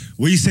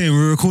What are you saying?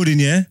 We're recording,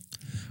 yeah?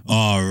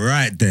 All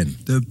right, then.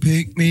 To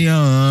pick me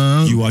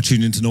up. You are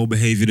tuned into No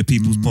Behaviour, the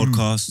People's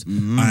Podcast.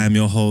 I am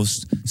your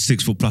host,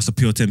 6 foot plus of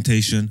pure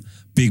temptation,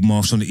 Big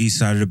Marsh on the east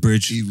side of the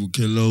bridge. Evil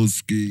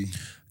Kilowski.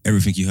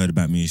 Everything you heard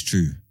about me is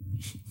true.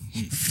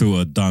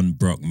 Filter, Dun,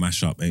 Brock,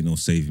 mash up, ain't no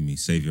saving me.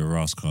 Save your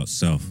rascal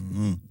self.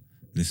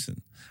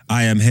 Listen,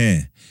 I am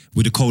here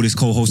with the coldest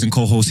co-host in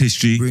co-host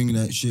history. Bring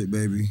that shit,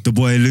 baby. The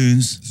boy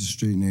Loons. It's a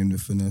street name, the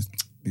finesse.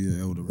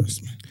 Yeah, all the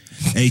rest, man.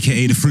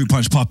 AKA the Fruit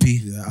Punch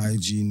Puppy. Yeah,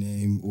 IG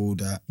name, all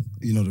that.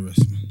 You know the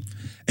rest, man.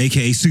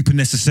 AKA Super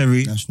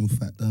Necessary. National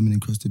Fat Diamond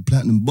Encrusted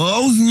Platinum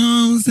Balls, you know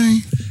what I'm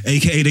saying?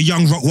 AKA the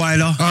Young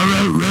Rottweiler. You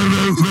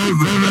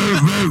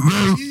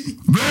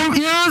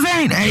know what I'm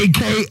saying?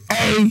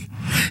 AKA.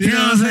 You know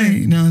what I'm saying?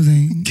 You know what I'm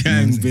saying?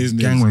 Gang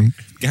business.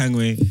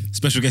 Gangway.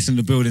 Special guest in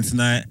the building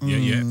tonight.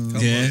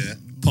 Yeah.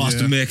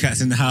 Pastor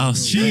Meerkats in the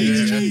house.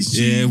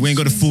 Yeah, we ain't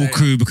got the full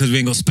crew because we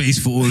ain't got space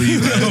for all of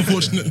you guys.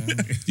 Unfortunately.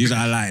 These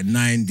are like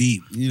 9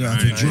 deep. You don't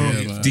have to draw.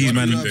 These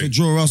man, You have to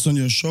draw us on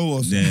your show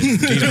or something. yeah,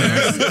 these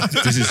man,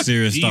 this is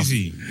serious stuff.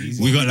 Easy.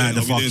 We got like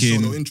the Solo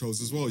fucking.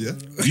 intros as well, yeah?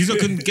 These are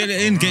couldn't get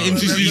it in. Get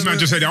introduced. These man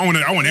just said, I want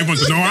everyone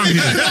to know I'm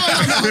here.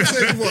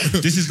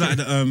 This is like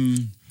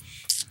the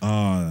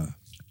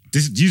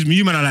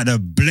you man are like the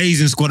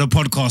blazing squad of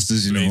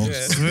podcasters, you know.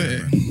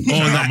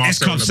 Or like S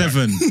Club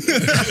 7.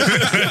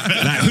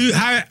 Like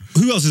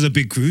who else is a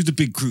big crew? Who's the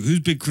big crew?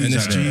 Who's big crew?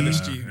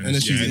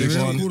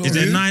 NSG. Is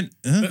there 9?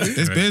 Huh?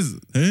 It's Biz.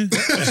 Huh?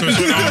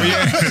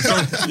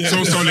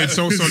 So solid.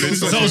 So solid.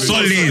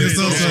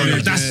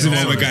 That's the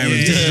one we're going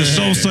with. This is the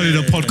so solid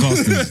of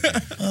podcasters.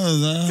 I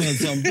heard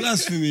some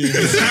blasphemy.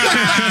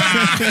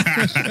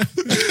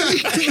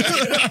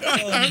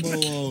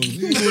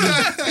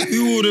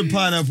 You ordered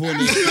pineapple on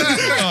this.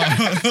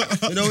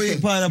 You don't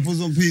eat pineapples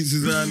on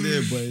pizzas around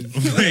there, boy.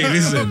 Wait,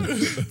 listen.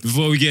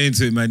 Before we get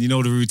into it, man, you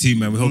know the routine,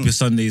 man. We hope your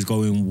Sunday is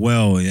going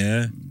well,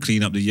 yeah?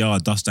 Clean up the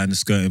yard, dust down the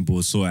skirting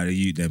board, sort out the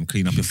ute them,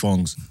 clean up your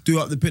thongs. Do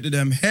up the pit of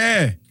them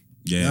hair.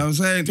 Yeah. You know what I'm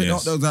saying? Take the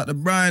hot dogs out the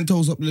brine,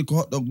 toast up the little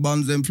hot dog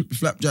buns, then flip the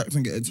flapjacks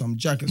and get some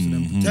jackets for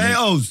them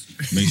potatoes.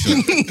 Make sure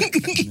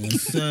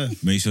Yes, sir.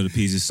 make sure the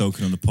peas is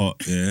soaking on the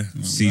pot, yeah?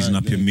 Season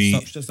up your meat.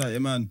 Stop stress out your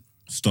man.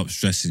 Stop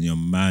stressing your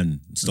man.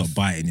 Stop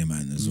biting your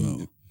man as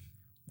well.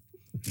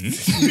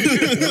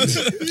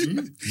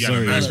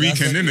 Yeah, nice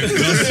weekend, innit?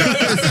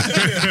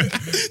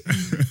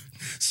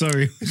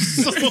 Sorry.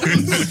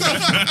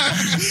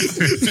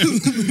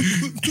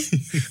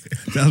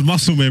 That was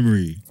muscle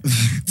memory.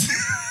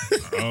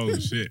 Oh,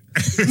 shit.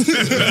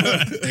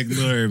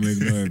 Ignore him.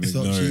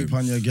 Stop cheap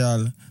on your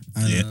gal.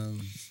 And, Yeah.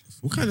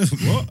 What kind of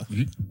what?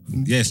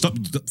 Yeah, stop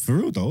for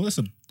real though. That's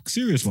a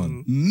serious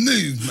one.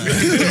 move, man.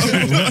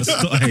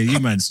 Hey, you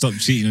man, stop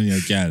cheating on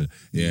your gal.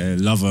 Yeah,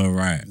 love her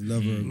right.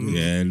 Love her.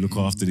 Yeah, look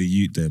after the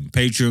youth them.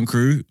 Patreon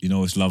crew, you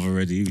know it's love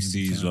already. We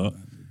see you lot.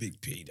 Big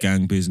P.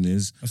 Gang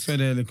business. I swear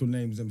their little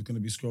names are going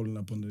to be scrolling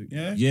up on the...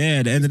 Yeah? Yeah,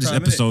 at the end of this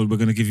Time, episode, we're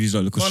gonna give you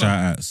like little Follow.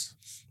 shout outs.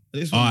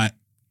 This All one? right.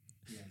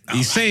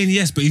 He's saying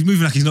yes, but he's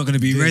moving like he's not gonna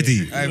be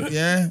ready.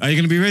 Yeah? Are you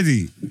gonna be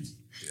ready?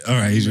 All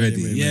right, he's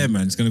ready. Yeah,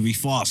 man, it's gonna be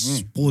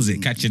fast. Pause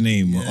it, catch your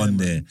name on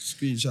there.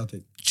 Screenshot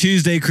it.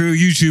 Tuesday crew,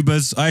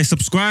 YouTubers, I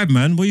subscribe,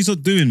 man. What are you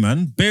not doing,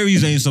 man?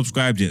 Berries ain't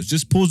subscribed yet.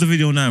 Just pause the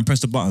video now and press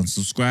the button.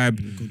 Subscribe,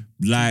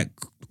 like,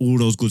 all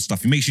those good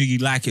stuff. You make sure you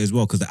like it as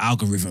well because the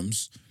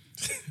algorithms.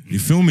 You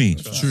feel me?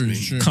 True.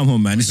 Come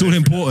on, man. It's all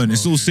important.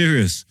 It's all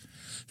serious.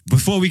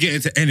 Before we get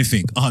into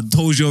anything,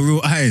 those your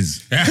real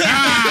eyes. That's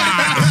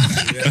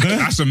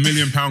 £1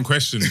 million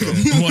question, bro.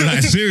 What,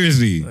 like,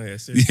 seriously?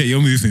 Yeah, you're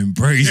moving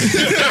brave.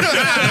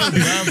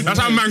 That's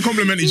how man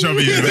compliment each other,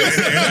 you know?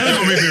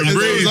 You're moving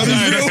brave.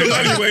 That's the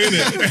only way,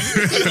 innit?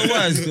 That's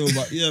why still,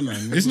 but yeah,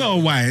 man. It's not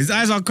a why. His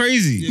eyes are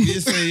crazy. If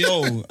you say,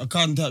 yo, I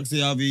can't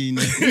taxi, I'll be in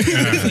there.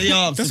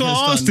 That's what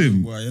I asked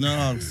him. Boy, you know,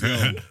 ask,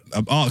 yo.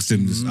 I asked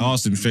him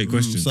straight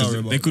questions. Sorry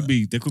about There could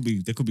be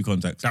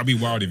contacts. That'd be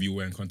wild if you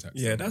were in contact.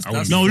 Yeah, that's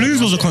No, Lose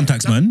was a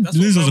contacts, man.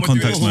 Lose was a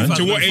contacts, man.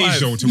 To what age,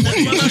 though? To what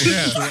age?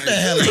 What the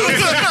hell?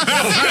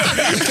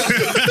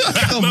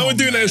 Man, we're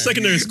doing that in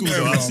secondary school,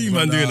 though. I see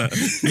man doing that.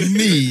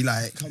 Me,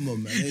 like, come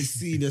on, man. They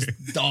see this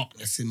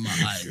darkness in my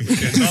eyes.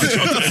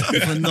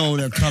 If I know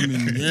they're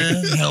coming,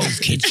 yeah? Hell's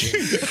Kitchen.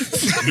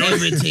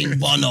 Everything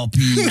bun up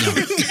here.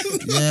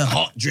 Yeah,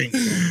 hot drink.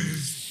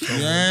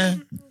 Yeah?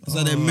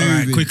 So they're All moving.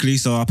 right, quickly,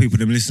 so our people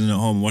them listening at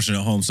home, watching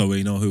at home, so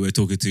we know who we're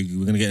talking to.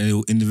 We're gonna get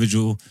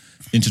individual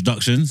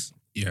introductions.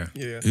 Yeah.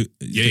 Yeah.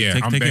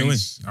 I'm Take it away.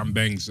 Bangs. I'm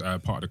Bangs,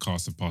 part of the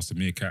cast of Pastor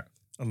Meerkat.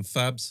 I'm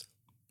Fabs.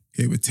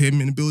 Here with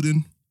Tim in the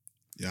building.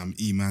 Yeah, I'm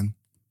E-Man.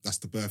 That's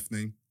the birth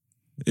name.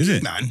 Is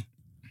it? Man.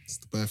 It's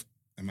the birth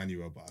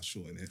Emmanuel, but I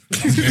shorten it.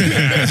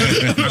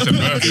 That's a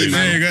birthday.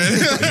 There you go.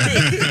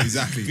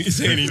 Exactly. You're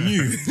saying he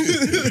knew.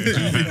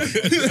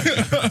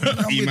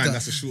 E-Man,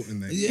 that's a shortened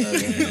name. Yeah.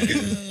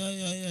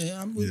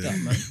 I'm with that,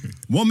 man.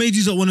 What made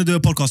you want to do a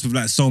podcast with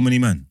like so many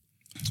men?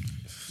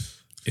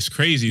 It's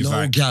crazy. It's No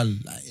like gal.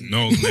 Like,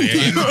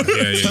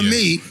 to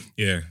me,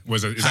 yeah.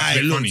 Is that I a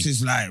bit looked, funny?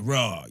 it's like,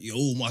 raw, you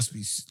all must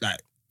be like,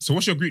 So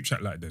what's your group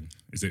chat like then?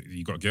 Is it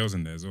you got girls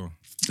in there as well?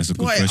 That's a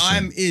good Boy,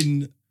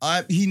 question.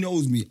 he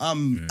knows me.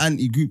 I'm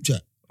anti-group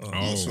chat. Oh.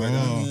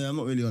 Yeah, I'm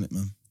not really on it,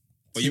 man.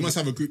 But you must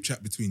have a group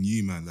chat between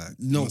you, man. Like,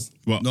 No,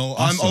 What? no,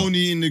 Us I'm lot?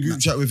 only in the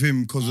group chat with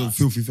him because of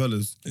Filthy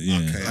Fellas.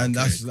 Yeah. And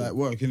that's like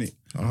work, innit?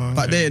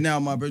 But they're now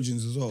my brethren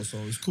as well, so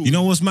it's cool. You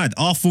know what's mad?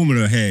 Our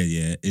formula here,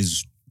 yeah,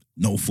 is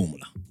no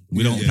formula.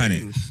 We don't plan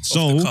it.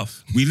 So the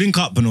cuff. we link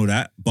up and all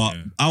that, but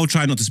I'll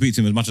try not to speak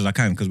to him as much as I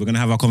can because we're gonna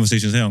have our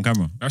conversations here on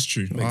camera. That's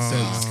true. Makes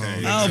sense.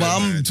 No, but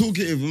I'm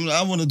talkative.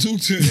 I want to talk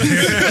to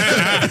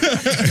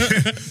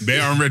him. They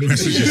are unread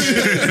messages.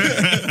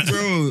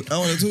 Bro, I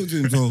want to talk to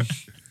him, so.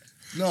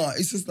 No,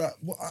 it's just like,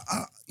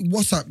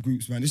 WhatsApp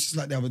groups, man. It's just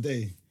like the other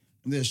day.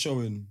 And they're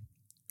showing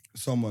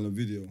someone a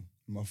video on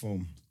my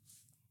phone.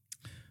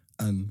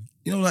 And,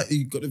 you know, like,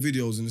 you got the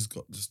videos and it's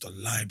got just a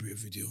library of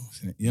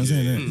videos in it. You know what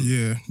I'm saying?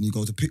 yeah. And you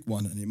go to pick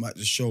one and it might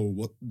just show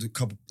what the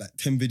couple, like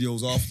 10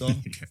 videos after,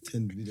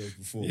 10 videos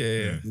before.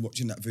 Yeah. You're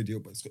watching that video,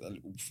 but it's got that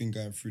little thing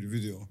going through the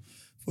video.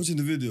 Watching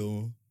the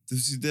video,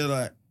 they're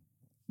like,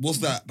 what's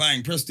that?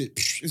 Bang, pressed it.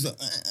 It's like,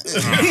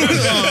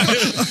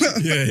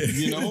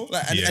 you know?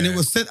 Like, and it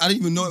was sent, I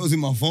didn't even know it was in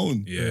my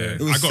phone. Yeah.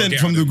 It was I gotta sent get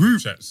from out the of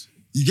group. chats.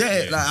 You get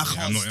it? Yeah, Like, I yeah,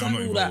 can't I'm not stand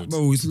all that, involved.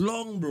 bro. It's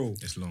long, bro.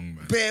 It's long,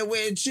 man. Bare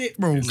weird shit,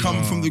 bro.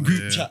 Come from the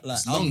group chat.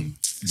 Like, Do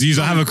you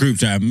have a group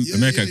chat?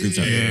 America group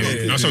chat?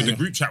 No, so the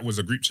group chat was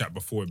a group chat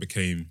before it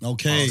became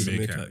Okay.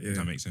 America. If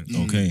that makes sense.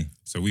 Okay.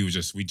 So we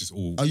just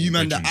all. are you all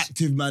man the veterans.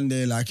 active man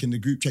there, like in the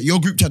group chat? Your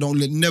group chat don't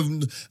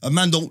a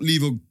man don't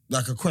leave a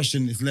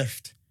question that's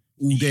left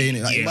all day in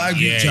it. Like in my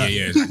group chat,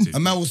 exactly. a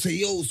man will say,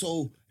 "Yo,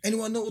 so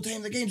anyone know what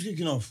time the game's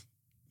kicking off?"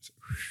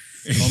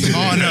 No.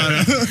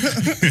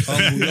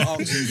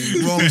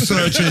 Wrong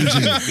search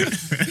engine.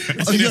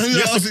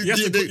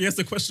 He has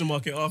to question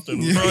mark it after.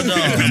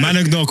 Man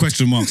ignore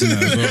question marks in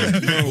that as well.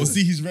 We'll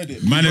see who's read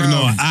it. Man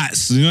ignore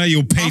ats. You know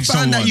you'll I page found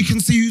someone. that you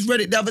can see who's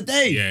read it the other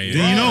day. Yeah.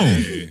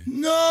 Then you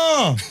know.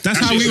 No. That's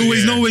how we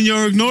always know when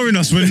you're ignoring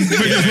us when we're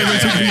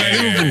talking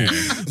about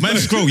Liverpool. Man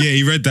scroll, yeah,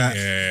 he read that.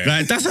 Yeah.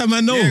 Like that's how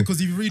man know. Yeah,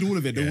 because if you read all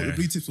of it, the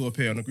blue tips will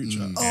appear on the group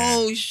chat.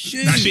 Oh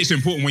shit. That shit's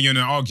important when you're in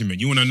an argument.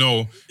 You want to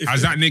know,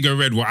 has that nigga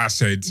read what I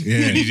said?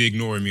 Yeah. And he's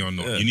ignoring me or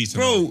not? You need to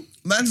know. Bro,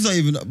 man's not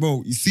even,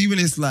 bro, you see when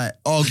it's like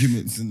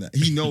arguments and that,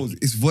 he knows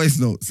it's voice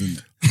notes and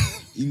that.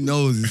 He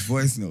knows his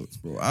voice notes,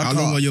 bro. How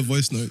long are your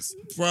voice notes?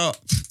 Bro,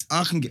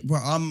 I can get, bro,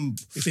 I'm,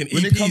 It's in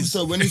when it comes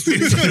to, when it's voice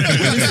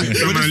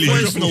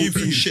leave. notes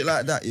and shit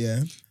like that,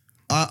 yeah,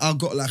 I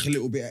got like a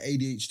little bit of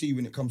ADHD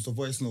when it comes to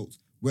voice notes,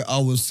 where I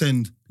will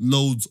send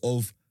loads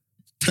of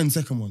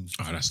 10-second ones.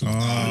 Oh, that's long.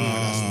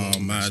 Oh,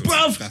 man.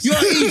 Bruv, you're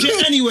an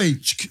idiot anyway.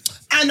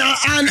 And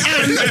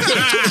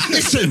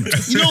listen,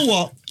 you know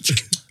what?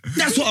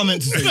 That's what I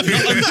meant to say.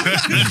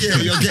 Yeah,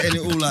 you're getting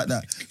it all like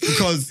that.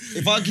 Because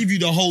if I give you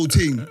the whole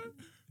thing,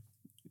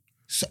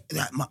 so,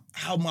 like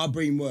how my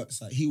brain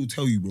works, like he will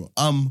tell you, bro,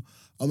 I'm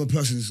a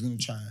person that's gonna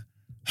try and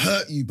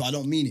hurt you, but I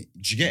don't mean it.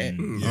 Do you get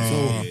it?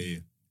 So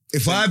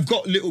if I've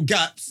got little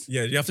gaps,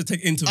 Yeah, you have to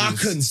take intervals. I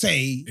can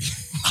say,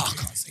 I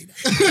can't say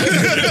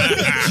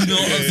that. You know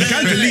what I'm You saying?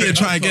 can delete and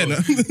try again. Yeah,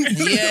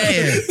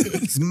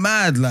 it's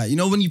mad. Like, you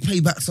know, when you play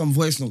back some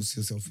voice notes to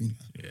yourself, you know,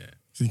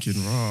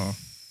 Thinking, raw.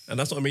 And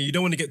that's what I mean. You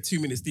don't want to get 2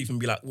 minutes deep and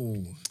be like,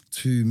 oh,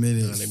 2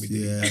 minutes. let me do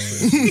Yeah.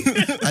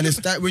 And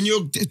it's that when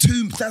you're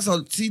that's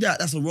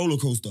a roller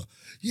coaster.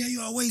 Yeah,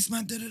 you're a waste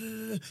man.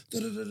 And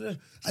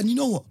you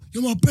know what?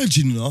 You're my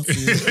brethren, you know.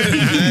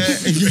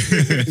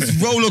 It's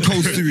roller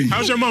coastering.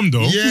 How's your mum,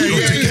 though?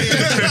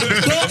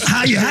 Yeah. But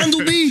how you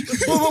handle me?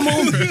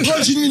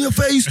 Punching you in your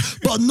face,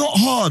 but not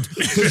hard.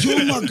 Because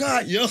you're my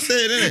guy. You know what I'm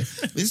saying,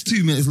 innit? It's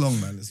 2 minutes long,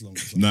 man. It's long.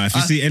 No, if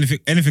you see anything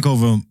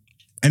over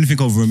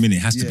a minute,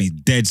 it has to be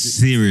dead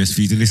serious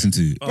for you to listen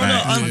to.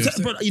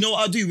 But you know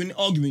what I do? In an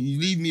argument, you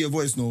leave me a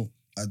voice note.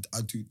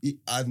 I do.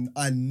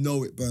 I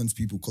know it burns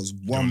people because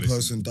one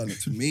person done it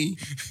to me.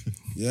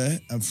 Yeah,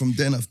 and from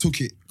then I've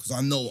took it because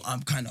I know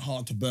I'm kind of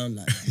hard to burn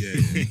like that.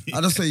 Yeah.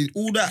 I just say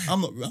all that.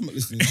 I'm not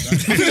listening to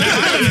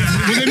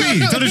that. Was it me?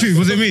 Tell the truth.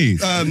 Was it me?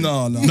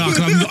 No. No,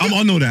 because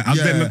I know that.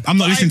 I'm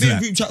not listening to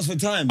that. Group chats for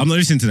time. I'm not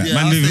listening to that. Yeah,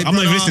 Man, I say, I'm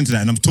not even brother, listening to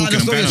that, and I'm talking.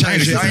 I'm I'm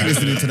chatting shit. I ain't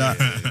listening listening to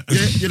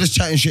that. You're just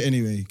chatting shit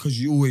anyway because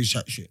you always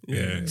chat shit.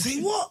 Yeah. Say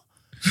what?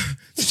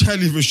 Try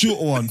to leave a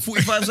shorter one.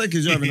 45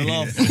 seconds, you're having a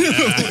laugh. Cut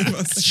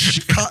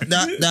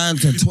that down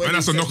to 20 Man,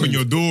 that's a knock on seconds.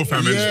 your door,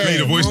 fam. And play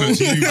the voice note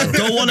to you, I bro.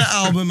 don't want an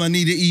album, I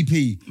need an EP.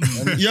 And,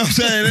 you know what I'm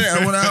saying?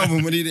 I want an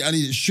album, I need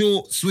it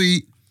short,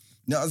 sweet.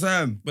 You know what I'm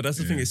saying? but that's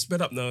the thing. It's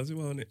sped up now as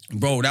well, isn't it?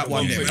 Bro, that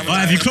one there. Oh,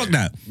 have you clocked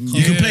that?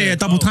 You can play it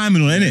double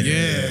timing on, innit?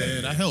 Yeah,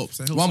 that helps.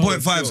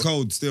 1.5 is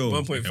cold still.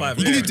 1.5.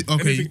 You Yeah. can do-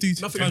 okay, Anything- you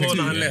do nothing 22, more,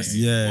 nothing yeah. less.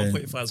 Yeah.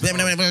 1.5 is fine.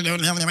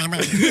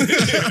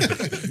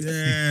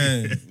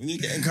 Yeah. When you're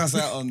getting cussed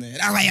out on there.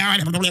 I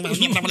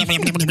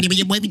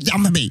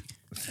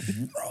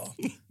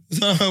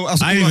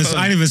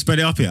ain't even spread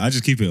it up here. I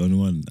just keep it on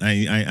one. I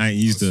ain't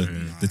used the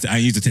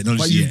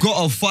technology. But you've yet.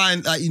 got to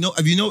find, like, you know,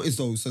 have you noticed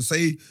though? So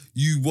say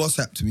you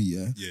WhatsApp to me,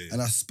 yeah?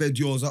 And I sped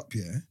yours up,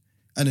 yeah?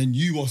 And then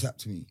you WhatsApp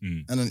to me.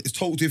 And then it's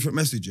total different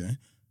message, yeah?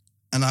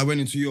 And I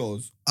went into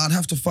yours. I'd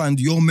have to find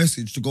your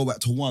message to go back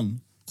to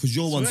one Because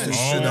your one's still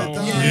stood up.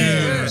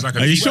 Yeah. It's like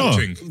a Are you keypad sure?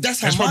 thing. That's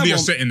how There's probably my a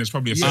one- setting. There's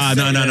probably a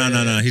setting.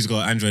 No. He's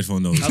got an Android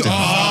phone though.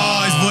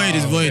 Oh, it's void.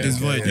 It's void. It's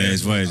void. Yeah,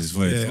 it's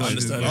void. Yeah, I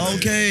understand.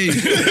 Okay.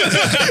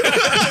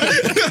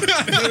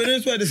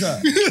 Let's try this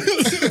out.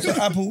 So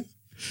Apple,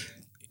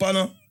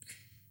 Banner.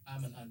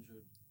 I'm an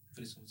Android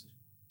for this conversation.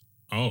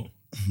 Oh,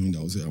 Who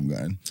knows where I'm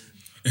going?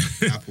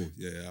 Apple.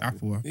 Yeah,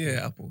 Apple. Apple.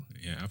 Yeah, Apple.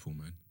 yeah, Apple,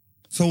 man.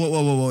 So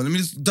whoa. Let me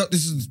just.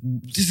 This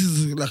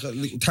is like a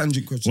little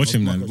tangent question. Watch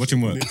him, My man. Watch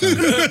question.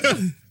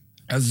 him work.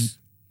 As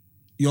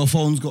your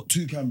phone's got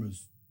 2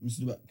 cameras. Let me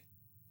see the back.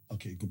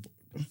 Okay, good.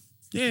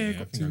 Yeah, I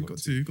got think I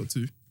two. got Got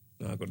two.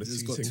 No, I got the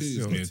It's two got things 2. It's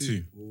still. got Yeah, 2.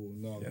 two. Oh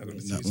no, Yeah, I got the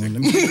that two one.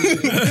 Let me-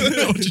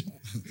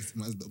 This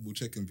man's double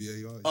checking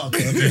VAR.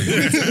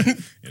 Okay.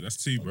 Yeah, that's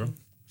 2, bro.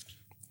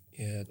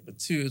 Yeah, I got the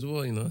two as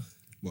well, you know.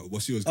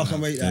 What's yours? I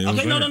can wait that. Yeah,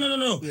 Okay, you're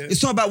no. Yeah.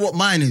 It's not about what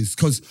mine is,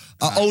 because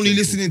I'm only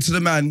listening to the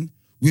man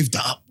with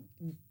the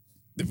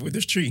With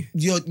this tree.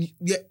 you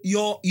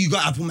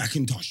got Apple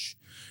Macintosh.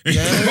 Yeah,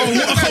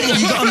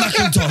 you got a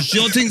Macintosh.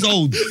 Your thing's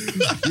old.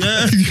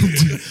 Yeah,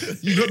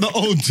 you got the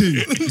old thing.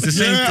 It's the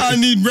same I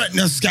need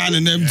retina scan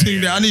and them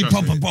thing there. I need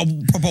proper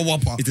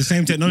whopper. It's the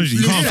same technology.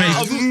 You can't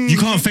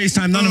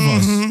FaceTime none of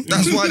us.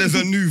 That's why there's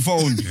a new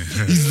phone.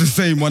 It's the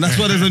same one. That's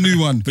why there's a new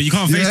one. But you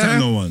can't FaceTime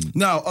no one.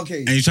 No,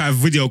 okay. And you try to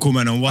video call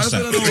man on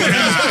WhatsApp.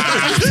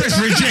 Press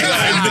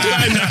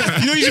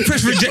reject. You know you should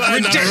press reject.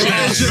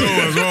 As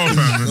well,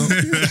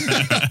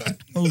 fam.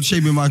 Don't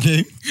shame in my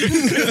game.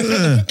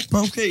 Yeah.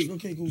 But okay,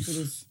 cool. So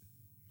this.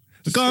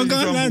 Go on,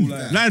 Example,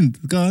 land.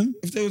 Go on.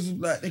 If there was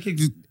like, they could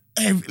just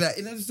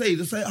let's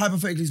say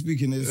hypothetically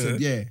speaking, they said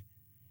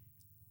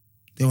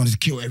they wanted to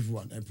kill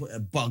everyone. They put a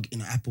bug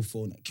in an Apple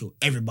phone that killed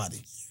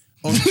everybody.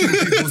 Only 2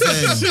 people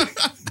saying.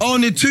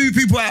 Only 2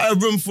 people out of a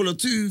room full of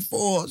 2,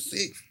 4,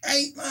 6,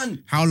 8,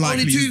 man. How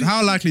likely? Only 2.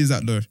 How likely is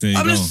that though? There you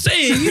I'm go. just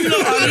saying, you know,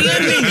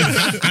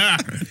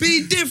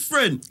 be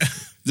different.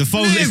 The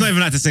phone, it's not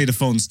even like to say the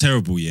phone's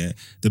terrible, yeah?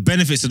 The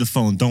benefits of the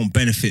phone don't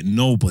benefit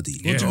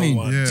nobody. What do you mean?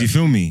 Yeah. Do you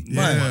feel me?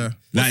 Yeah.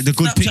 Like the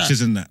good Snapchat.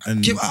 pictures and that.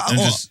 And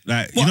just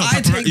like, you're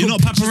not, you're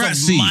not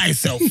paparazzi.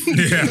 Myself.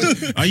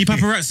 Are you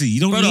paparazzi? You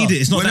don't need it.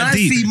 It's not when that I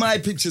deep. see my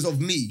pictures of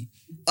me,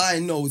 I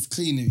know it's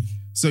clean.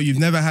 So you've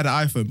never had an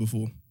iPhone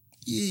before?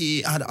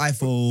 Yeah, I had an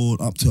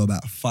iPhone up to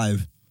about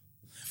 5.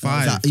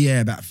 5?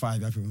 About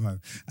 5, iPhone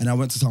 5. And I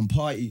went to some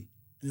party.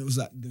 And it was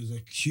like, there was a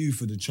queue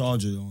for the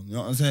charger on. You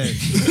know what I'm saying?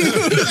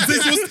 But the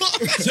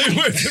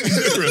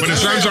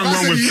Samsung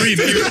one with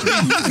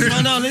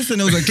 3. No, listen,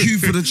 there was a queue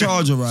for the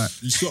charger, right?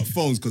 You swap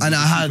phones because And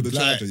I had, the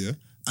like, charger, yeah?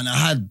 And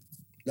I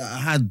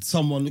had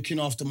someone looking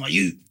after my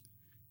youth.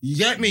 You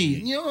get me?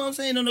 You know what I'm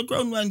saying? On a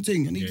grown man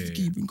thing. I need to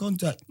keep in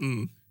contact.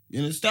 You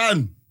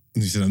understand?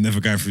 He said, I'm never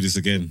going through this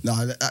again. No,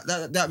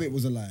 that bit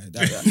was a lie.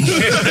 That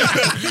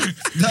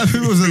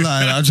bit was a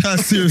lie. I'm trying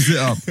to serious it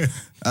up.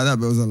 That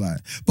bit was a lie.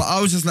 But I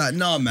was just like,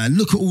 nah, man,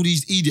 look at all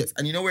these idiots.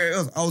 And you know where it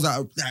was? I was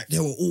like, they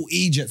were all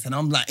idiots. And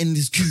I'm like in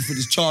this queue for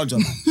this charger.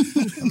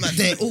 I'm like,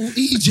 they're all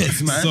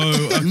idiots, man. So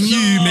a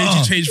queue made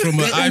you change from an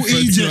They're all iPhone to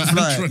idiots, an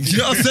like, Android. you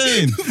know what I'm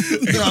saying?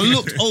 Then I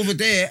looked over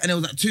there and there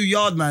was like 2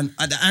 yard man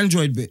at the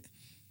Android bit.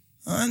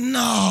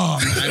 No,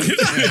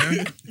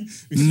 man.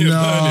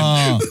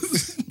 No.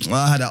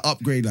 I had an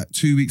upgrade like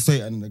 2 weeks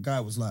later, and the guy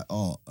was like,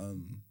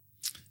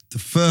 the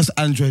first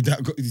Android that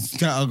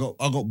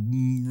I got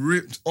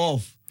ripped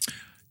off.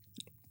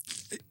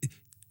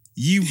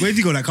 Where'd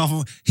you go? Like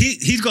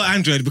he's got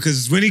Android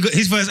because when he got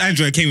his first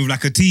Android came with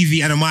like a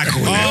TV and a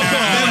microwave.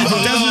 That's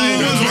what it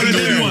was. One of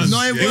them ones.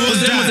 No, it It was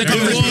that. It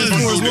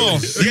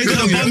was. Yeah,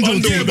 got the bundle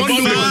deal. The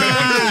bundle.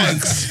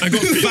 Facts. I got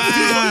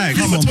Facts.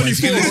 Come on, man. You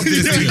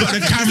got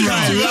the camera.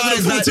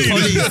 Lies like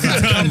police.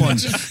 Come on.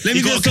 Let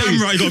You got a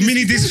camera. You got a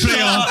mini disc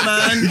player. Shut up,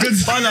 man.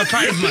 Banner,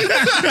 charisma.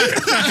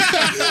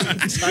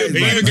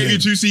 They even gave you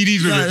 2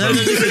 CDs with it, bro.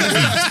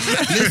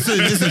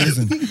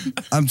 Listen.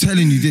 I'm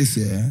telling you this,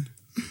 yeah.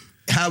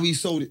 How he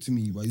sold it to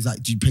me, but he's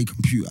like, do you pay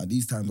computer?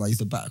 These times I used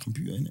to buy a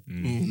computer, innit?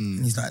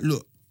 And he's like,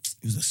 look,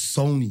 it was a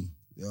Sony.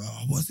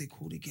 What's it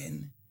called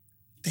again?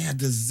 They had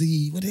the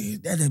Z.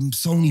 They had them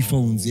Sony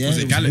phones, yeah. Was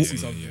it Galaxy?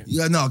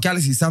 Yeah, no,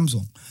 Galaxy,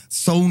 Samsung,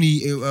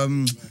 Sony,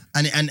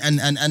 and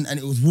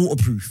it was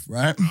waterproof,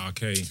 right?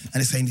 Okay.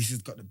 And it's saying this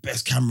has got the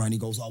best camera, and he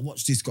goes,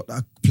 watch this, got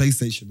that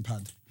PlayStation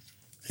pad,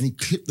 and he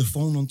clipped the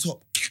phone on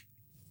top.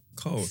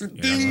 cold.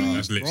 Yeah,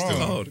 that's lit still.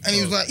 Cold. And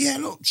he was like, yeah,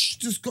 look,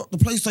 just got the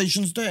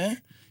PlayStations there.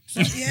 He's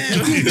like, yeah.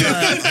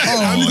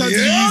 I'm like,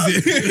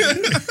 use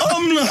it.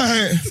 I'm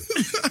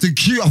like, the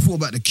queue. I thought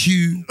about the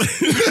queue.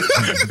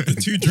 The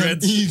two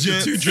dreads.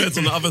 The two dreads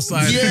on the other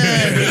side. Yeah,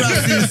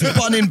 that's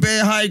bunning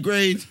bare high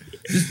grade,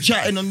 just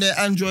chatting on their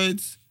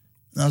Androids.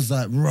 And I was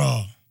like,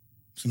 raw.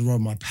 I'm gonna roll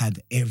my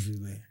pad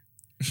everywhere.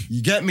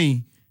 You get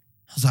me?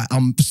 I was like,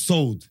 I'm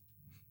sold.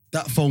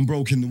 That phone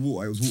broke in the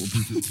water. It was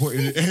waterproof. It put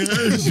in it.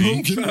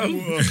 Broke in the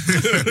water.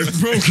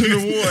 Broke in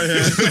the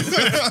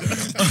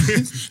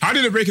water. How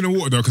did it break in the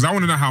water though? Because I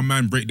want to know how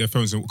man break their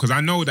phones. Because I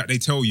know that they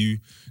tell you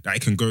that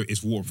it can go,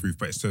 it's waterproof,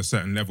 but it's to a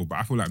certain level. But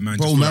I feel like man,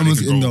 Bro, just feel man like was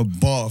they can in go, the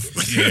bath.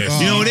 Yeah.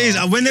 You know what it is?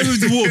 When they was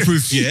the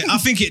waterproof, I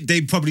think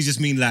they probably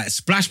just mean like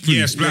splash proof.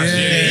 Yeah, splash.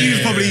 Yeah. He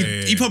was probably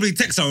he probably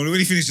texted someone when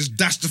he finished, just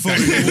dashed the phone in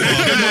the water.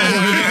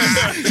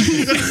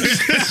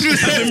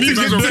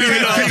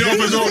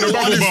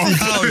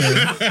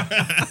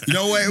 You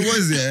know what it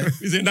was, yeah?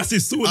 He's saying that's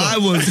his sauna. I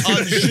was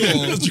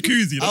unsure. That's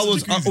jacuzzi. I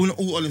was, in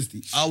all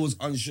honesty, I was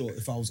unsure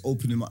if I was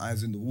opening my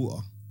eyes in the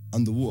water.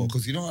 Underwater,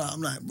 because you know,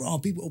 I'm like, bro,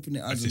 people open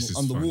their eyes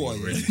underwater.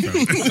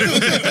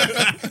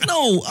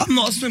 No, I'm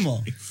not a swimmer.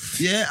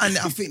 Yeah, and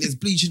I think there's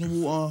bleach in the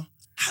water.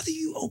 How do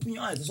you open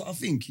your eyes? That's what I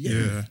think.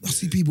 Yeah. I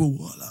see people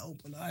like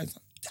open their eyes.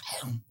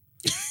 Damn.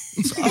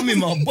 So I'm in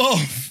my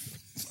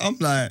bath. I'm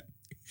like,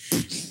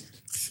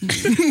 I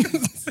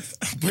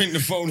bring the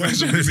phone right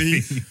to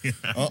me.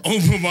 I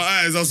open my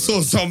eyes. I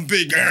saw some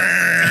big.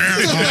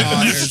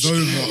 It's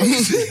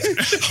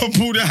over. I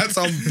pulled out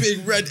some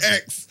big red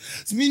X.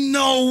 It's me,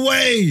 no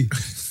way.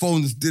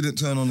 Phone just didn't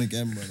turn on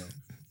again, brother.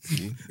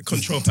 The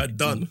control pad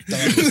done.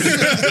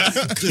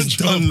 Just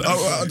done.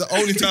 The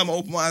only time I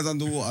open my eyes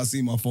underwater, I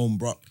see my phone,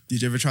 bro.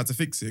 Did you ever try to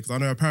fix it? Because I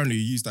know apparently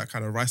you use that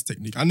kind of rice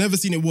technique. I've never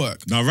seen it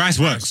work. No, rice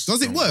works.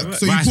 Does it work?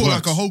 So Rice you put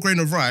works. like a whole grain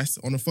of rice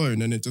on a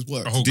phone and it just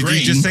works. whole Did grain.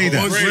 you just say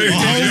that?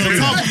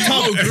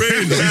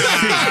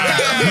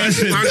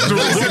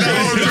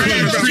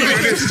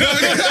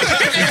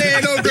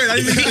 No grain. I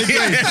didn't say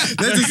grain.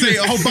 Let's just say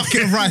a whole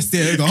bucket of rice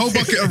there. A whole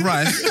bucket of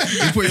rice.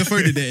 You put your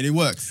phone in there and it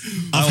works.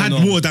 I've had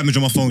water damage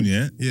on my phone,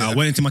 Yeah. I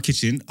went into my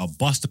kitchen, I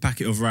bust a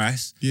packet of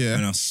rice,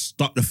 and I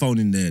stuck the phone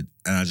in there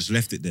and I just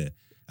left it there.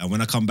 And when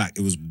I come back,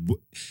 it wasn't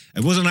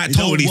like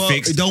totally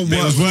fixed. It don't but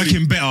work. It was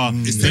working better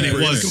than it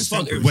was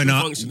when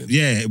I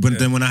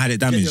had it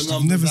damaged.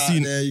 I've never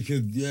seen there. You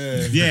could,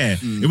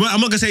 I'm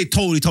not gonna say it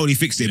totally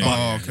fixed it,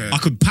 but okay. I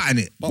could pattern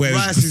it whereas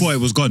rice before it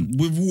was gone.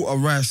 with water,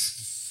 rice.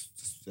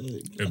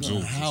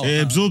 Absorbs.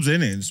 It absorbs it,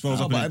 innit? It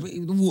swells up. But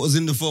the water's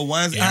in the phone.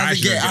 How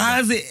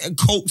does it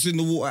coaxing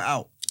the water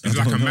out? It's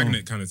like a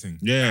magnet kind of thing.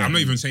 Yeah. I'm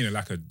not even saying it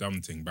like a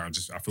dumb thing, but I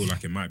feel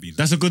like it might be.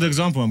 That's a good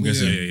example, I'm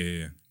guessing.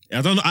 Yeah.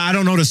 I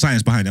don't know the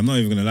science behind it. I'm not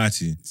even gonna lie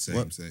to you. Same.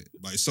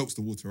 But it soaks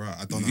the water out.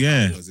 I don't know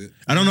Yeah. how it does it.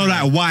 I don't know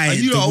like why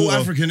you the lot all water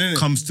African, innit?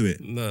 comes to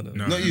it. No.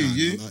 Not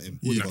you. Not him.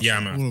 Yeah,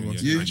 I'm All of us.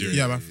 African. You?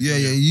 Yeah, man. Yeah.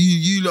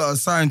 You lot are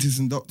scientists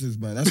and doctors,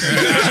 man. That's come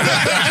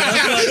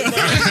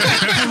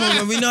on,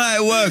 man. We know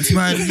how it works,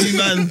 man. You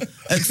man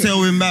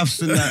excel in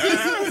maths and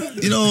that.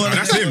 You know what?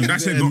 That's him.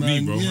 That's him, not me,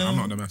 man. bro. Yeah. I'm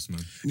not the maths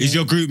man. Is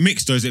your group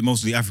mixed or is it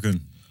mostly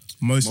African?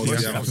 Mostly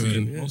Mostly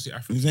African. Mostly You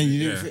African. saying you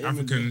didn't fit in with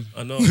African.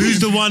 I know. Who's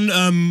the one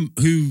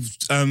who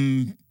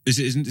is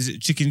it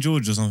Chicken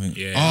George or something?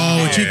 Yeah.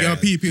 Oh, chicken, Yeah.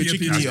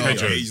 chicken That's eater.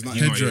 Pedro. He's not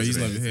Pedro, here he's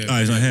not today. here. Oh,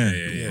 he's not here.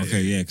 Yeah.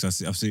 Okay, yeah,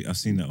 because I've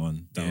seen that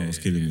one. That one was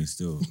killing me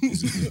still. I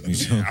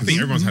think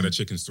everyone's had a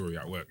chicken story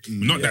at work.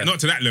 Not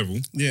to that level.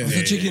 Yeah. What's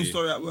the chicken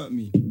story at work,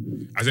 me?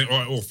 As in,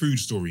 or food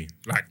story.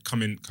 Like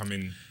coming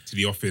to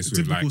the office with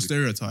Typical like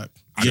stereotype.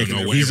 I don't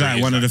know. he's whatever like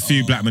it one is, of the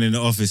few black men in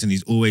the office, and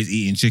he's always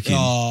eating chicken.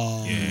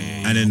 Oh,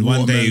 And then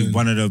one day,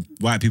 one of the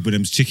white people,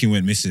 them's chicken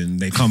went missing.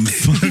 They come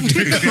through.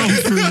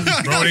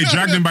 Bro, they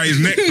dragged him by his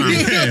neck, man.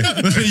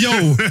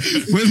 Yo,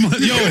 where's my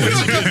yo?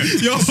 Where's my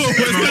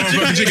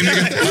motherfucking chicken,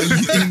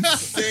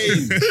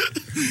 nigga?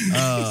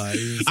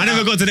 insane. I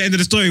never got to the end of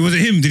the story. Was it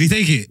him? Did he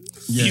take it?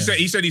 Yeah.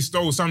 He said he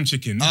stole some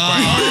chicken.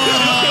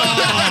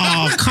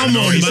 Oh, come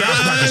on, He set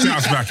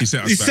us back. He's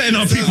setting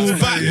our people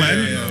back,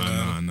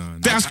 man. No.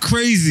 That's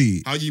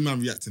crazy. How you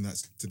man reacting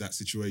to that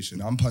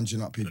situation? I'm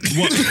punching up people.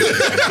 What?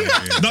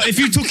 No, if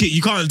you took it,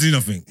 you can't do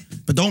nothing.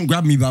 But don't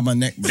grab me by my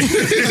neck, bro.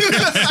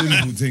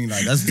 Simple thing,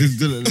 like there's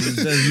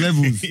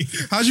levels.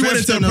 How do you want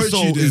it Theft to and approach you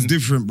assault is then?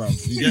 different, bro.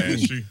 You get me?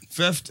 it's true.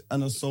 Theft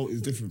and assault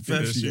is different.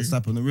 Theft, that's you get true.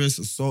 slapped on the wrist.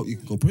 Assault, you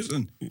can go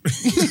prison.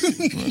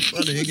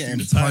 Brother, you're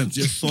getting punched,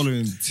 you're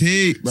swallowing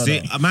teeth,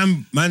 brother.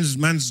 See,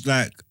 man's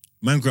like.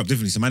 Man grew up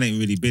differently, so man ain't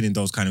really been in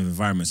those kind of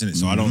environments, innit?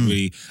 So I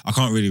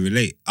can't really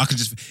relate. I could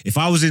just, if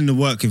I was in the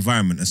work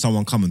environment and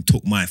someone come and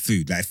took my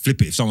food, like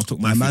flip it, if someone took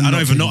my food, man I don't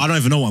not even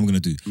know what I'm gonna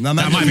do. Nah,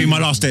 man That might not be my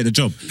even- last day at the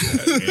job.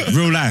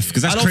 Real life,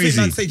 because I that's don't think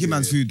crazy. man's taking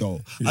man's food though.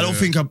 I don't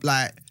think I'm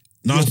like.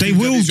 No, Your they food-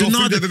 will. Has your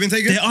No, food ever been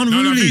taken? They're No,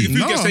 unruly.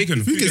 food gets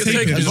taken. Food gets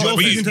taken. Has But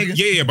your you- food been taken?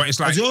 Yeah, but it's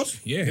like Has yours?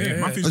 Yeah,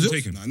 my food's Has been yours?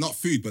 taken. Nah, not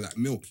food, but like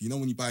milk. You know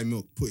when you buy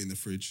milk, put it in the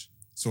fridge,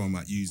 someone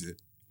might use it.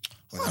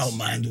 But I don't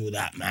mind all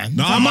that, man.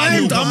 No, I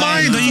mind.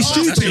 Are you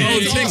stupid?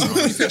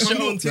 That's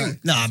your own thing.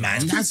 Nah,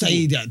 man, that's a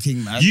idiot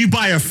thing, man. You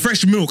buy a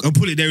fresh milk and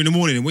put it there in the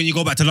morning, and when you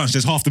go back to lunch,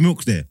 there's half the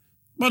milk there.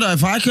 Brother,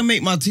 if I can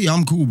make my tea,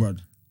 I'm cool, bro.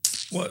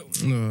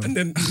 What? And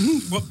then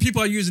what?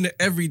 People are using it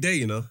every day,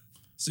 you know.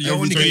 So you're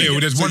only So, gonna yeah, well,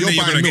 get. there's So one day you're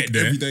you're buying gonna milk get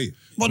there. every day.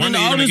 But One then day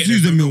you're I'll gonna just get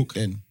use the there. milk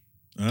then.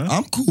 Huh?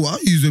 I'm cool,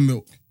 I'll use the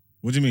milk.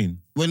 What do you mean?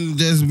 When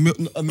there's a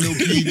milky.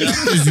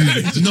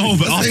 No,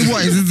 but Say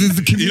what? Is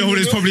the you know what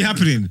is probably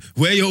happening?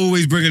 Where you're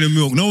always bringing the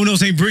milk. No one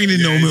else ain't bringing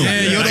in no milk.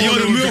 Yeah, you're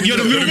the milk. You're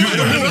the milkman.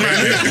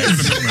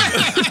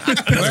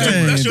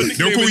 That's your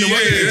They'll call you,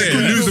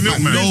 Lose the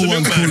milkman. No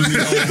one's calling me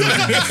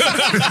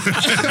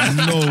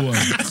no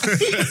one.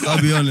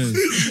 I'll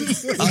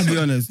be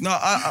honest. No,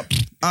 I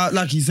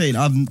like he's saying,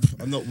 I've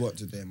not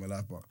worked a day in my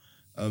life, but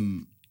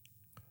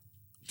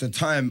the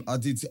time I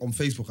did on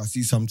Facebook, I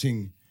see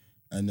something,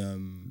 and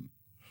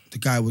the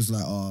guy was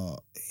like,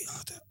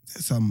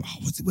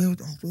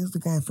 where's the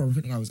guy from? I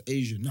think the guy was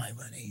Asian. No, he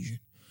wasn't Asian.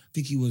 I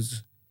think he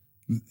was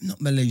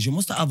not Malaysian.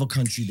 What's the other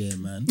country there,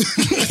 man?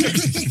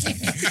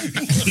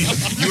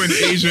 You went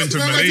Asian to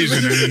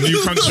Malaysian and a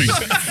new country.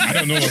 I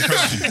don't know what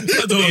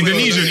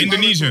country.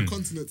 Indonesian.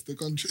 Continent to the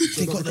country.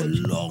 They got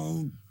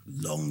the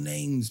long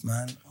names,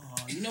 man. Oh,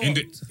 you know what?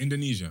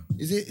 Indonesia.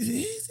 Is it?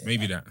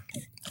 Maybe that.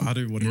 I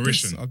don't want to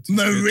Mauritian.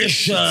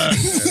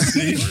 Mauritius.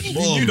 You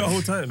knew the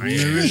whole time. I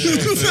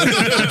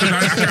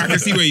can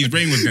see where his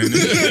brain was going.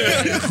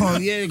 Oh,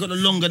 yeah, they got the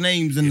longer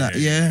names and that,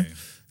 yeah.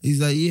 He's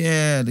like,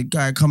 yeah, the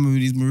guy coming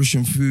with his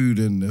Mauritian food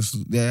and this,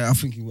 yeah, I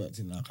think he worked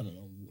in like, I don't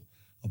know,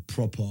 a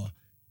proper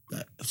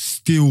like,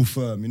 steel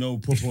firm, you know,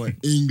 proper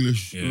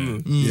English.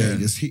 Yeah,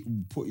 just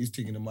put his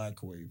thing in the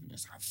microwave and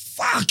it's like,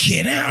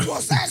 fucking hell,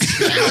 what's that?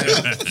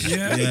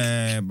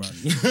 Yeah, man.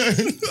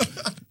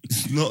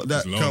 It's not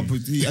that cup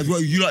of tea.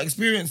 Well, you like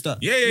experienced that?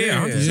 Yeah.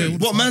 100%.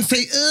 What man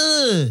say,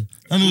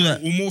 and all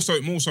that. Or more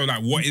so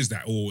like, what is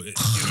that? Or,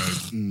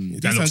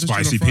 that looks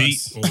spicy,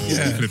 Pete. Or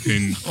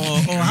flipping. Or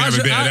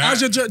how's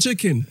your jerk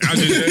chicken?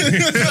 You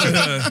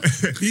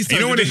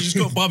know what you just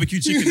got barbecue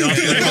chicken.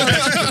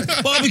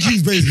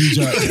 Barbecue's basically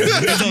jerk.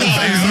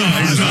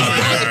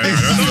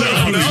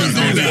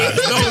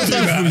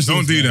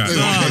 Don't do that.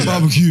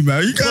 Barbecue,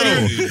 man. You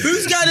can't.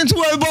 Who's got into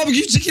work with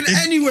barbecue chicken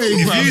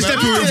anyway, bro? If you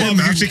step in with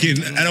barbecue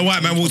chicken and a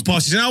white man walks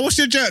past you, say, "Oh, what's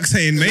your jerk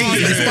saying, mate?"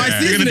 It's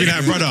spicy. You're gonna be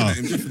like, brother.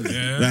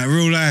 Like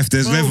real life,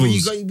 there's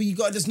levels. You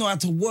got to just know how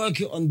to work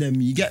it on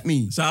them. You get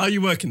me? So how are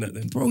you working that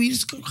then? Bro, you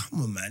just go,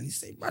 come on, man. You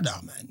say, brother,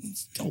 man,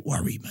 don't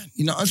worry, man.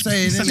 You know what I'm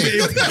saying,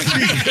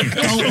 innit?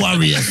 Don't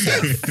worry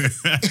yourself.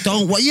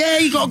 Don't worry. Yeah,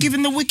 you got to give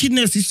him the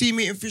wickedness. You see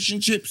me eating fish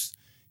and chips.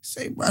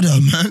 Say, brother,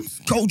 man,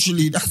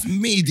 culturally, that's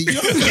me. Do you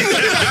know? Culturally.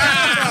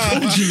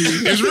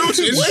 It's real. What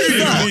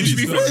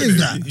is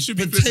that?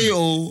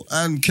 Potato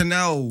and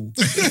canal.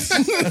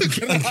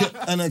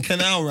 and a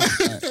canal wrap.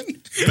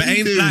 But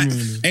ain't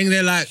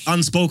there like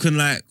unspoken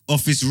like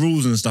office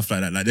rules and stuff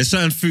like that? Like there's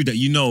certain food that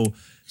you know,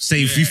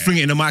 say if you fling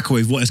it in the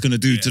microwave, what it's gonna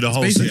do to the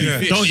whole thing.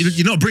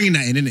 You're not bringing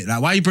that in, innit?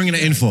 Like why are you bringing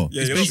that in for?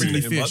 Yeah, It's basically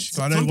fish.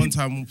 So I know one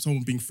time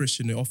someone being fish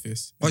in the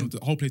office, the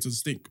whole place was a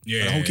stink.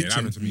 Yeah, the whole that kitchen.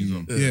 happened to me as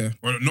well. Yeah.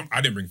 Well,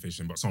 I didn't bring fish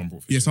in, but someone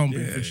brought fish. Yeah, in. someone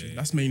bring fish.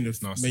 That's main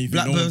thing. Nasty.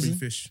 Black No one person? bring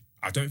fish.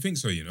 I don't think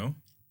so, you know.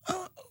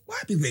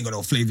 White people ain't got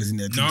no flavours in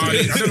there. No,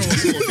 I don't know what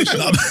sort of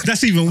fish.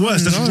 That's even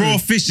worse. That's raw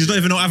fish. It's not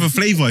even no other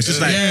flavour. It's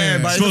just like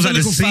but it smells like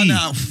the sea. You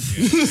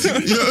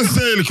know what I'm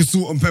saying? Like a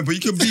salt and pepper. You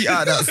can beat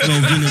out that smell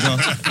vinegar.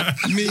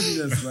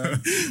 Meaningless,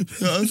 man. You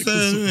know what I'm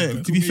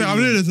saying? To be fair, I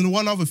mean, there's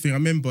one other thing. I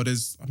remember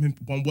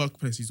one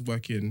workplace I used to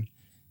work in.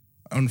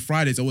 On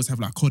Fridays, I always have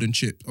like cod and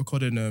chips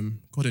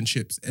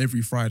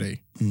every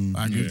Friday.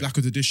 Like it was like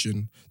a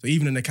tradition. So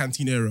even in the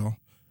canteen area,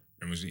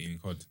 And was eating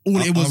cod. all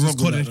it was rock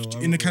cod with and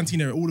that, in the canteen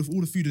area. All the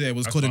food there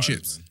was cod and butters,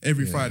 chips man.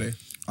 every Friday.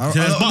 Not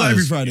butters.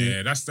 every Friday.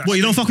 Yeah, that's What,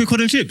 you don't fuck with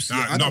cod and chips?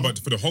 No, but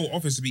for the whole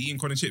office to be eating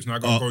cod and chips, now I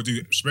gotta go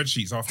do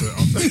spreadsheets after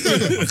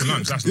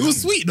lunch. That's It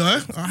was sweet though.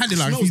 I had it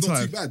like a few Smells not too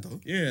times. bad though.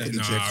 Yeah.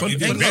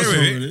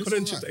 Cod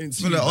and chips ain't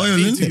Full of oil,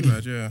 Ain't innit? too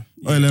bad, yeah.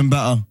 Oil and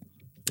batter.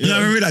 You know,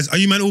 I realised, are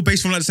you man all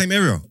based from like the same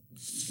area?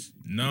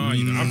 No,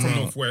 you know, I'm from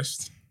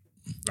Northwest.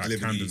 I Like live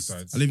in Camden East.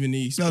 side. I live in the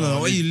East.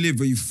 No, where you live,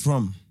 where you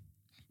from?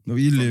 No,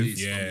 where you live.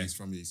 Yeah.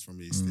 From East.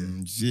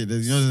 Yeah. Shit,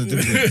 there's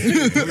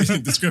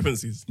difference.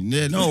 discrepancies.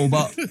 Yeah, no,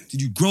 but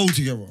did you grow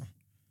together?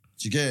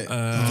 Did you get it?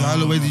 How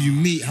long did you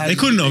meet? How They did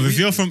couldn't you have. meet? If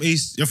you're from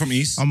East, you're from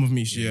East. I'm with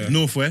Mish, yeah.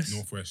 Northwest.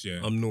 Northwest, yeah.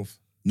 I'm North.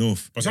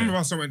 North. But some of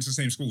us went to the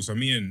same school. So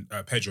me and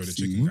Pedro, the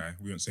chicken guy,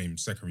 we went same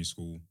secondary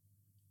school,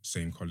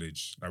 same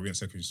college. Like we went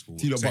secondary school.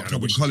 You lot same- bucked and I up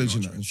in wished college to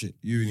and go that and shit.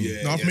 Uni.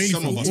 Yeah, No, yeah, mainly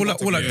some for of us All met at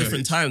together.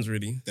 different times,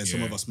 really. Then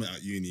some of us met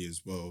at uni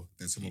as well.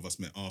 Then some of us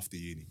met after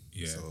uni.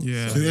 Yeah. So,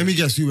 Yeah. So let me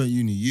guess who went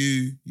uni.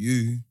 You.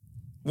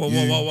 Whoa.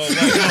 Come on,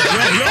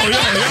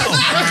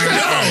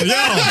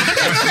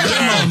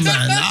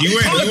 man. He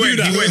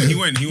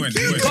went. You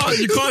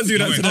can't do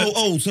that to the.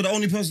 Oh, so the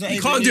only person that You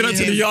ain't can't do that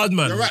to the yard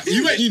man. You're right.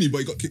 You went uni, but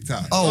you got kicked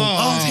out.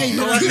 Okay,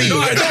 no, I mean. No,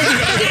 I don't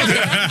do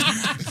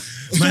that.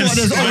 So what,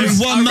 there's only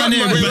one man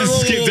here. Man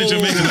skipped the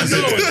Jamaican.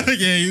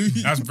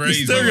 That's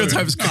crazy.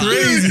 Stereotype's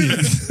crazy.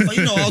 But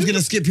you know, I was gonna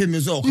skip him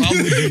as well. 'Cause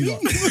I'm with you.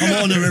 Like.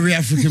 I'm honorary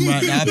African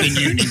right now. I've been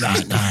uni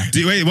right now.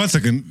 Wait 1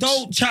 second.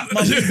 Don't chat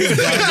my business,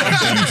 bro.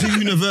 I've been to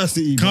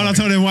university. Can't I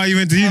tell them why you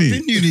went to I've uni?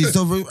 been uni,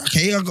 so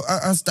okay, I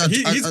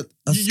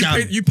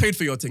You paid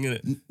for your thing,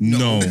 innit?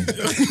 No.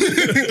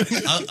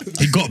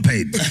 He got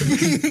paid.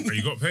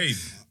 You got paid.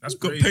 That's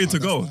Got crazy. paid to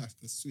go. That's nice.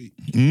 That's sweet.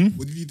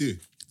 What did you do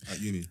at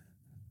uni?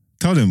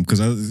 Tell them, because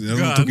I'm Go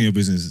not on. talking your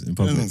business in I'm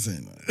public. not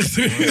saying that.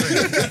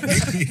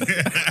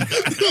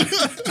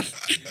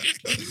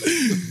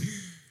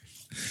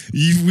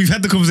 We've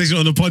had the conversation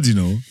on the pod, you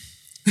know.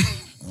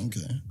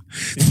 Okay.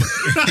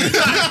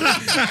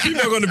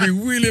 People are going to be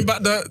wheeling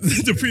back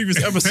the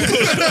previous episode.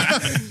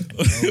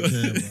 Okay,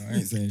 bro. I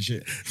ain't saying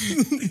shit.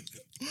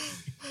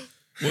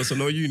 What, so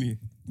no uni?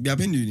 Yeah, I've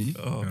been uni.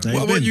 Oh. Now you've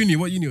What been. uni?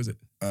 What uni was it?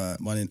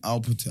 Man in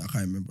Alperton, I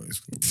can't remember what it's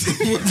called.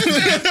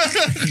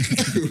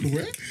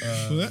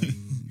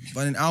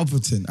 Man in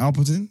Alperton.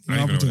 Alperton? I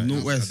ain't gonna Alperton, know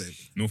Northwest.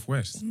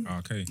 Northwest. Oh,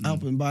 okay.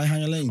 Alperton by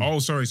Hanger Lane. Oh,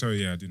 sorry.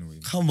 Yeah, I do know what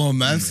you mean. Come on,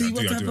 man. See I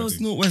what do, I type do, I of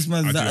do. Northwest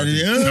man's I do, that? I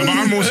do. No, but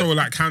I'm also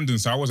like Camden,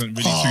 so I wasn't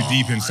really too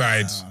deep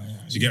inside.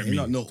 Do you get me?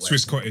 Not Northwest.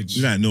 Swiss Cottage,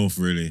 You're like North,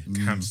 really.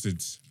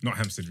 Hampstead, not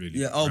Hampstead really.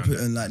 Yeah, Around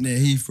Alperton, like near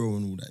Heathrow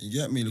and all that. You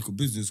get me? Little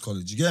business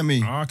college. You get me?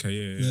 there. Oh, okay,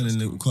 yeah. Yeah, That's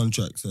then cool. little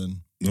contracts and.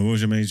 What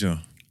was your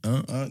major?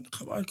 Come on,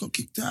 I got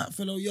kicked out,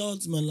 fellow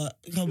yardsman. Like,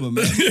 come on,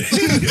 man.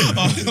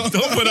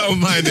 Don't put that on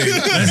my name.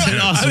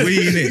 That's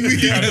we in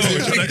it. Yeah, I know.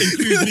 Trying to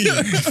include me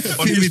on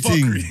this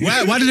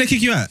fuckery. Why did they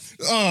kick you out?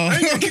 I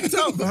ain't got kicked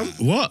out, man.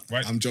 What?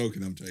 Right. I'm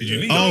joking. Did you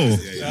leave? Oh,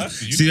 Yeah.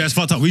 see, that's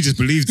fucked up. We just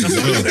believed it.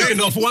 They ain't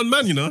enough for one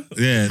man, you know.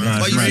 Yeah, nah,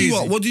 But it's you mad. see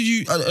what did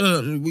you,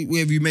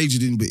 where have you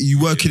majored in, but are you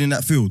working in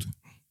that field?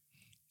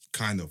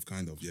 Kind of.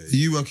 Yeah. Are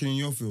you working in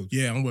your field?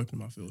 Yeah, I'm working in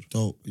my field.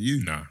 Dope. Are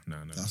you? Nah.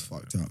 That's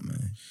fucked up,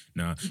 man.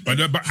 Nah. But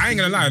I ain't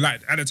gonna lie.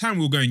 Like at the time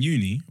we were going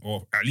uni,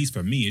 or at least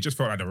for me, it just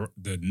felt like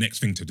the next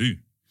thing to do.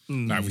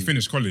 Like we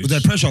finished college. Was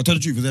there pressure? I'll tell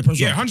the truth. Was there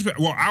pressure? Yeah, 100%.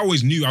 Well, I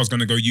always knew I was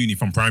gonna go uni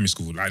from primary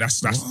school. Like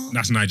that's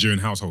Nigerian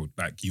household.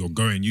 Like you're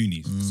going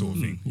uni sort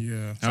of thing.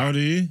 Yeah. How old are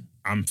you?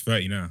 I'm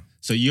 30 now.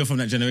 So you're from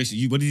that generation.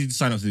 What did you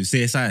sign up to do?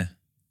 CSI?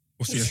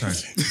 What's the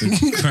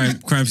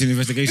SI? Crime scene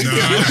investigation? I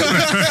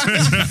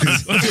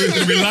thought it was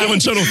going to be live on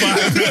Channel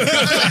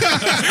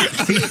 5.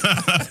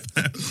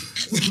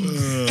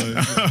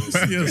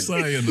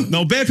 CSI, you know.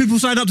 No, bare people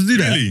signed up to do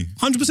that. Really?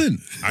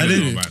 100%. I don't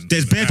know, man.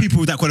 There's bare people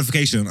with that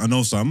qualification. I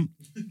know some.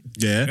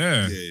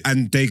 Yeah. Yeah.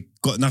 And they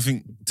got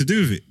nothing to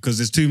do with it because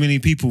there's too many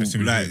people. There's too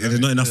many Like, people,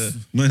 there's not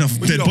enough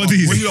dead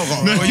bodies. What you lot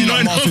got? What you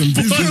lot Not marking enough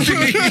business?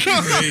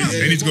 bodies.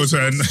 They need to go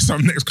to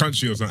some next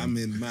country or something. I'm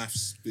in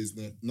maths,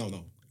 business. No.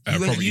 You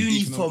went Probably.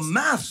 uni for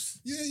maths.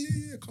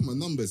 Yeah. Come on,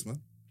 numbers, man.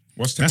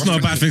 That's not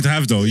a bad thing to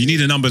have though. You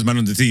need a numbers man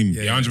on the team.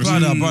 Yeah,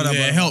 100%. Brother,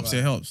 Yeah, it helps.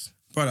 It helps.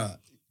 Brother,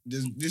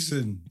 just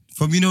listen.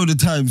 From the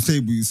times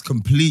table is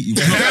completely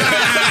chaotic,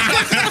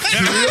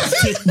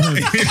 man.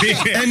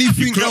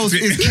 Anything else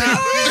is cap.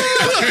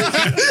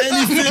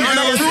 Anything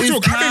else Real is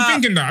talk, cap.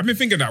 I've been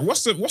thinking that.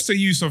 What's the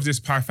use of this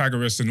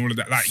Pythagoras and all of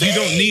that? Like, you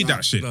don't need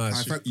that shit.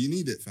 You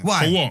need it, fam.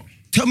 Why? For what?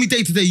 Tell me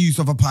day-to-day use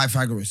of a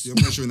Pythagoras. You're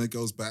measuring a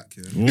girl's back.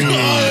 Yeah. I'm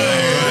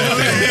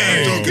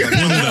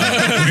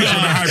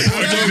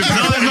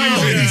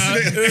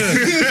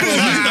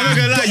not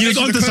gonna lie, you was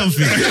onto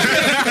something.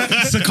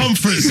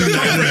 Circumference.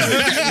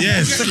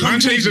 Yes. Man,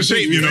 change the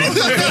shape, you know.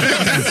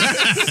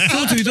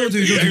 Talk to me. Let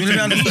me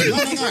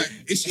understand. No.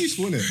 It's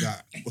useful, isn't it?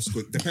 That what's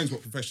good. Depends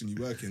what profession you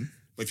work in.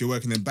 But if you're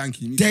working in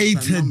banking, you need to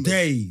understand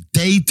numbers.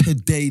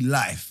 Day-to-day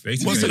life.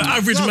 What's the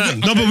average man?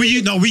 No, but we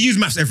use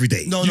maths every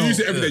day. No. use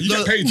it every day. You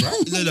get paid,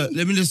 right? No,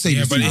 let me just say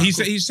Yeah, this. but he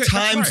said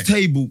times right.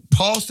 table,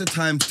 past the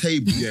times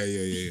table,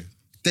 Yeah.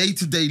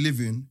 day-to-day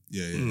living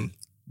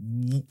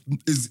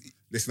is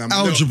Listen, I'm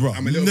algebra.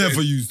 I'm a little Never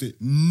bit, used it.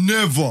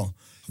 Never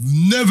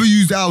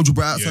used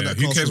algebra outside Yeah, that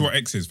who cares classroom. what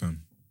X is,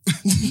 fam?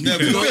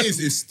 Never. You know what it is?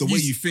 It's the way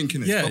you think,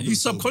 innit? Yeah, Problem you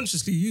solving.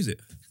 subconsciously use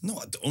it. No,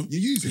 I don't. You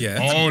use it. Yeah.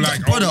 Oh,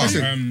 like, Brother.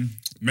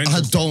 mental.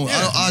 I don't.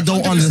 I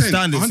don't 100%.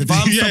 understand this. If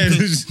I'm Yeah,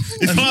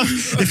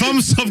 something, if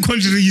I'm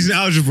subconsciously using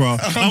algebra,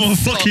 I'm a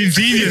fucking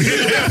genius.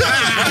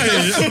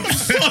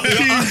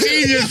 Fucking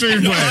genius,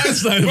 bro.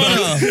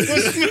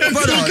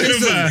 brother,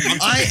 listen,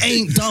 I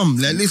ain't dumb.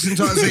 Like, listen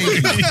to what I'm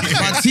saying.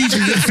 My teacher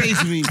just say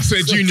to me,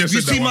 said Junior you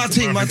said see that my once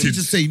thing, to my my teacher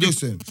kids. say,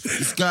 listen,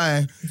 this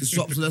guy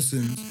disrupts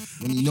lessons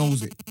when he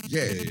knows it.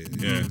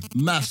 Yeah.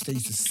 Maths, they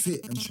used to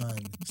sit and try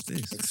and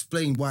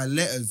explain why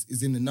letters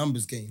is in the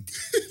numbers game.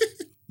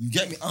 You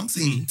get me? I'm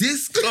saying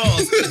this class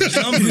is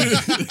numbers.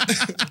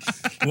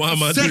 Why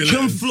am I doing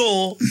Second that?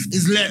 floor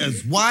is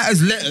letters. Why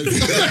is letters?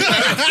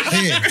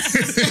 Here.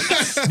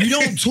 We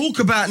don't talk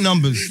about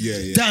numbers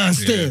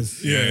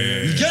downstairs.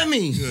 Yeah. You get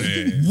me?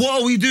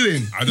 What are we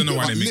doing? I don't know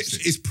why But they mix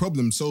literally, it. it's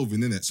problem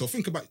solving, innit? So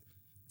think of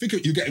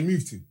you're getting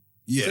moved to.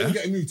 Yeah. You're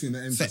getting moved to in the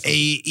end. So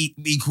A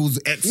equals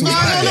X and No, Y.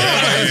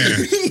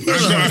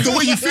 It's the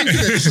way you think,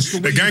 innit? It's just the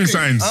way The you gang think.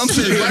 signs. I'm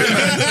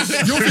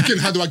saying, You're thinking,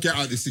 how do I get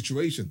out of this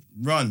situation?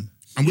 run.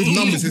 And with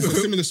numbers, it's a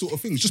similar sort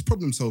of thing. It's just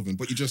problem solving,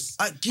 but you just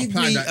Give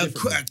apply me that a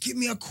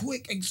differently.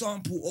 quick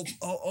example of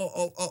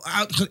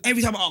because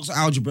every time I ask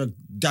algebra,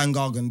 Dan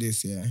Gargan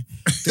this, yeah,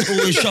 they're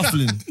always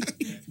shuffling.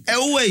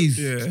 Always.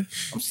 Yeah.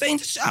 I'm saying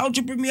just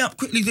algebra me up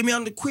quickly. Give me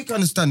a quick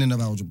understanding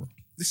of algebra.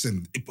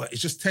 Listen, but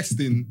it's just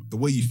testing the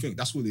way you think.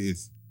 That's what it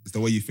is. It's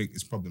the way you think.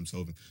 It's problem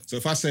solving. So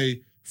if I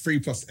say 3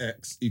 plus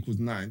X equals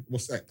 9,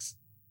 what's X?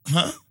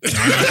 Huh? You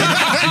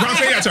can't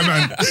say that to a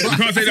man. You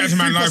can't say that to a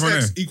man 3 live plus on air.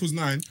 X equals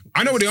 9.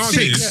 I know what the answer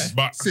 6. is,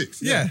 but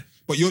 6. Yeah.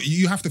 But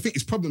you have to think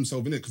it's problem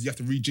solving, innit? Because you have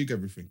to rejig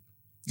everything.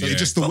 So Yeah. it's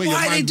just the But way your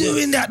why are they mind doing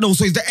works. that though?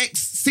 So is the X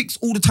 6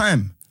 all the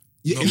time?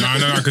 Yeah,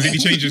 No, because if he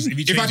changes,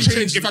 If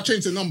I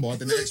change the number,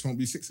 then the X won't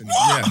be 6 anymore.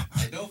 Yeah.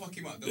 Don't fuck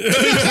him up.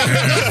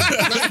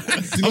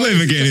 I'm not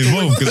even getting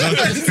involved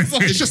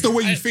because It's just the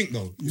way you think,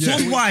 though. So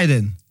why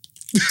then?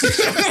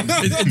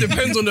 It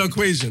depends on the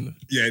equation.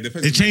 Yeah, it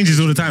depends. it changes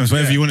all the time. It's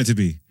whatever you want it to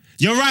be.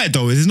 You're right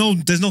though. There's no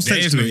sense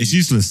is to no it. It's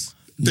use. useless.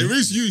 There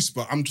is use,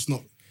 but I'm just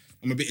not.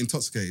 I'm a bit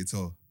intoxicated,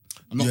 so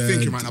I'm not Yeah,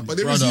 thinking right now. But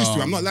there is brother. use to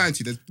it. I'm not lying to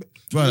you. There's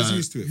Brother,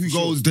 use to it. who for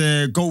sure. goes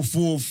there, go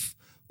forth,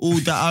 all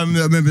that. I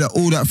remember that,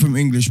 all that from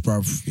English,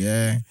 bruv.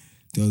 Yeah.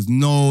 There was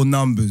no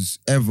numbers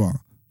ever.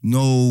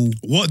 No.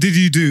 What did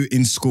you do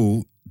in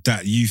school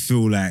that you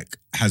feel like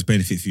has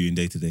benefit for you in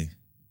day to day?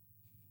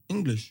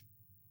 English.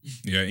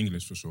 Yeah,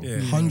 English for sure. Yeah.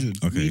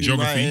 100. Okay. Reading,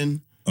 Geography.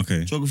 writing,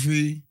 Okay.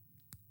 geography.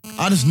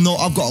 I just know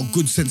I've got a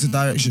good sense of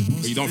direction.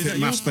 But you don't think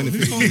maths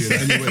benefited you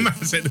in any way? Man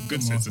said the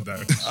good sense of that.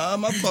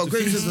 I've got a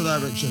great sense of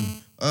direction.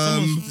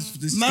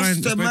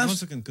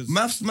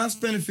 Maths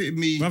benefited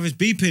me. Bruv, it's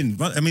beeping.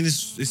 But, I mean,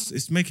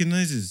 it's making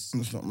noises.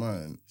 That's not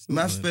mine.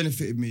 Maths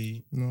benefited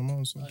me. No,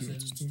 mine's As in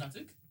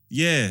static.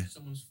 Yeah.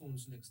 Someone's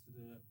phone's next to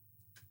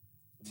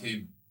the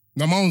team.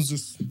 No, mine's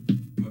just.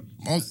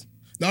 I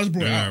just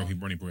brought it No, out. he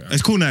brought it out.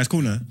 It's cool now. It's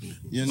cool now.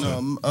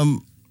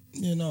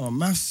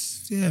 Maths.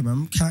 Yeah, man,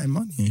 I'm counting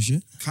money and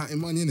shit. Counting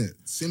money, innit?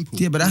 Simple.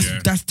 Yeah, but Yeah.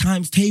 that's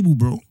times table,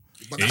 bro.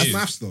 But It that's is.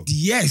 maths, though.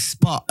 Yes,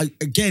 but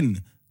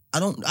again,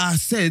 I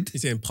said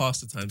He's saying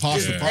past the time.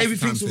 Pass the Yeah. pass the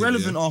everything's timetable,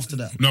 irrelevant yeah. after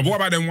that. No, but what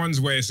about them ones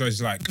where it's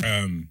like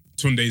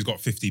Tunde's got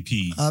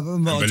 50p I'm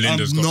and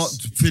Belinda's got... not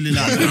filling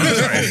out of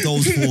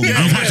those forms. You've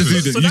had to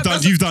do So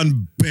that. You've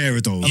done bare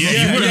of those.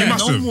 Yeah, you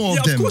must no have. more Yeah, of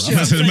of them. course you I'm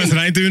have. saying- Listen,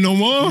 I ain't doing no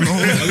more.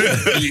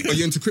 Are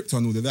you into crypto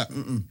and all of that?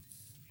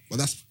 Well,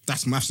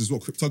 that's maths as well.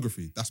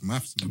 Cryptography. That's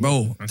maths.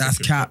 Bro, that's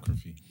cap.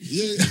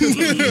 Yeah.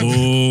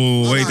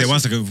 Oh, wait there. 1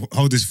 second.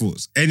 Hold this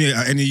thoughts. Any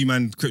of you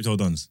man crypto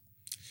dons?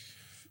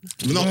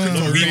 We're not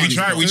crypto. We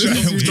try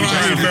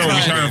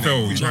and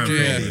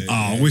fail. Oh,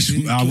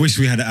 I wish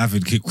we had an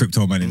avid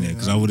crypto man in there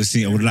because I would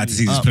have liked to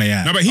see this play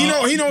out. No, but he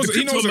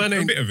knows man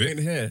a bit of ain't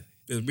it. here.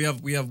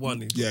 We have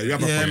one. Yeah, we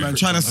have a Yeah, proper man, crypto.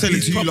 trying to sell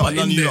it to you Proper lot, and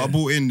none of you in lot are there.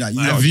 bought in that. You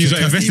Have lot you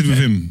just invested with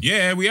him?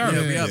 Yeah, we are.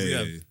 We have.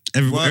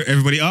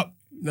 Everybody up?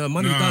 No,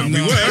 money Nah, done.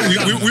 we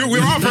were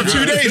out for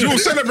 2 days. We were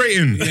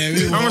celebrating.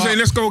 I was saying,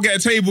 let's go get a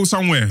table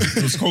somewhere.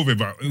 It was COVID,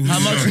 but it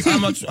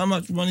was, How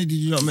much money did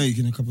you not make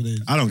in a couple of days?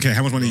 I don't care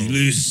how much money you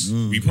lose.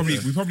 we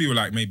probably were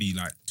like maybe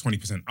like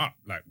 20% up,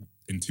 like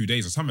in 2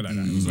 days or something like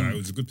that. It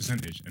was a good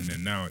percentage, and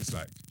then now it's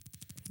like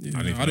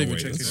I don't even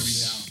check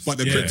it. But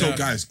the crypto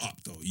guy's up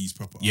though. He's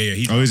proper. Up. Yeah.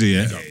 Oh, is he?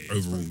 Yeah. He's up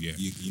overall, yeah.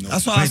 You know.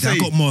 That's why I Wait, say. I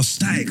got more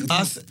static.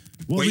 What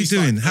are we you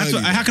doing? start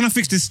early, How can I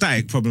fix this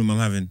static problem I'm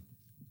having?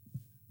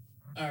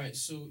 Alright,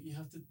 so you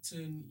have to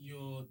turn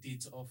your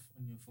data off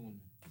on your phone.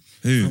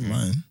 Who?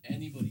 Man,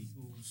 Anybody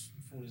whose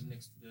phone is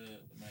next to the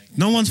mic.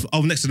 No one's.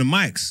 Oh, next to the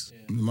mics.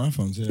 my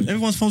phone's here.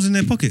 Everyone's phones in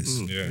their pockets.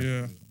 Yeah.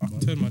 Yeah, I can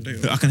turn my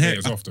data I off. can hear.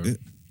 It's off though. It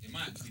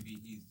might actually be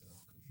easy.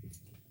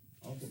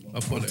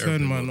 I've got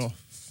Turn mine off.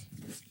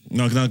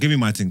 No, give me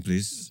my thing,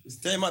 please.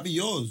 They might be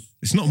yours.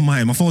 It's not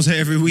mine. My phone's here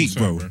every week,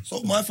 Sorry, bro.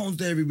 So my phone's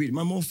there every week.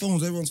 My more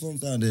phones, everyone's phone's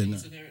down there now.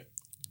 So there,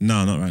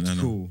 No, not right now.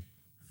 No. Cool.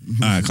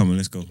 All right, come on,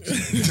 let's go.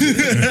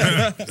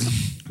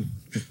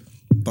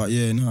 But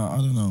yeah, no, I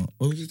don't know.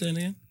 What was you saying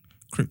again?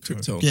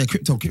 crypto. Yeah,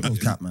 crypto's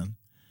cap, man.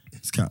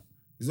 It's cap.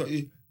 It's not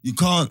you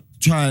can't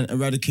try and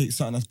eradicate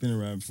something that's been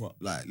around for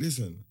like.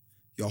 Listen,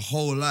 your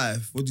whole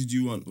life. What did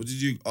you want? What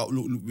did you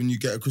look when you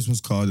get a Christmas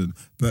card and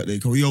birthday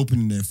card? What are you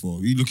opening there for?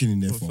 What are you looking in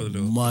there for? For the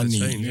Money.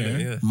 change,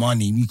 yeah.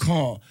 Money. You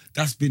can't.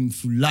 That's been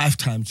through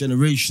lifetimes,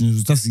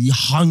 generations. That's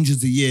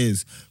hundreds of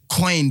years.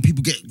 Coin.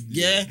 People get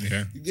yeah.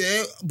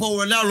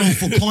 Borrow an arrow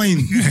for coin.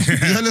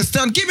 You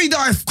understand? Give me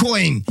that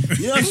coin.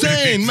 You know what I'm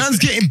saying? Man's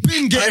getting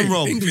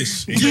robbed.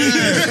 English.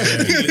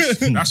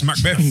 That's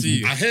Macbeth.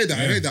 I heard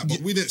that, but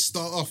we didn't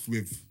start off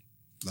with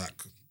like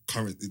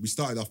current. We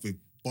started off with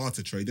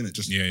barter trade, didn't it?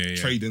 Just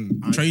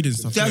trading. Trading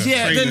stuff. Then it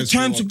Traders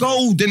turned to for-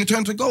 gold. Then it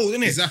turned to gold,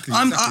 didn't it? Exactly,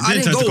 I exactly. It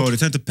didn't didn't turn to gold. gold. It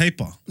turned to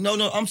paper.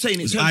 No, I'm saying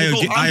it It's turned to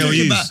gold. I'm IOUs.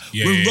 talking about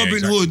Yeah, when yeah, Robin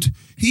exactly. Hood,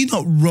 he's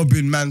not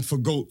robbing man for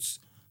goats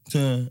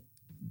to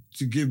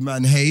give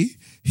man hay.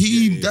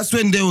 That's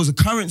when there was a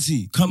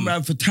currency come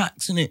round for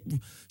tax, innit?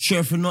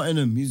 Sheriff of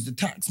Nottingham, he's the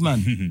tax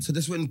man. So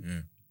that's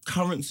when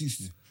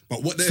currencies.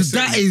 But what they're So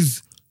that saying,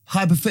 is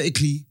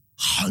hypothetically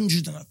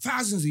hundreds and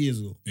thousands of years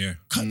ago. Yeah.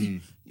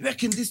 You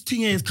reckon this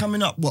thing here is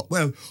coming up? What?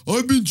 Well,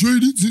 I've been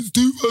trading since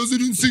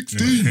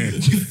 2016.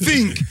 You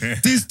think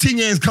this thing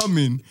here is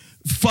coming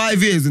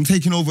 5 years and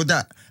taking over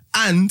that?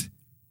 And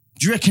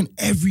do you reckon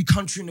every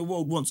country in the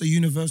world wants a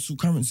universal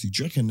currency?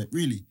 Do you reckon that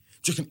really?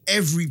 Do you reckon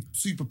every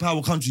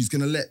superpower country is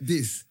going to let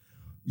this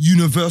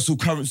universal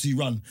currency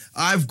run.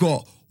 I've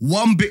got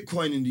 1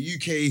 Bitcoin in the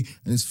UK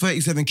and it's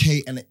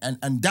 37K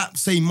and that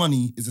same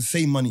money is the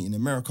same money in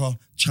America,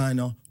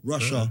 China,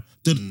 Russia.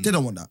 They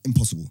don't want that.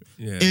 Impossible.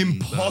 Yeah.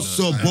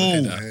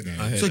 Impossible. I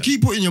hear So that.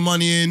 keep putting your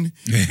money in.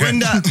 When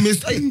that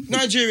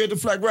Nigeria, the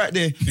flag right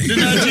there. The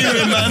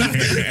Nigerian man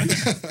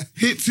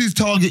hits his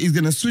target, he's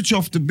gonna switch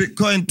off the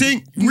Bitcoin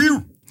thing,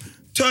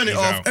 turn it He's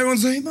off. out.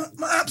 Everyone's saying, my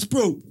app's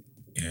broke.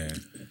 Yeah.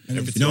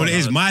 You know what it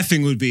is? My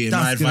thing would be, and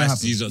my That's gonna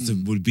advice to you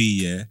lot would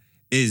be,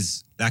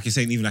 is like you're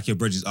saying, even like your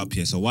bridge is up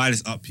here. So while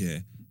it's up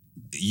here,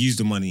 use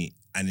the money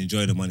and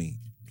enjoy the money.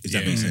 If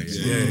that makes sense.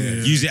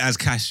 Use it as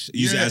cash.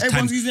 Use it as,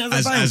 everyone's using it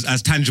as a bank.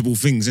 as tangible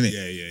things, innit?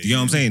 You know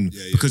what I'm saying?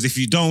 Because if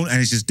you don't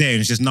and it's just there and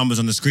it's just numbers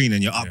on the screen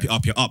and you're up, you're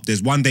up.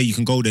 There's one day you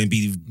can go there and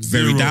be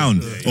very down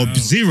or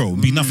zero,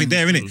 be nothing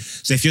there, innit?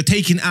 So if you're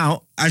taking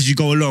out as you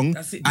go along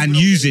and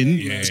using,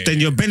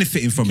 then you're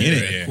benefiting from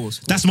it, innit? Of course.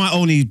 That's my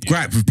only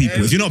gripe with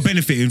people. If you're not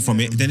benefiting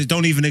from it, then it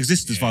don't even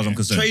exist as far as I'm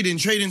concerned.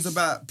 Trading's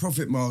about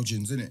profit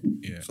margins, isn't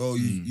it? Yeah. So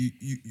you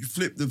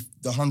flip the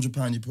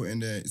 £100 you put in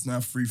there, it's now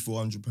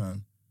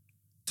 £300-400.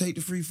 Take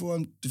the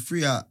the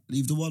three out,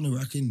 leave the one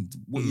rack in.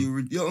 What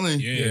you know what I mean?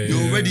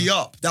 You're already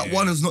up. That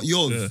one is not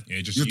yours.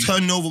 Yeah, just You're use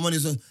turning over money.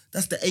 So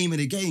that's the aim of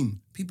the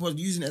game. People are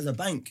using it as a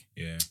bank.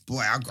 Yeah. Boy,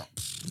 I got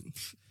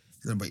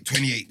gonna wait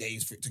 28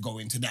 days for it to go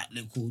into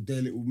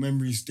their little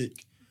memory stick.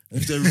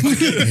 If they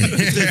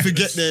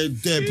forget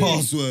their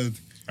password,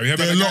 Have you heard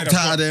about they're the guy locked that's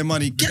out of got- their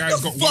money. the Get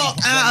guy's the got fuck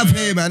one- out of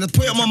here, man. Let's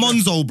put it on my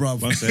Monzo, bro.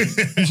 One second.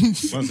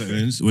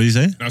 What do you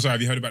say? No, sorry,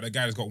 have you heard about the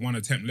guy that's got one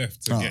attempt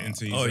left to get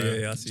into his... Oh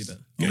yeah, I see that.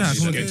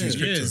 Get into his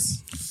crypto.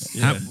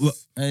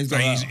 And he's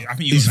got Like, that. I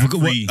think he He's got like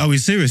forgot, three...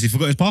 he's serious. He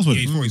forgot his password.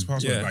 Yeah, he forgot his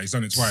password. Yeah. Like, he's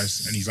done it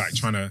twice, and he's like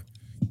trying to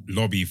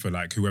lobby for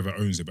like whoever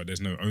owns it, but there's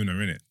no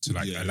owner in it to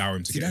like allow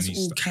him to See, get that's any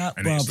all stuff. cap,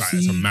 And bro. it's like See,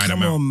 it's a mad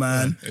come amount. on,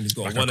 man. And he's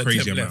got Like a one crazy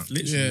attempt amount. left.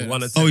 Literally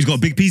one attempt. Oh, he's got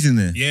a big piece in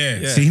there.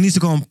 Yeah. So he needs to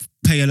go and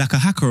pay like a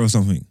hacker or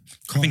something.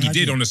 I think he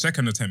did on the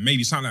second attempt,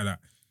 maybe something like that,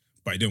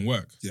 but it didn't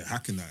work. Yeah,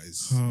 hacking that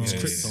is Yeah,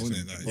 crypto, yeah, isn't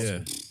it? Like, Yeah.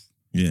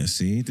 Yeah,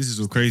 see, this is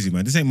all crazy,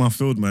 man. This ain't my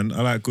field, man.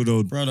 I like good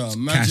old Brother, cash,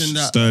 imagine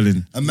that.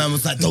 sterling. A man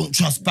was like, don't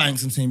trust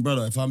banks. I'm saying,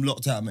 brother, if I'm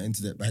locked out of my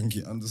internet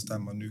banking,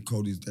 understand my new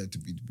code is there to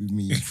be with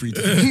me free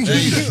to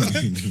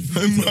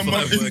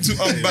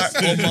I'm back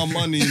on my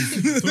money.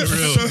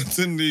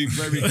 Certainly,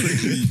 very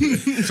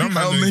quickly.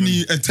 How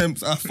many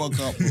attempts I fuck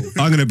up, bro?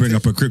 I'm gonna bring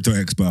up a crypto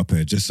expert up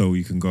here just so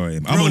we can go at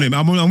him. I'm on him.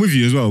 I'm with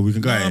you as well. We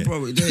can go at it.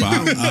 bro,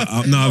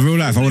 But no, real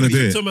life. I want to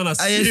do it. Some men are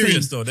I ain't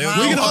serious saying, though. They're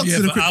how waking up up here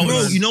to the for crypto. Bro,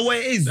 hours. you know what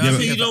it is? Yeah, That's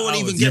but- why you don't want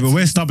to even Yeah, get but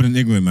we're stubborn and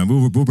ignorant, man.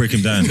 We'll break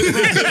him down. Bro, you know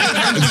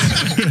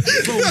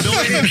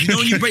what it is? You know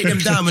when you break them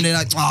down and they're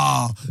like,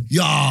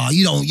 you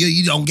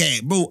don't get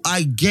it. Bro,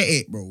 I get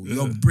it, bro.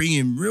 You're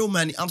bringing real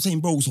money. I'm saying,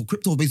 bro, so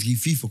crypto is basically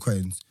FIFA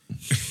coins.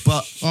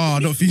 But Oh,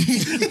 not for you.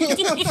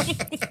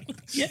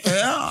 yeah,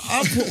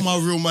 I put my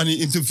real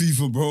money into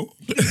FIFA, bro.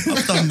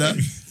 I've done that.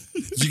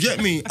 Do you get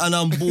me? And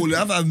I'm balling.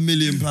 I've had £1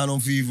 million on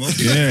FIFA.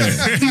 Yeah.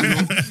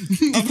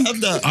 I've had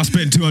that. I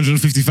spent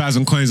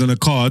 250,000 coins on a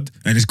card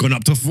and it's gone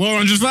up to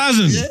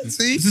 400,000. Yeah,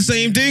 see? It's the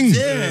same thing.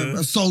 Yeah,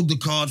 I sold the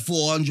card,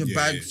 400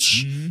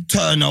 bags,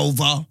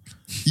 turnover.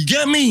 You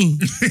get me?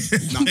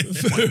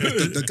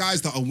 the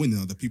guys that are winning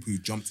are the people who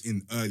jumped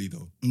in early,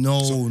 though. No.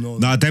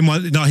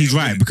 No, he's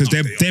right because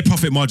their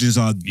profit margins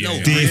are Let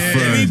me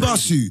different.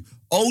 bust you.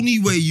 Only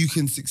way you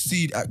can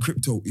succeed at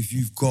crypto if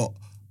you've got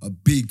a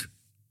big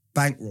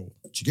bankroll.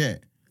 Do you get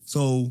it?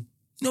 So,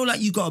 like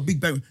you got a big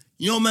bank.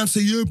 You know, man, say,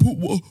 yeah, put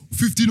what,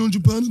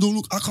 £1,500. Don't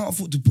look, I can't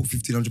afford to put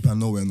 £1,500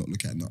 nowhere and not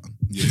look at nothing.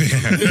 I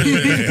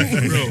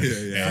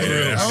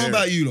don't know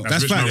about you, lot.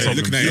 That's rich fact. man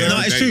problem.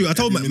 No, it's true. I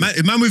told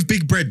man with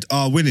big bread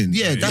are winning.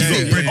 Yeah, that's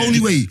it. The only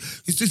way.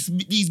 It's just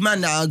these men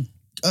that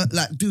are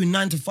like doing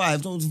 9 to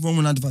 5. Don't wrong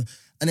with 9 to 5.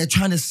 And they're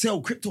trying to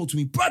sell crypto to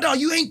me. Brother,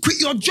 you ain't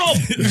quit your job.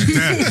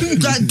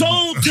 Like,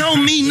 don't tell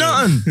me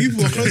nothing. You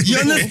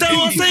understand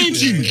what I'm saying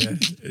to you?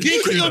 You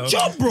ain't quit your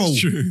job, bro.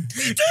 True.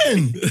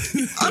 Then,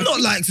 I'm not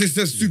like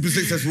super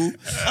successful.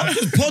 I'm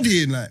just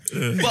bodying, like.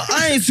 But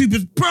I ain't super,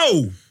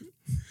 bro.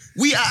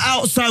 We are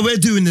outside, we're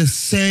doing the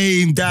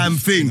same damn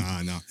thing.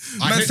 Nah.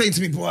 Man saying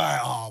to me, boy,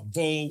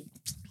 bro,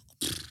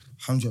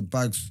 100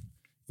 bags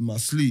in my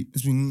sleep.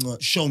 It's been,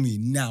 show me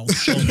now,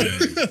 show me.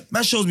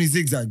 Man shows me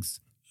zigzags.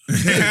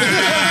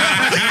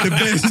 The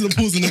bears and the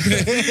pulls in the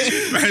bear.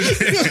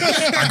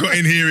 I got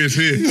in here, it's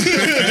here.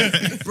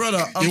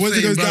 Brother, I'm Once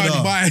it saying, goes down, you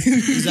brother, buy.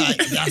 he's like,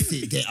 that's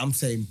it. There. I'm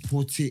saying,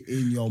 put it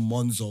in your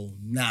Monzo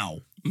now.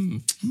 Why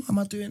am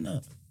I doing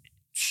that?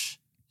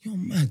 You're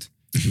mad.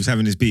 He was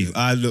having this beef.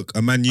 Look,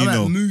 a man you I'm like,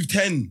 know. move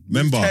 10.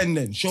 Remember? Move 10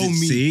 then. Show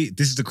me. See,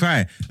 this is the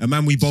cry. A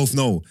man we both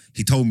know.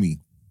 He told me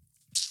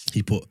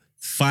he put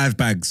 5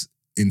 bags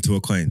into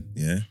a coin.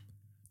 Yeah,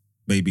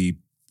 maybe.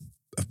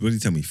 What did he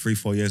tell me?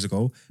 3-4 years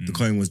ago, the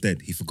coin was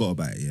dead. He forgot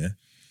about it. Yeah,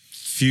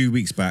 few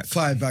weeks back.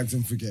 5 bags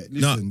and forget.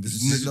 No, Listen, this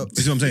this is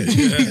is what I'm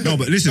saying. No,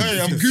 but listen.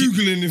 Hey, I'm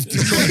Googling if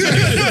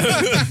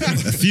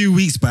A few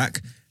weeks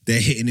back,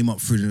 they're hitting him up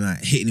through the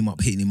night, hitting him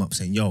up,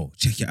 saying, yo,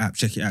 check your app,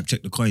 check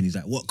the coin. He's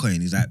like, what coin?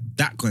 He's like,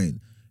 that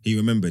coin. He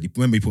remembered. He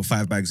put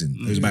 5 bags in.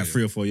 It was about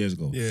 3 or 4 years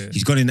ago. Yeah.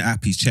 He's gone in the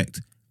app. He's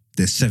checked.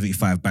 There's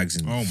 75 bags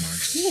in. Oh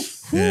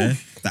my. Yeah.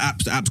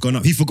 The app's gone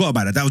up. He forgot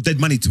about it. That was dead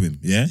money to him.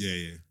 Yeah.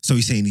 Yeah. So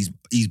he's saying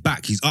he's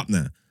back. He's up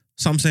now.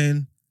 So I'm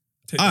saying,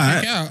 all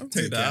right,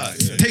 Take that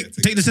out. Yeah.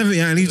 take the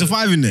 70 out and leave the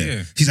 5 in there.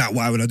 Yeah. He's like,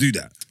 why would I do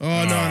that? Oh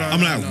no, no.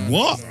 I'm like,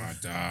 what?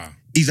 Nah.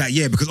 He's like,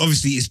 yeah, because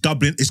obviously it's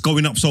doubling, it's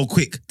going up so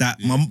quick that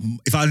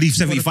if I leave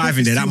 75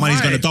 in there, that money's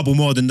going to double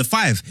more than the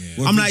 5.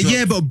 I'm like,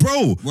 yeah, but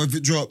bro, What if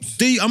it drops?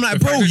 I'm like, The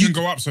bro, fact you it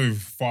can go up so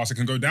fast, it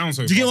can go down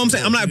so fast. do you get what I'm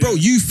saying? I'm like, bro,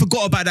 you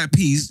forgot about that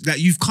piece that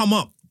you've come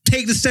up.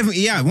 Take the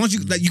 70 out. Once you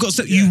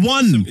you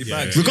won.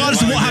 bags.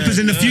 Regardless of what happens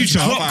in the future,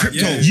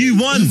 Yeah. you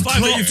won.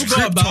 Five that you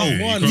forgot about.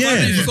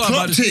 Yeah. You forgot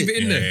about. Just Clocked leave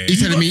it in there.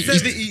 He's telling me,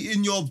 70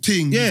 in your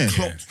thing. Yeah.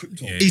 Clocked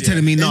crypto. he's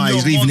telling me, nah, In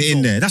he's your leaving it in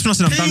monzo. there. That's when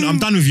I said, I'm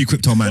done with you,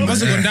 crypto man.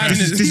 Must have gone down, This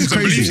innit? is It's a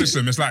belief crazy.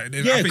 system. It's like, I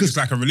think 'cause it's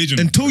like a religion.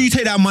 Until you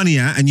take that money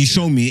out and you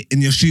show me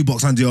in your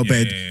shoebox under your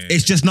bed,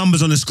 it's just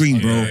numbers on the screen,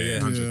 bro.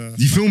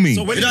 You feel me?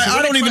 So when You know,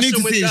 I don't even need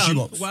to went see his down,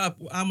 shoebox.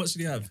 how much did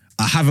he have?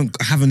 I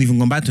haven't even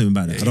gone back to him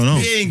about it. I don't know.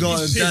 He ain't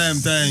got a damn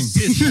thing.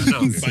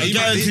 But I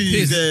guarantee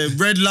you the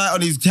red light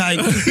on his tank.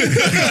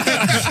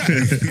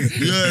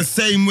 Yeah,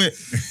 same way.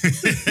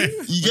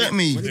 You get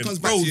me? When it comes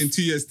back to you in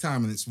 2 years'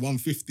 time and it's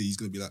 150, he's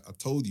gonna be like, I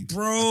told you.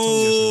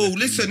 Bro,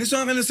 listen, this is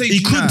what I'm gonna say to He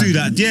you could now. do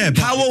that, yeah. But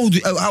How old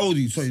are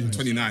you? Sorry.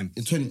 29.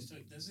 You're 20. So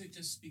does it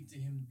just speak to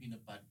him being a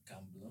bad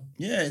gambler?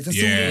 Yeah, that's all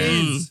Yeah.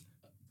 it is.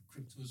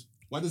 Crypto's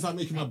Why does that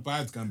make him a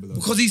bad gambler?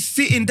 Because he's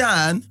sitting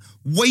down,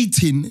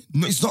 waiting.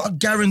 No, it's not a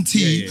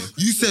guarantee. Yeah.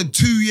 You said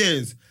 2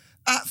 years.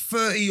 At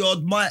 30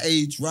 odd my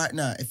age right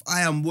now, if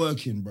I am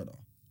working, brother,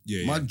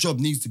 my job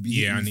needs to be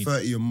Yeah, I hitting need-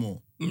 30 or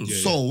more.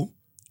 So,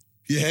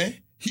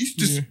 he's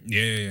just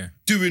Yeah.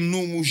 doing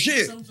normal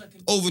shit sounds like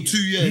an over idiot. 2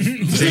 years.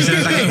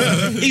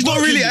 he's not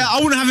really. I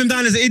wouldn't have him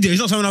down as an idiot. He's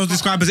not someone I would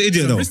describe as an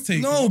idiot though.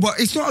 No, but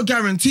it's not a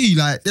guarantee.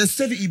 Like, there's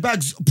 70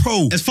 bags,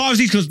 pro. As far as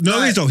he's concerned, no,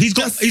 Like, he's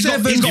got that's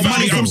money.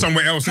 Money From, from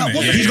somewhere else, innit?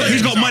 What-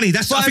 he's got money. I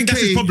think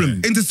that's his 5K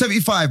problem. into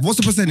 75. What's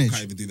the percentage?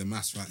 Can't even do the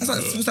maths right That's now.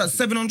 like, what's that,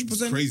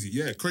 700%? Crazy,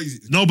 yeah, crazy.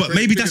 No, but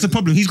maybe that's the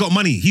problem. He's got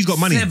money.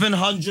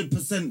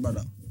 700%,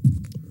 brother.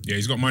 Yeah,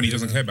 he's got money. He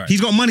doesn't care about it.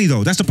 He's got money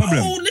though. That's the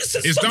problem.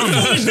 Listen, It's done.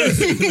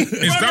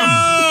 It's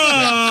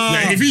done.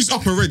 Yeah, if he's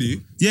up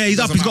already, Yeah, he's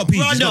up. He's got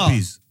peas. He's got Brother.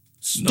 peas.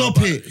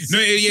 Stop it. No,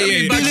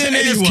 yeah.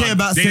 Billionaires care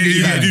about They 70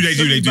 do.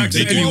 bags.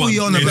 They do. What are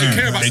you on they about?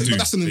 care about They it, do. but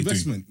that's an They do.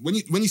 investment. When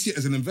you see it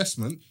as an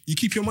investment, you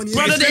keep your money in.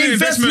 Brother, It's still the an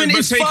investment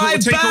investment, is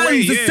but take 5 away,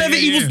 bands. The yeah,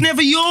 70 yeah. was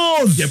never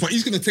yours. Yeah, but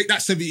he's gonna take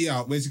that 70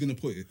 out. Where's he gonna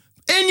put it?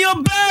 In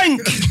your bank.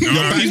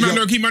 No, these men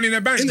don't keep money in their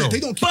bank, In though. it, they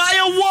don't. Keep, Buy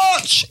a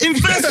watch.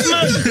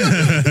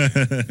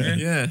 Investment.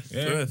 Yeah.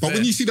 but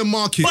when you see the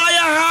market, Buy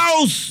a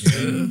house.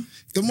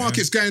 the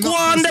market's going Go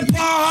up. on the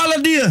power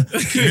holiday.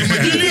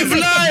 Live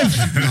life.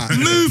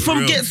 Move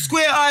from get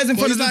square eyes in But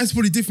front his of life's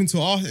probably different to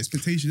our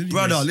expectation. Anyway.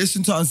 Brother,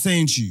 listen to what I'm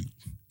saying to you.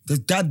 There's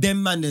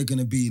goddamn man they're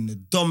gonna be in the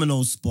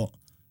domino spot.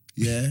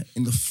 Yeah,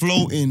 in the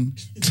floating.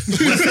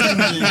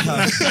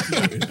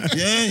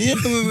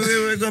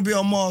 we're gonna be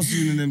on Mars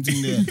soon and them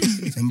thing there.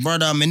 And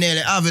brother, I'm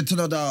nearly have it to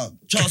the dog.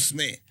 Trust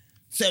me.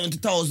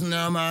 70,000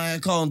 in my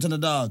account to the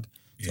dog.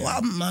 So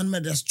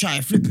man, just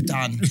try flip it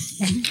on.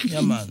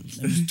 Yeah, man.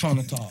 Just turn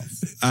it off.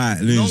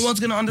 Alright, No Loons. one's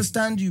gonna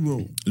understand you,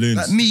 bro. Loons.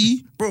 Like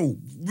me, bro,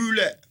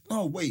 roulette.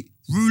 No, wait,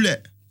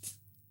 roulette.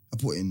 I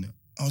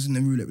was in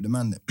the roulette with the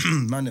man then.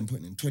 Man then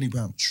putting in £20.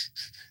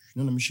 You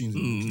know the machines?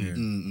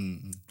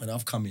 And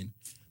I've come in,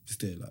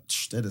 just there like,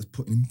 they're just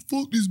putting in,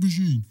 fuck this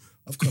machine.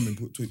 I've come in,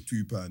 put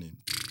 £2 in.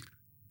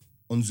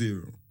 On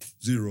zero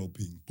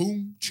ping.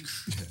 Boom.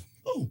 Yeah.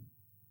 Oh.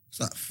 It's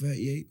like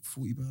 38,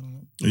 40 pounds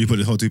on that. You put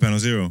the whole £2 on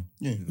zero.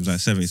 Yeah. It was like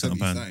 70 something 70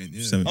 pound. something,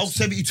 yeah. 70. Oh,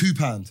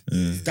 £72.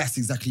 Yeah. That's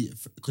exactly it.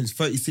 Because it's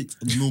 36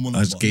 on the normal number.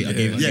 I just gave, I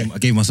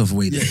gave myself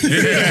away there. You're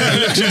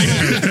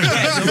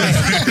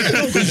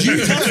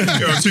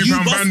a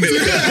 £2 bandit.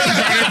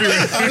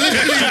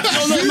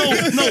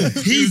 No.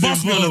 He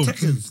bust me on the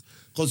Tekkers.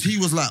 Because he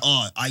was like,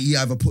 he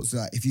either puts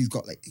like, if he's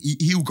got like,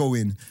 he'll go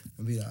in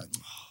and be like,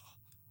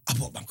 I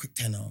bought my quick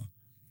tenner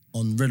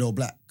on red or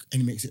black,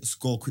 and he makes it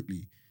score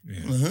quickly.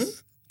 Yeah.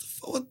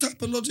 What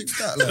type of logic's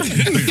that? Like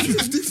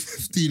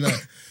 50-50,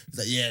 like. He's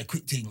like, yeah,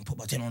 quick thing, put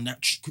my 10 on that,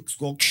 quick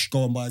score,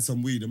 go and buy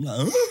some weed. I'm like,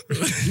 huh?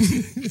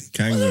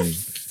 Kangaroo.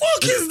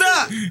 Fuck is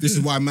that? This is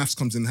why maths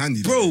comes in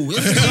handy. Bro,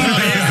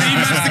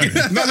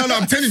 No,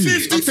 I'm telling you.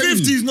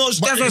 50-50 is not,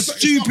 But that's a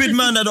stupid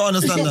man that don't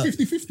It's understand not that.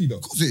 50-50 though.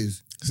 Of course it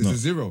is. It's a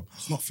zero.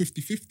 It's not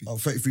 50-50. Oh,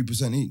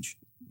 33% each.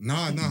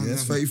 Nah. Yeah,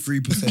 it's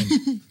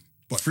 33%.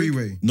 But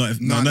Freeway. Not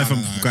if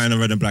I'm going on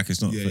red and black,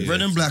 it's not. Yeah, fake. yeah.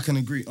 Red and black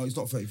and green. Oh, it's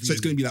not 33. So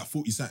it's going to be like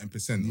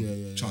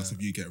 40-something% chance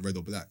of you getting red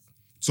or black.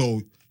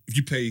 So if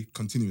you play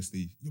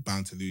continuously, you're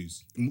bound to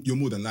lose. You're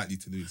more than likely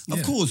to lose.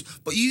 Of course,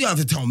 but you have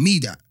to tell me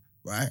that,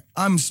 right?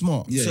 I'm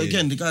smart. Yeah, so yeah.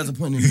 again, the guys are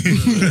pointing.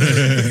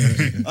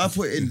 I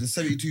put in the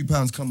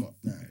 £72 come up.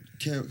 Now,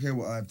 care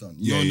what I've done.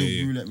 You're on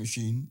the roulette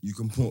machine. You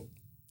can put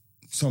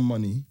some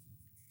money.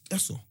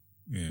 That's all.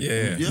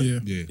 Yeah.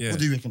 Yeah. What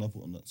do you reckon I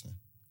put on that side?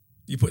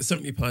 You put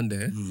 £70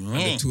 there and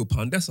the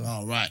 £2 that's all.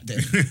 All right then.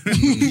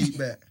 Repeat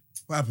bet.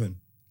 What happened?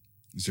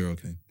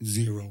 0K.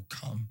 0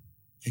 come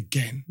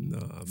again.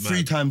 Nah,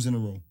 3 times in a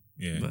row.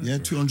 Yeah. Man. Yeah,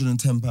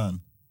 £210.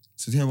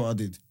 So hear what I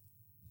did.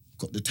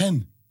 Got the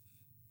 10.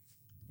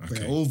 Put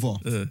it Okay. over.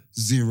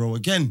 0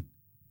 again.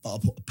 But I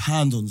put a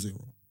pound on 0.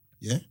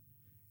 Yeah?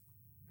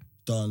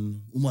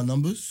 Done all my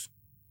numbers.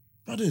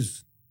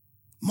 Brothers,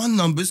 my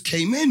numbers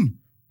came in.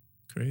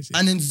 Crazy.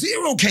 And then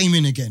 0 came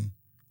in again.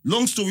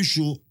 Long story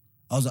short,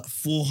 I was at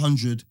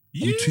 £402.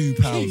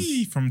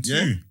 Yay, from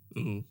 2.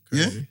 Yeah?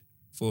 Crazy.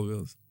 4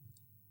 bills.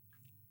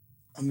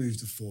 I moved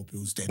to 4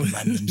 bills then.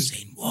 Man, them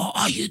saying, what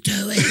are you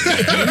doing?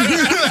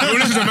 Don't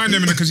listen to man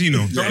them in the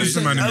casino. Don't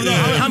listen to man them in the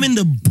casino. I'm in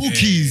the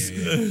bookies.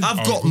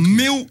 I've got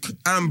milk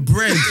and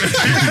bread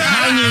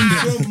hanging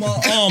from my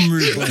arm,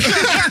 Ruben.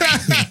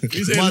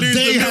 My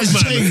day has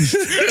changed.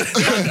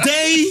 My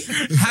day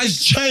has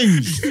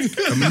changed.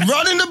 I'm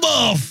running the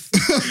bath.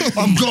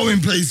 I'm going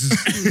places.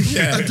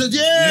 Yeah. I said,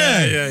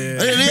 Yeah.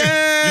 yeah.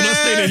 You're not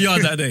staying in the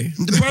yard that day.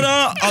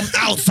 Brother, I'm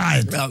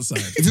outside. Outside.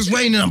 If it's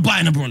raining, I'm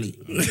buying a brolly.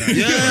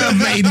 Yeah, I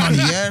made money,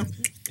 yeah. And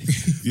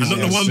not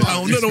the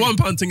 £1, not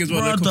the £1 thing as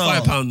well. Like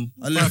Brother, £5.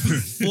 I left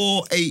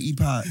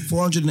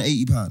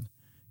 £480.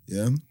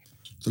 Yeah.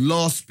 The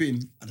last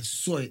spin, I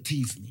just saw it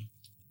tease me.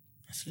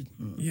 I said,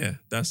 Yeah,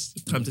 that's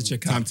time to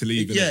check out. Time to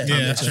leave. innit? yeah,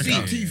 Yeah, I check see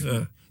out. it tease me.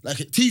 Yeah. Like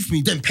it teased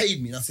me, then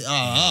paid me. And I said,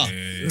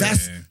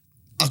 that's,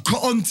 I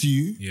got onto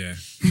you. Yeah.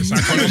 The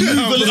psychology.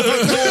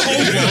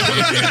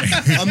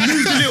 I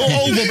moved a little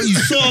over, but you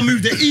saw I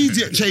moved the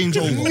idiot change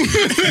over.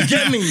 You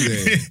get me?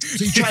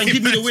 So you try and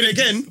give me the win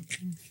again.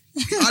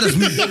 I just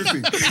moved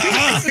everything.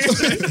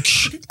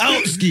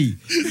 Out ski.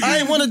 I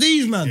ain't one of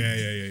these, man.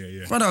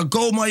 Yeah. Brother, I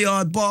go my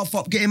yard, bath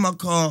up, get in my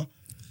car.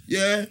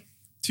 Yeah.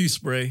 2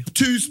 spray.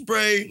 2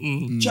 spray,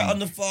 chat on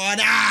the phone.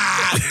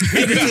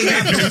 Everything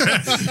happened.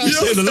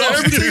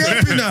 Everything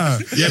happened now.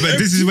 Yeah, but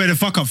this is where the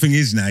fuck up thing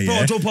is now, Bro, I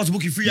yeah? drove past the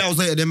bookie 3 hours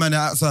later, then man,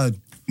 they're outside.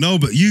 No,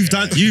 but you've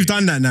done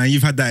that now.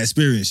 You've had that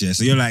experience, yeah.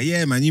 So you're like,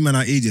 yeah, man, you man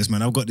are idiots,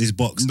 man. I've got this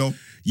box. No.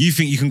 You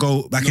think you can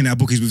go back in that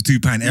bookies with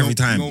 £2 every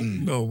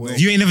time? No way.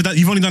 You ain't never done.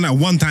 You've only done that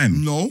one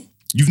time. No.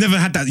 You've never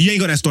had that. You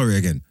ain't got that story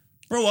again.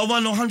 Bro, I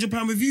won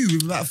 £100 with you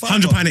with about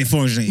 £5. £100 ain't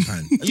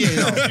 £480. Yeah,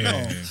 no.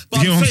 But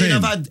You get what I'm I'm saying saying?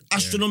 I've had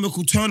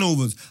astronomical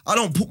turnovers. I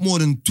don't put more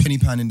than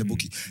 £20 in the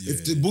bookie.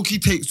 If the bookie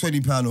takes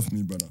 £20 off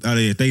me, brother, Oh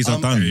yeah, days are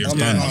done.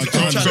 I'm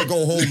trying to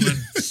go home and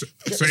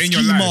So in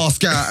your ski life.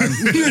 mask out and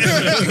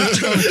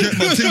trying to get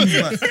my things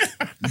back.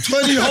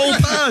 20 whole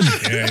pound.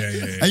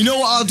 Yeah. And you know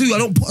what I'll do? I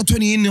don't put a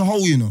 20 in the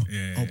hole, you know.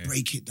 Yeah. I'll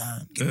break it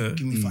down.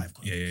 Give me 5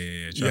 coins.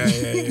 Yeah. Yeah.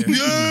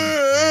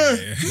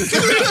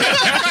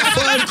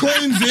 5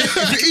 coins, yeah.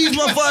 If it eats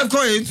my 5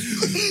 coins,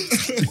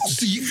 I'll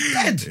see you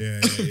dead.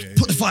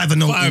 Put the £5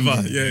 note in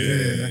Fiver. there.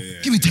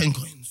 Yeah. Give me 10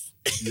 coins.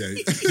 Yeah.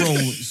 Bro,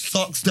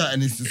 sucks that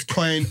and it's just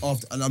coin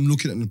after, and I'm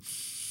looking at them.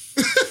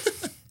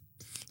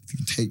 If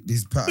you take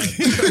this pattern,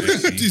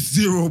 this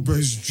 0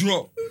 best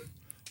drop,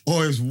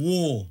 or it's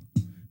war.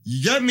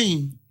 You get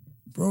me?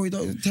 Bro, you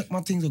don't take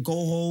my things, I go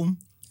home,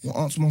 won't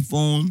answer my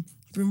phone.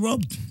 I've been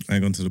robbed. I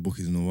ain't gone to the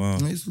bookies in a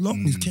while. It's locked,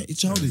 it's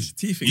childish.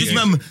 Teeth. This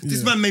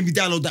man made me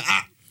download the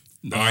app.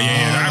 Oh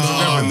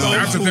yeah. The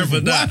app's a devil.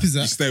 What app is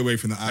You that? stay away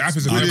from the The apps. app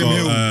is a I devil.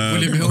 got,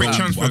 William Hill. Quick app.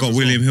 transfer. I got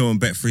William Hill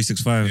and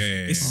Bet365. Yeah.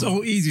 It's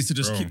so easy to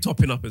just keep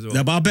topping up as well.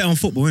 Yeah, but I bet on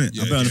football, innit?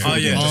 I bet on the football.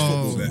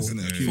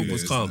 yeah.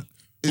 Football's calm.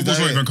 Football's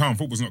not even calm.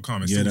 Football's not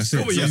calm. It's Yeah, still- that's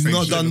it. still You've the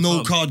not same done shit.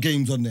 no card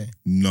games on there.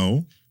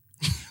 No.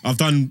 I've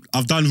done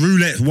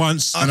roulette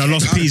once and I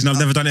lost peas and I've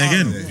never done it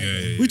again. What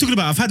are you talking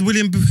about? I've had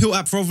William Hill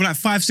app for over like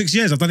 5-6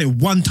 years. I've done it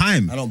one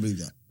time. I don't believe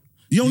that.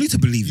 You don't need to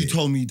believe You it.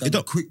 told me that It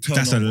don't- quick turnover.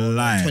 That's a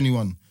lie.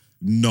 21.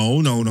 No,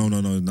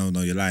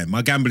 you're lying.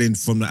 My gambling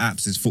from the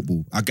apps is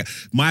football.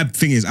 My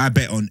thing is I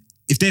bet on,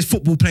 if there's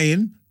football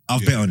playing, I'll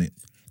bet on it.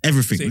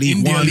 Everything. So League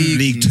India 1, League,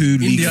 League 2,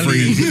 League India 3,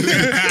 League.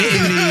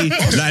 Italy,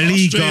 La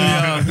Liga,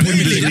 Australia.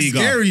 Bundesliga,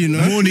 scary, you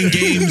know? morning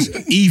games,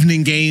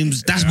 evening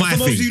games. That's my How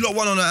much do thing. you lot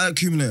won on that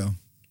accumulator?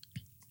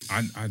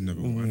 I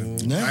never won.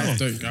 Never.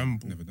 Don't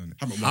gamble. Never done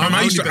it.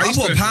 I used to- I used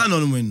put a to- pound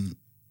on a win.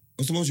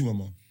 What's the most you won,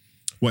 man?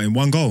 What, in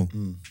one goal?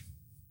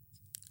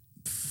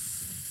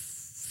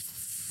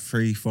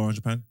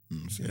 £300-400?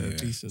 Yeah,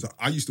 decent. So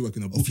I used to work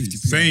in a bookie.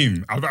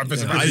 Same. I was about to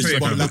say I used to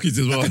that. work at bookies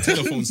as well.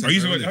 Telephone I center.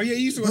 used to work. innit? Oh yeah, you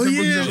used to work at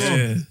bookies as well.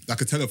 Yeah.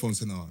 Like a telephone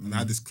center. And I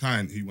had this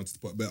client who wanted to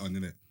put a bet on,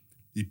 innit?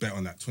 He bet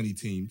on like 20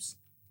 teams.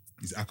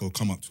 His ACCO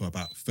come up to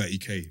about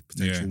 30k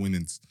potential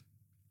winnings.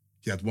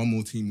 He had one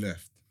more team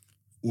left.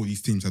 All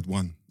these teams had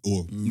won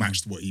or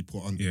matched what he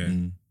put on. Yeah.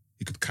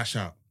 He could cash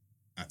out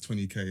at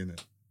 20k,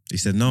 innit? He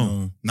said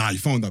no. Nah, he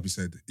phoned up. He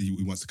said he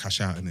wants to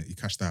cash out, innit? He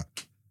cashed out.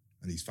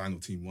 And his final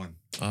team won.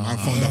 I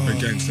phoned up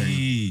again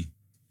saying,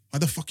 why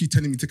the fuck are you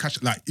telling me to cash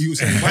out? Like, he was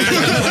saying, why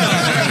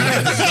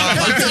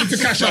are you telling me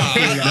to cash out?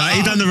 Nah,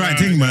 he done the right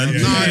thing, man.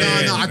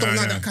 No, I don't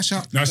like that cash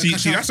out. Now, see,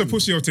 Cash out. that's a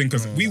pussy old thing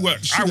because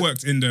I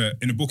worked in the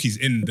bookies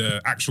in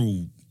the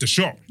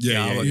shop.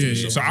 Yeah.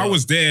 So I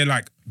was there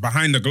like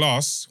behind the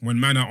glass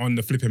when man are on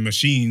the flipping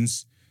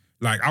machines.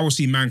 Like I would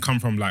see man come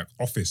from like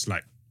office,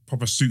 like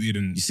proper suited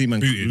and You see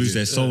man booted, lose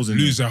their souls in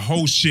lose their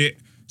whole shit,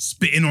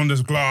 spitting on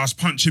the glass,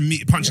 punching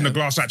the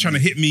glass, like trying to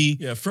hit me,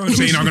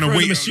 saying I'm gonna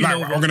wait,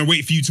 like I'm gonna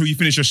wait for you till you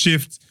finish your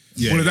shift.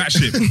 All of that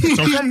shit.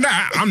 So from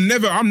that, I'm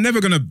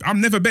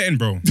never betting,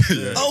 bro.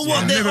 Oh,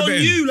 what? I'm They're never on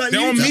betting. you, like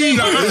They're you on me,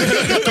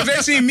 because they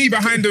see me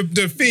behind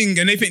the thing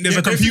and they think there's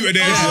a computer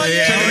there. They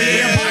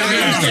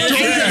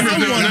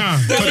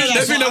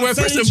think that we're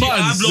pressing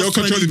buttons. You're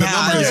controlling the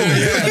numbers.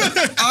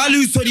 I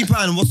lose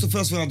 £20. What's the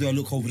first thing I do? I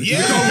look over the You're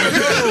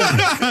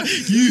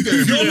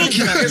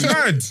looking at It's me.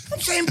 mad. I'm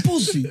saying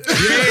pussy.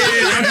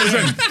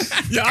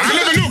 Yeah, I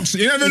never looked.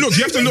 You never look.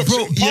 You have to look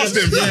past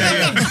them.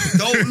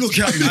 Don't look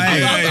at me.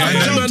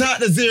 I jumped out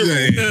the zero.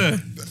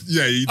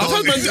 Yeah, you I've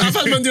don't.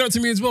 had man do that to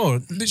me as well.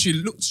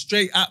 Literally look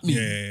straight at me.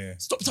 Yeah.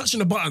 Stop touching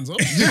the buttons.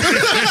 What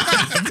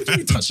are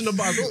you touching the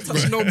buttons? Don't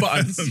touch no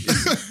buttons.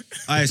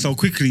 Alright, so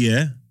quickly,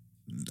 yeah.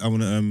 I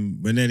wanna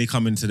we're nearly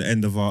coming to the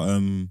end of our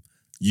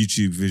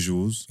YouTube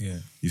visuals. Yeah.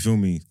 You feel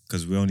me?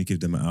 Because we only give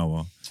them an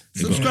hour.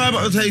 Subscribe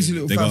at the Tasty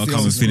Little They gotta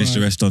come and finish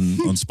the rest on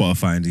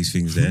Spotify and these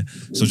things there.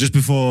 So just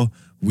before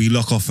we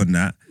lock off on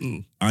that,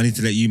 I need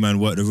to let you man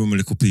work the room a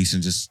little piece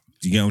and just,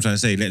 you get what I'm trying to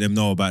say? Let them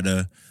know about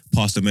the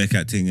Pastor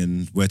Meerkat thing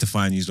and where to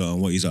find you lot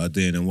and what you lot are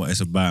doing and what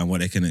it's about and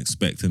what they can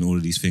expect and all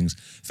of these things.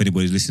 If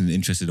anybody's listening,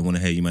 interested and want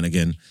to hear you man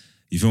again.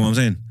 You feel what I'm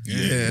saying?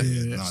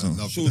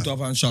 Shut up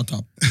and shut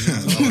up.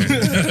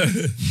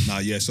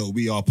 So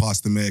we are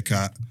Pastor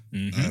Meerkat.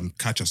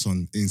 Catch us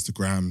on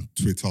Instagram,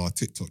 Twitter,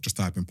 TikTok. Just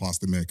type in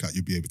Pastor Meerkat,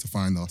 you'll be able to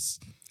find us.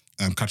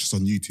 Catch us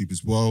on YouTube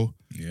as well.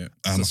 Yeah.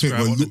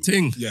 Subscribe on the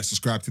ting. Yeah,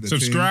 subscribe to the ting.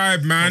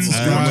 Subscribe, man.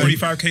 Subscribe.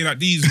 25k like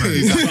these, man.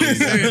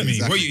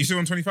 Exactly. What, you still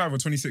on 25 or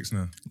 26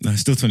 now? No,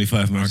 still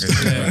 25, man.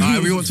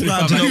 We want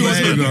 25.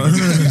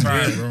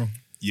 25, bro.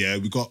 Yeah,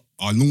 we got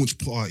our launch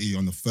party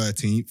on the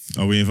 13th.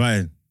 Are we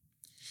invited?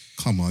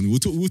 Come on, we'll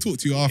talk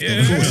to you after.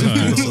 Yeah. Of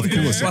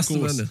course. Bust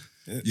them, man.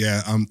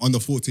 Yeah, on the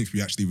 14th,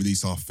 we actually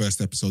released our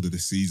first episode of the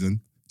season.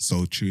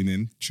 So tune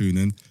in.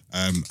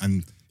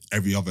 And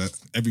every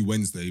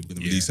Wednesday, we're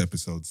going to release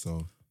episodes.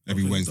 So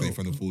every Wednesday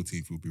from the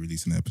 14th, we'll be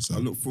releasing an episode. I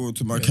look forward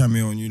to my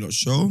cameo on you lot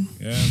show.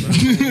 Yeah, man.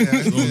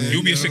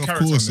 You'll be a sick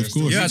character. Of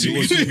course. Yeah, You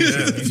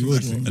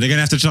would. Are they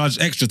gonna have to charge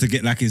extra to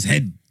get like his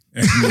head?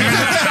 The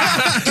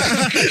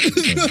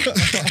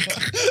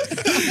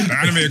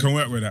animator can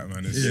work with that,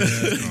 man.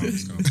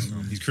 It's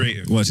calm. He's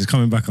creative. Watch, it's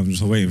coming back. I'm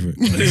just waiting for it.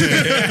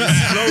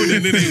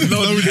 Loading, innit?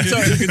 Loading.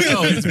 You can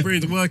tell. His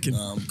brain's working.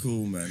 Nah, I'm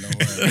cool, man. Don't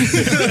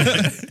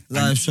worry.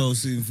 Live show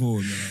soon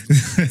forward,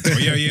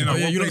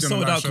 man. You lot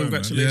sold out.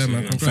 Congratulations.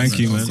 Yeah, man. Thank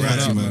you, man.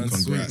 Congrats, man.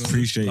 Congrats.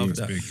 Appreciate Love it.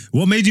 that.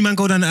 What made you man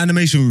go down the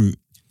animation route?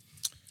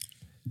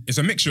 It's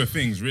a mixture of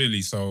things,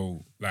 really.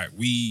 So, like,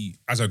 we,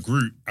 as a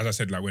group, as I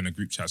said, like, we're in a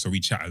group chat, so we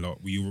chat a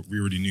lot. We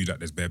already knew that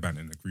there's bare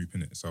banter in the group,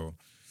 innit? So,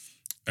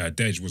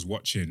 Dej was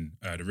watching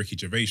the Ricky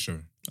Gervais show.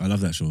 I love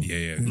that show.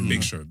 Yeah,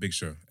 big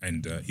show.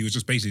 And he was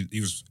just basically,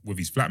 he was with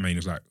his flatmate, he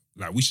was like,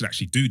 we should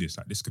actually do this.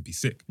 Like, this could be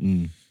sick.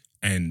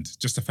 And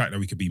just the fact that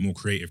we could be more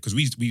creative, because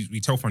we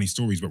tell funny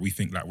stories, but we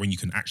think, like, when you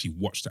can actually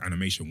watch the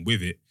animation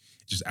with it,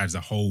 it just adds a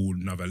whole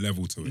nother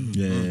level to it.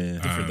 Yeah.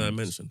 Different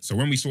dimension. So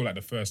when we saw like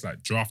the first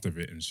like draft of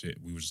it and shit,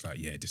 we were just like,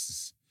 yeah, this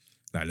is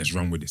like, let's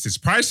run with this. It's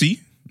pricey,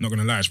 not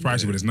gonna lie, it's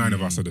pricey, but there's 9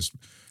 of us, so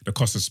the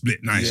cost is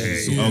split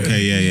nicely.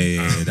 Okay,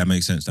 yeah. That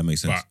makes sense.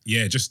 But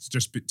yeah, just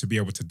to be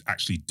able to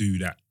actually do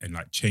that and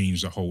like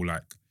change the whole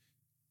like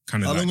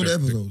kind of. How long are the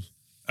episodes?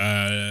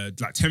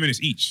 Like 10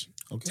 minutes each,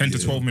 10 to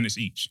 12 minutes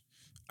each.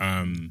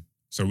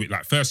 So we,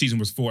 like, first season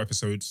was 4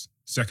 episodes,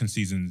 second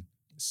season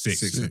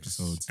 6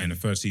 episodes, and the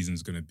first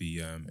season's gonna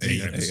be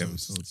 8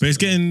 episodes. But it's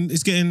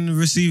getting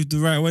received the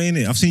right way,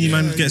 innit? I've seen you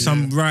man get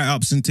some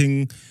write-ups and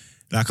thing.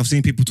 Like, I've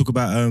seen people talk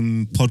about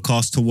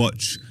podcasts to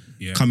watch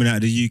coming out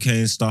of the UK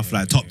and stuff,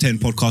 like top 10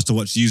 podcasts to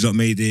watch. You lot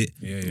made it.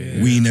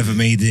 We never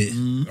made it.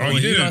 Oh,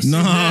 you didn't? No,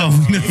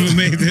 we never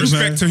made it.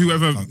 Respect to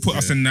whoever put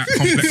us in that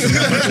complex.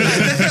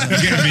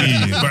 You get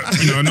me?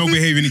 But, no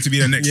behavior needs to be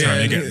there next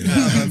time. You get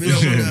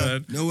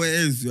me? No way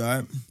it is,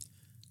 right?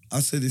 I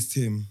said this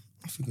to him,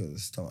 I think at the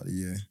start of the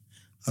year.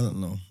 I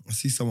don't know. I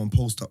see someone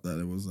post up that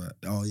it was like,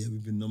 oh yeah,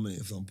 we've been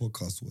nominated for some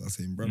podcast. I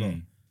saying,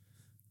 brother,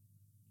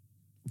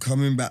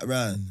 coming back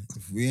round,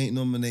 if we ain't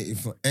nominated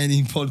for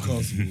any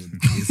podcast award,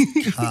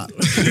 it's cat.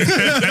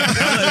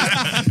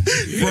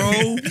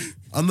 Bro,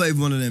 I'm not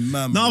even one of them,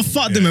 man. No,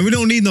 fuck them, man. We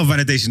don't need no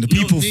validation. The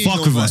people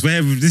fuck with us.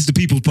 This is the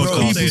people's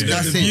podcast.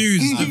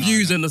 The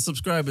views and the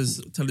subscribers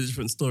tell a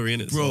different story,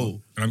 innit?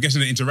 Bro. And I'm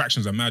guessing the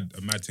interactions are mad.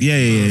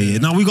 Yeah.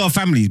 No, we got a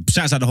family.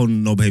 Shouts out the whole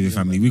No Behavior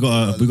family. We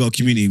got a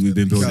community we've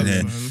been building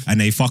here, and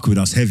they fuck with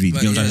us heavy. You know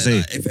what I'm trying to say?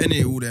 Like, if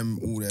any, all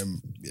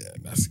them, yeah,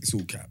 it's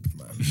all cap,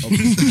 man.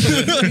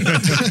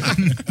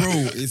 Bro,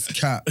 it's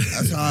cap.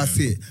 That's how I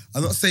see it.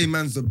 I'm not saying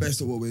man's the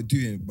best at what we're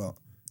doing, but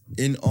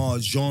in our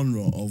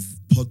genre of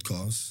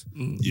podcasts,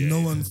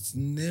 no one's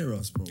near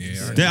us, bro.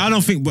 I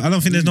don't think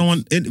there's no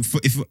one.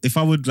 If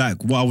I would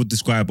like what I would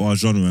describe our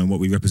genre and what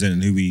we represent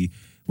and who we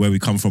where we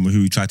come from and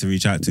who we try to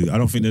reach out to. I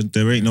don't think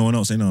there ain't no one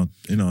else in our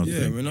Yeah,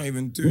 thing. we're not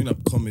even doing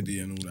up comedy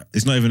and all that.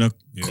 It's not even a.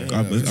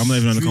 I'm not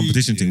even on a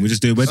competition thing. We're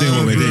doing what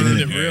we're doing,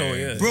 innit? Real,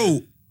 yeah.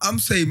 Bro, I'm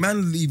saying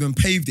man even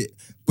paved it.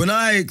 When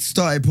I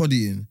started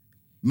poddying,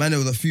 man, there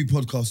was a few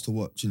podcasts to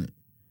watch, innit?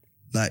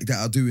 Like that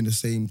are doing the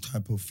same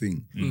type of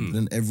thing.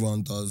 Then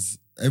everyone's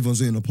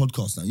doing a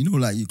podcast now. You know,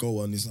 like you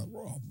go on, it's like,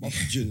 raw,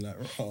 Jin, like,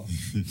 raw.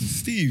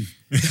 Steve.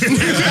 Steve's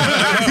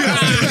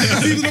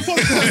in a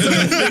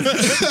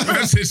podcast.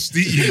 Man said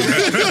Steve.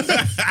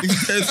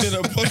 He's there doing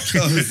a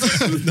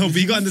podcast. No, but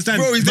you got to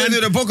understand. Bro, he's there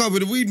doing a podcast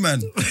with a weed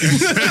man.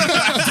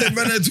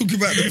 Man, they're talking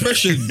about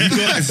depression. You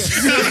got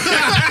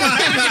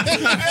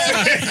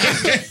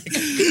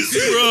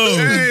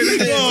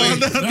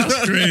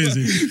That's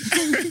crazy.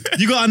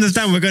 You got to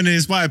understand, we're going to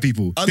inspire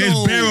people. I There's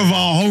know. bare of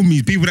our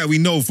homies, people that we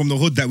know from the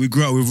hood that we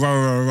grew up with,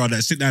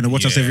 that sit down and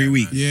watch us every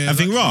week. Yeah, I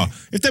think, raw,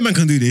 if that man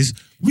can do this,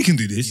 we can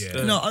do this.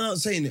 Yeah. No, I'm not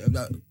saying it.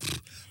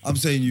 I'm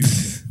saying you.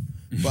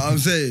 But I'm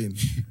saying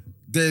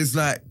there's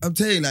like, I'm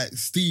telling like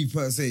Steve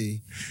per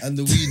se and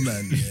the weed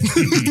man,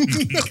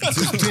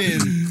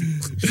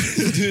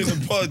 just doing a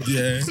pod,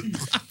 yeah.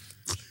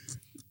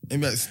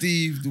 And like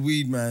Steve, the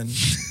weed man,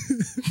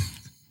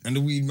 and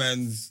the weed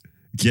man's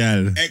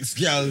Gal.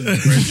 ex-gal.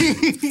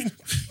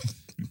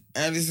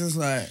 And it's just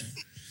like,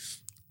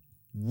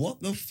 what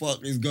the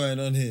fuck is going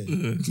on here?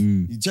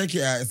 You check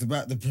it out, it's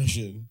about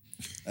depression.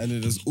 And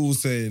it is all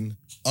saying,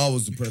 I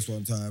was depressed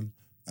one time.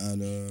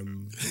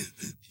 And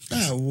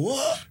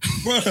what?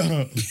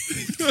 Bro,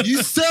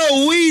 you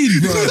sell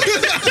weed, bro.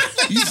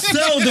 You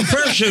sell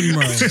depression,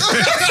 bro.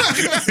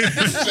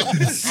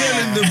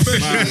 Selling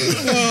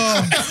depression.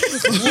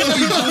 What are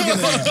you talking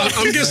about?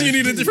 I'm guessing you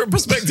need a different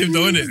perspective,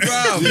 though, innit?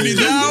 Bro,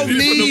 now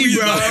me,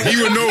 bro. He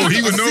would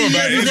know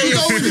about Every day it.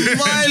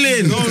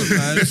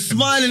 smiling.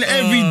 Smiling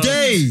every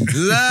day.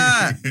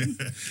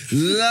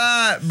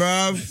 Lie,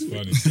 bruv.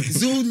 It's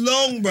too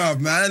long, bruv,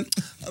 man.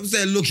 I'm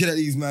saying, looking at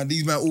these man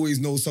always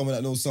know someone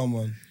that knows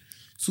someone.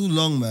 Too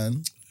long,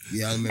 man.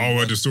 Yeah, I remember. Oh,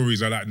 well, the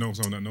stories are like know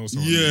someone that knows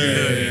someone.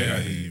 Yeah.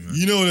 I hear you, man.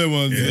 You know them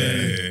ones,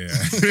 Yeah.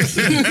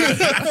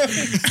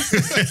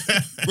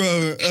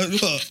 bro.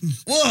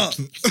 What?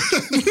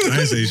 I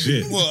ain't say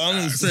shit. What?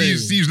 I'm just saying.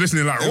 Steve's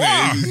listening like,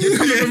 wow. You're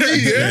coming from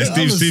me, Yeah,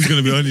 Steve's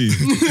going to be on you.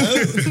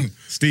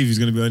 Steve is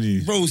going to be on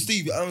you. Bro,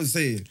 Steve, I'm just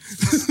saying.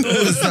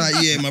 It's like,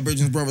 yeah, my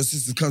brother's brother,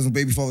 sister's cousin,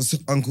 baby father's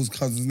uncle's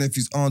cousin's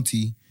nephew's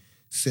auntie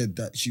said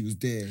that she was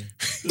there.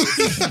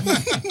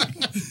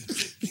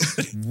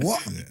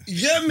 What?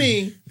 You get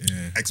me?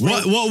 Yeah.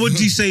 What would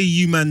you say,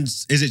 you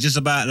man's? Is it just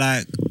about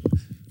like,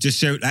 just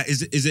show? Like,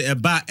 is it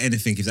about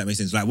anything? If that makes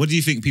sense. Like, what do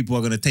you think people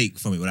are gonna take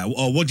from it? Like,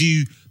 or what do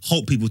you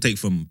hope people take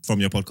from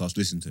your podcast?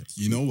 Listen to it.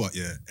 You know what?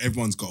 Yeah,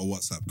 everyone's got a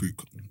WhatsApp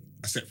group,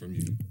 except from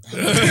you.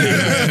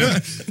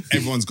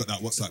 Everyone's got that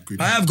WhatsApp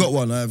group. I have got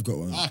one.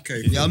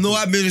 Okay. Yeah, I'm no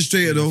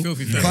administrator though.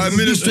 Filthy If I'm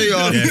administrator,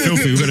 Yeah,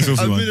 filthy. We've got a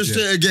filthy one.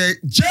 administrator get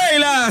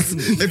jailers.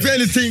 If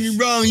anything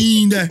wrong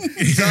in there,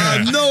 so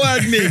I'm no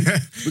admin.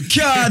 We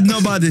can't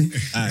nobody.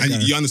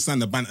 And you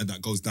understand the banter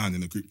that goes down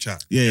in the group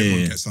chat. Yeah, everyone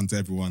yeah. gets onto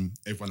everyone.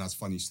 Everyone has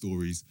funny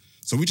stories.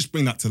 So we just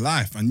bring that to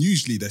life. And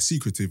usually they're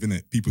secretive,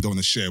 innit? People don't want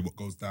to share what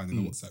goes down in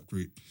the WhatsApp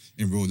group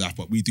in real life,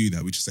 but we do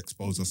that. We just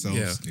expose ourselves.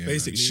 Yeah,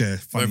 basically. Share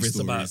funny Whether it's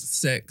stories. about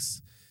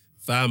sex,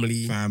 family,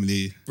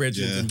 yeah.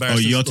 bridges, Oh,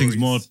 embarrassing your thing's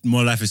stories.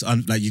 more life is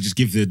like you just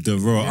give the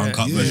raw,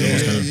 uncut version. of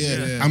what's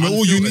going on. And we're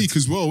all unique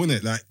as well,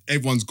 innit? Like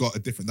everyone's got a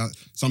different.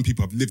 Some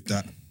people have lived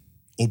that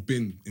or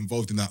been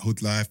involved in that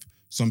hood life.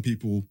 Some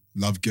people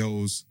love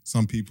girls.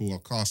 Some people are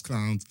class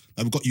clowns.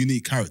 Like we've got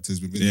unique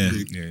characters within the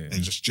group, and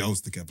it just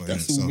gels together.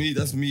 That's innit? all me.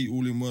 That's me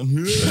all in one.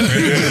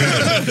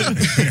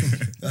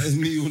 That is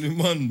me all in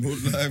one.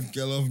 Hood life,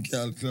 gal off,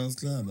 gal, class,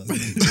 clown. That's me.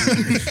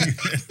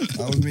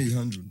 That was me,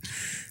 100.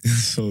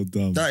 So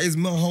dumb. That is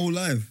my whole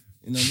life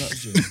in a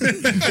nutshell.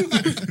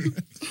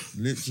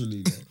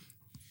 Literally, like,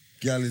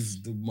 gal is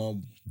my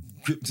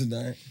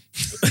kryptonite.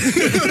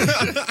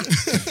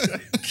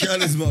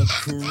 Gal is my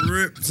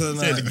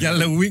kryptonite. Yeah, the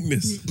gallon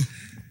weakness.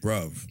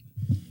 Bruv.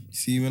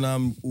 See, when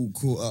I'm all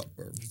caught up,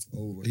 bro, it's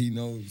over. He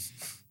knows.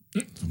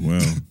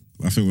 Well,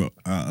 I think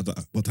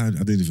what time?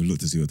 I didn't even look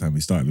to see what time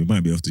we started. We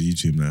might be off to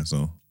YouTube now,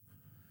 so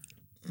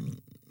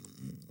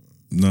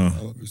no,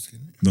 I'm not risking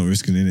it. not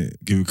risking it.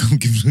 Give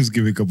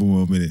it a couple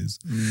more minutes.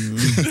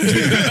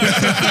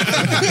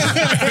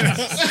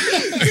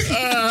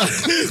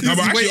 No,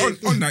 but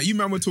actually, on that, you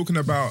man were talking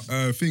about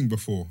a thing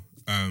before.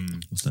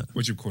 What's that?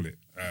 What do you call it?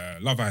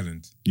 Love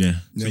Island. Yeah.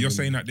 So you're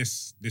saying that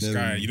this Never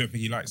guy, knew. you don't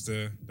think he likes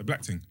the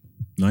black thing?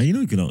 No, you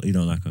know you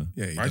don't like her.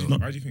 Yeah, Why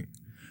do you think?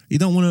 He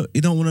don't want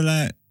to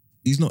like.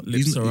 He's not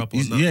Lips he's, her up or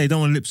he's, not. Yeah, he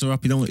don't want to lips her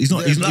up. He don't. He's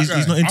not. Yeah, He's, black he's,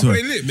 he's guy. not into I've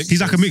her. got lips.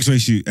 He's like a mixed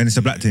race shoot, and it's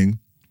a black thing.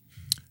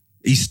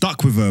 He's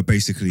stuck with her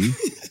basically.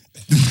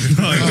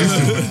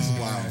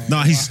 No,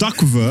 he's stuck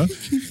with her.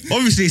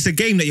 Obviously, it's a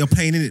game that you're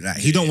playing in it. Like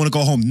he don't want to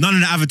go home. None of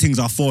the other things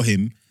are for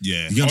him.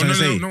 Yeah. You know what I'm trying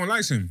to say? No one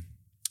likes him.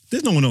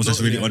 There's no one else that's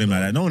really on him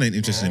like that. No one ain't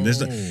interested in him.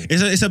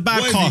 It's a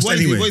bad cast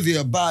anyway. What is he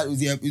about? Is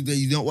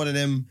he not one of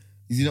them?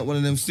 Is he not one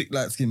of them sick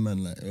light skin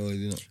man? Like, or is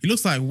he not? He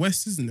looks like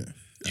West, isn't it?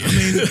 I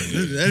mean,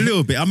 a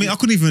little bit. I mean, I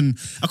couldn't even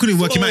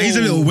work him out. He's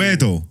a little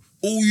weirdo.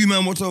 All you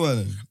man watch Love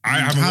Island? I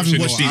haven't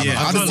watched it yet.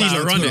 I haven't I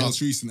watched run the it.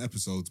 most recent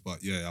episodes,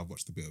 but yeah, I've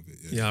watched a bit of it.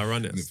 Yeah, I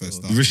run it. When it first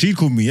still. started. Rashid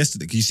called me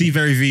yesterday. Can you see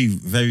Very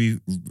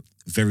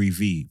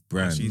V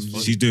brand?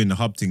 She's doing the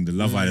hub thing, the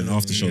Love Island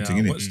after show thing,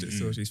 I innit? watched it,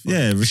 so she's fine.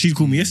 Yeah, Rashid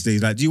called me yesterday.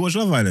 He's like, "Do you watch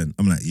Love Island?"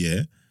 I'm like,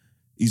 "Yeah."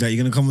 He's like,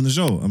 "You're gonna come on the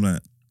show?" I'm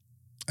like,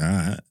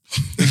 "Alright."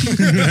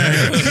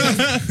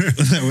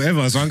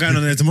 Whatever. So I'm going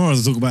on there tomorrow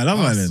to talk about Love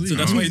Island. So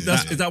that's why. Is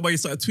that why you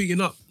started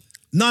tweeting up?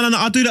 No.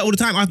 I do that all the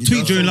time. I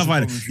tweet during Love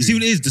Island. You see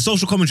what it is? The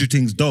social commentary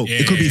thing's dope.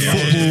 It could be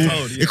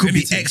football. It could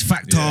be X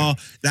Factor.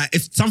 Like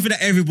if something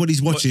that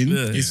everybody's watching.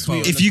 It's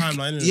tweet If on the you,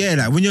 timeline, innit? yeah,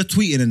 like when you're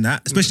tweeting and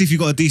that, especially if you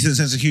got a decent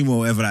sense of humor or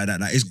whatever like that,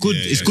 like it's good.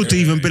 It's good to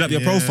even build up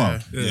your profile.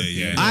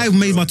 Yeah. I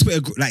made my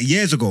Twitter like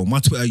years ago. My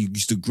Twitter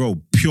used to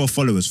grow pure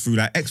followers through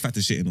like X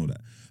Factor shit and all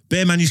that.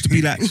 Bear man used to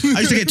be like,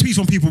 I used to get tweets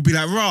from people be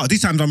like, "Rah,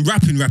 these times I'm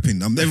rapping.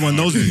 Everyone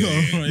knows me."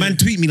 Man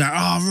tweet me like,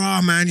 "Oh,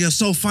 rah, man, you're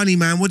so funny,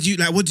 man. What do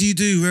you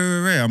do?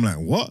 Rah. I'm like,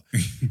 what?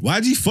 Why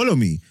do you follow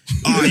me?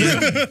 Oh,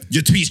 yeah,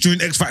 your tweets during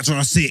X Factor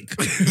are sick.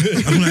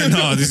 I'm like,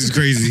 no, this is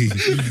crazy.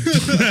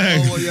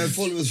 Oh, you had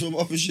followers from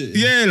other shit.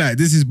 Yeah, like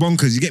this is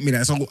bonkers. You get me?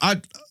 Like, so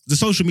the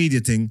social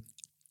media thing,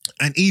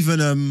 and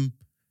even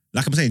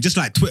like I'm saying, just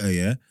like Twitter,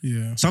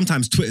 Yeah.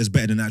 Sometimes Twitter's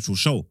better than the actual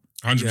show.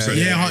 100%.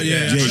 Yeah, you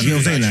know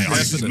what I'm saying?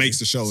 Like, It makes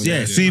the show.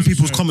 yeah, seeing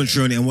people's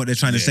commentary on it and what they're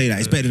trying to say, like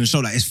it's better than the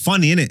show. Like it's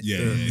funny, innit? Yeah.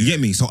 You get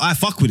me? So I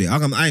fuck with it.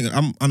 I'm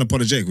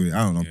unapologetic with it.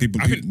 I don't know.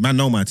 People, man,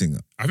 know my thing.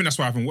 I think that's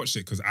why I haven't watched it,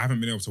 because I haven't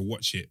been able to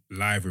watch it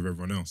live with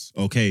everyone else.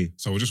 Okay.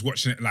 So we're just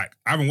watching it. Like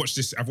I haven't watched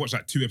this. I've watched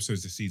like 2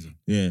 episodes this season,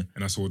 Yeah.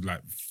 and I saw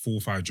like 4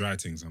 or 5 dry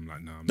things. I'm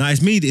like, nah. Nah,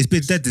 it's me. It's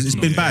been dead. It's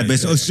been bad, but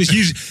it's just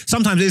usually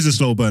sometimes it is a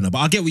slow burner. But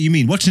I get what you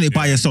mean. Watching it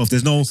by yourself,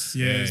 there's no.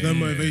 Yeah, there's no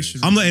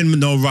motivation. I'm not in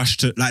no rush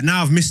to like.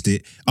 Now I've missed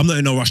it. I'm not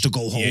in no rush to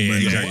go home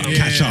and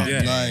catch up.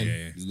 He's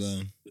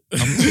lying.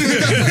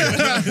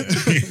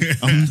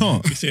 I'm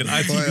not. You're saying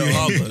ITV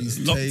Harbour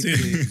locked in.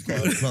 He's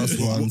got a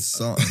 +1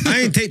 son.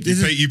 I ain't taped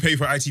this. You pay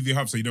for ITV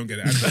Hub, so you don't get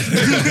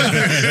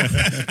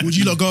it. Would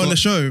you not go on the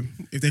show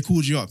if they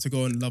called you up to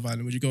go on Love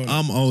Island? Would you go on?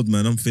 I'm old,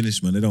 man. I'm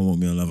finished, man. They don't want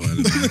me on Love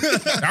Island.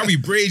 That'd be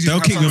brazy.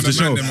 They'll kick me off the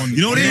show.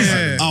 You know what it is?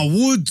 Yeah. I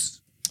would.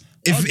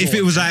 If it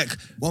was like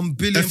 1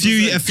 billion. a few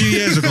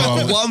years ago,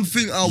 One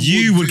thing I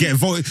you would do. get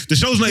voted. The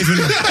show's not even.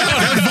 They'll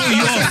vote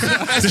you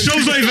off. The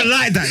show's not even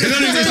like that. It's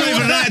not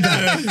even like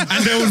that,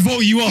 and they would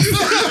vote you off.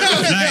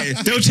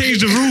 Like they'll change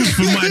the rules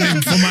for my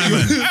man.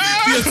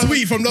 Be a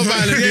tweet from Love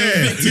Island.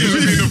 Yeah. These will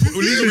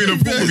be in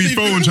the pool with his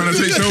phone trying to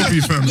take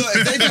selfies, fam. Look,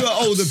 if they do an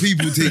older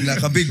people thing,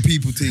 like a big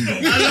people thing,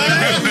 like,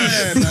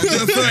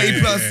 do a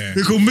 30 plus.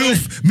 They're called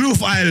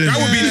MILF Island.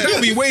 That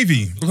would be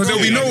wavy, because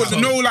there'll be no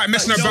like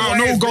messing about.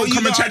 No, go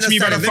come and chat to me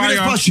by the fire.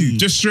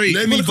 Just straight.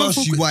 Let me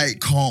bust you why it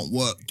can't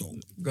work though.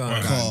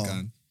 Right.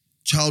 Can't.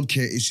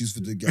 Childcare issues for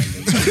the gang.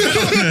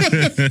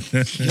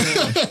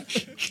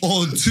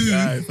 Or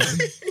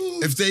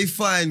 2, if they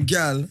find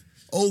gal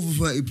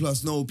over 30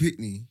 plus no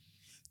pickney,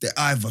 they're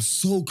either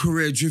so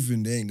career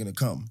driven they ain't gonna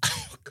come,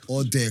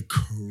 or they're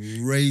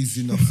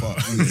crazy enough fuck.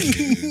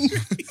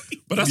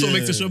 But that's what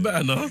makes the show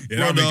better, no?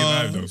 Yeah, that'll make it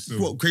live though. Still.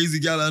 What, crazy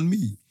gal and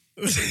me?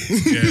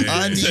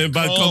 I need Saying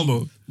bad calm.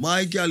 combo.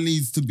 My gal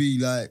needs to be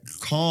like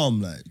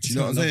calm, like, do you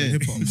know what I'm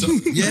saying?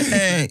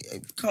 Yeah,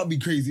 it can't be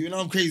crazy. When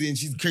I'm crazy and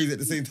she's crazy at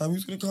the same time,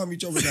 who's gonna calm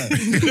each other down?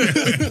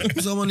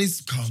 Someone needs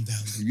to calm down.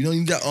 You don't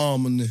need that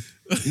arm on the,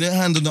 you know,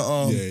 hand on the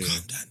arm.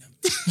 Calm down.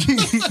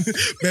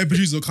 Their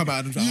producers will come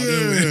out and You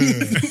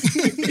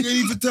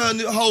need to turn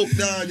the Hulk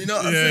down. You know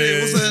what I'm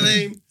saying? What's her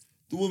name?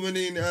 The woman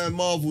in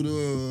Marvel,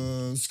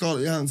 the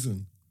Scarlett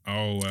Johansson.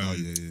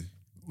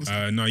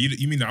 No,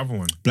 you mean the other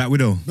one? Black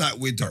Widow. Black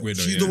Widow.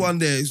 She's yeah. the one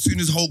there. As soon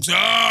as Hulk's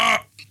Yeah.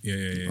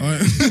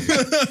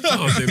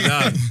 Oh, damn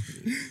that.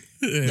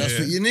 that's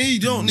what you need. You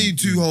don't need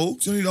 2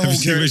 Hulks. You need a Have you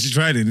Hulk. seen when she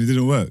tried it and it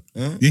didn't work?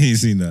 Huh? You ain't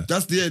seen that.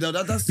 That's You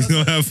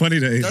know how funny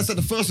that is? that's at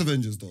the first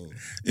Avengers though.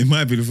 It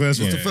might be the first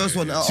one. The first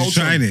one. She's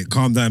trying it.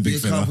 Calm down, big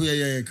fella.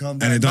 Calm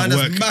down. And it don't Man,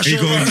 work. that's mash He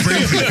her goes up.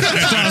 crazy.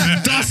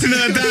 Starts dusting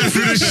her down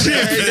through the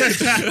shit.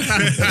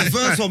 The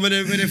first one when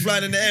they're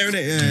flying in the air,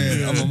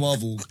 innit? Yeah, I'm a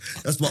Marvel.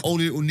 That's my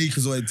only little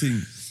Nikazoid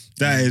thing.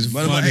 That is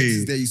One of my funny.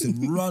 exes there used to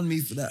run me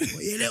for that.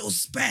 You little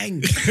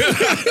spang.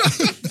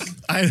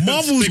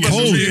 Marvel's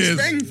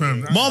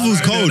cold.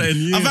 Marvel's cold. that in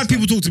years, I've had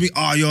people talk to me,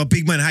 "Oh, you're a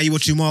big man. How you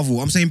watching Marvel?"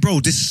 I'm saying,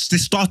 bro, this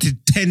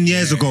started 10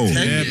 years ago.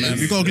 Yeah, man.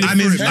 We gotta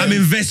I'm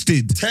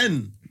invested.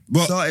 10.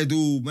 What? Started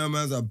all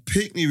man's a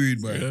pick me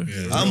read, bro.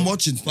 I'm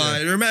watching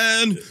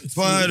Spider-Man. No,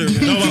 I'm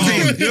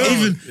saying,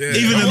 even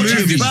the I'm watching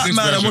movies.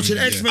 Batman. I'm watching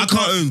X-Men I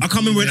cartoons. can't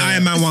remember when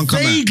Iron Man 1 come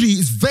out. Vaguely,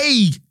 it's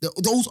vague.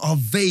 Those are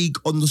vague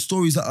on the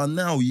stories that are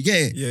now. You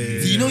get it?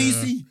 Yeah.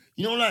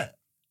 You know, like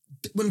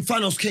when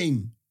Thanos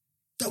came.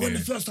 That wasn't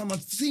the first time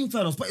I've seen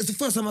Thanos, but it's the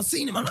first time I've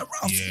seen him. I'm like,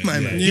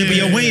 man. Yeah, but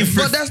you're waiting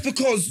for But it. that's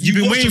because You've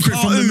been watched waiting a for it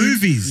from the cartoon.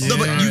 movies. No,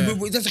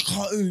 but that's a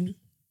cartoon.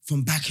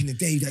 from back in the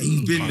day that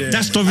he's been there.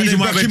 That's the reason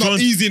why we're drawn.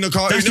 Easy in the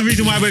car. That's the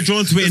reason why we're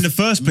drawn to it in the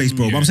first place,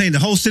 bro. But I'm saying the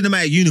whole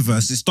cinematic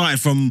universe, it started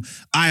from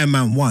Iron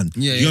Man 1.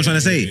 You know what I'm trying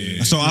to say?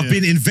 So I've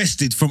been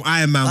invested from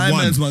Iron Man 1. Iron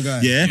Man's my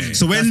guy. Yeah.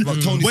 So when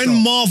Stark.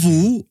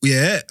 Marvel,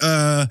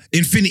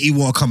 Infinity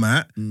War come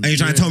out, and you're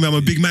trying to tell me I'm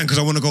a big man because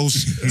I want to go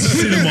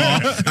cinema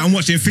and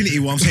watch Infinity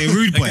War, I'm saying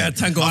rude boy. Okay,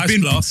 Tango I've Ice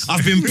been Blast.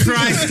 I've been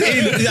priced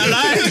in. Is that a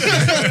lie?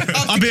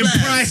 I've been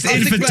priced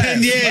in for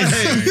 10 years.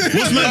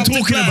 What's man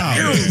talking about?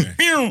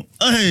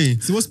 Hey.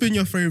 So what's been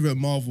your favourite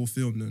Marvel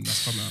film then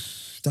that's come out?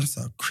 That's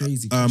a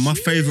crazy. My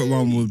favourite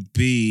one would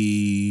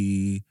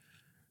be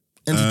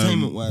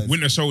entertainment wise.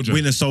 Winter Soldier.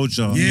 Winter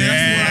Soldier.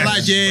 I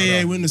like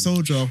Winter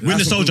Soldier.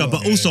 Winter Soldier,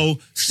 but also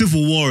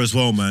Civil War as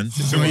well, man. You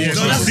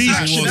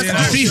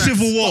see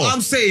Civil War.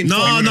 I'm saying. No,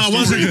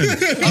 1 second.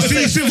 You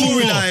see Civil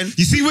War.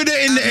 You see when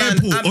they're in the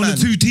airport on the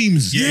two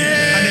teams. Yeah.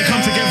 And they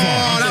come together.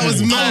 Oh, that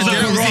was mad.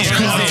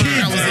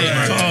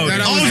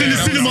 I was in the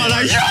cinema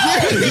like,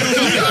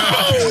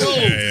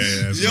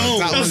 yo,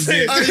 that's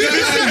it. I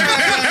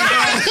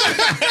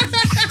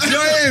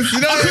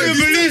couldn't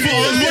believe what I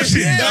was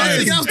watching.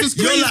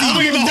 You're like, I'm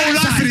gonna give my whole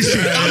life for this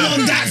shit. I'm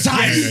on that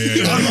side.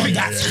 I'm on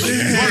that side.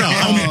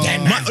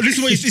 This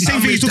is what the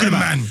same thing he's talking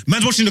about.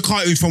 Man's watching the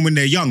cartoons from when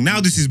they're young. Now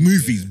this is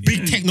movies,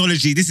 big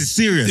technology. This is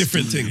serious.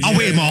 Different things. I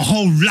waited my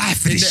whole life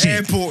for this shit.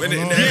 Airport, in the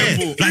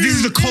airport. Like this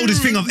is the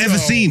coldest thing I've ever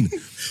seen.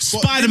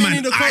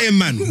 Spider-Man, Iron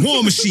Man,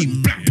 War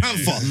Machine, Black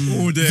Panther,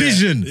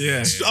 Vision.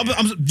 Yeah. I'm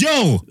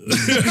gone.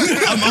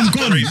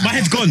 My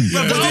head's gone.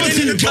 But the other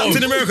team,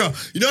 Captain America,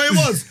 you know what it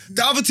was?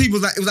 The other team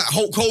was like, it was like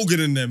Hulk Hogan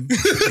and them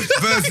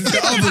versus the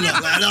other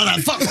lot. Like, no,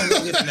 fuck Hulk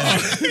Hogan and them.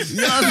 You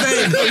know what I'm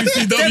saying?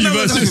 WCW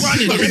versus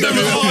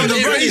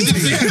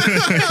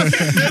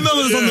Them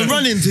was on the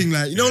running thing,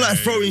 like, you know, like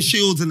throwing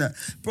shields and that.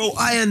 Bro,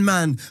 Iron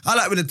Man, I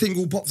like when the thing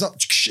all pops up,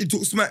 he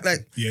talks smack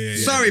like,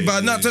 sorry,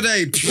 bud, not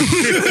today.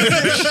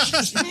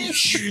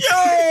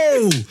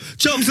 Yo!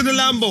 Jumps in the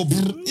Lambo.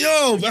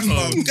 Yo, that's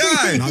my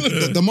guy. Now,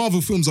 the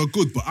Marvel films are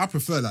good, but I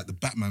prefer like the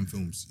Batman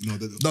films. You know,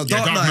 the Dark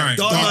Knight.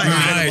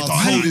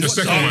 The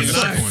second one.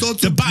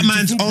 The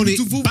Batman's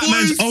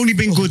only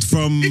been good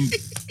from.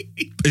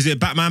 Is it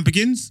Batman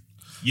Begins?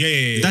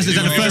 Yeah. That's the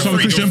first one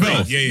with Christian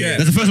Bell. Yeah.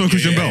 That's the first one with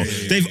Christian Bell.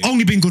 They've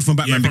only been good from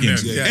Batman from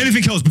Begins. them, yeah.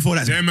 Anything else before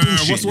that's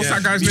bullshit. What's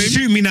that guy's name?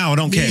 Shoot me now, I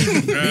don't care.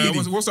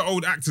 What's the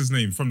old actor's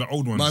name from the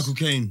old ones? Michael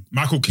Caine.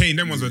 Michael Caine.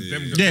 Them ones are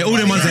them. Yeah, all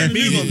them ones there.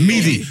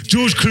 Meaty.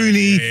 George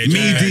Clooney,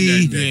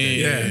 Meaty.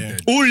 Yeah.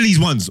 All of these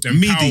ones. Them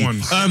power Meaty.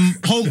 ones.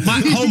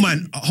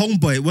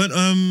 Homeboy.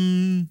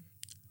 Weren't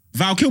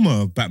Val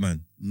Kilmer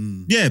Batman?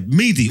 Yeah,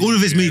 Meaty. All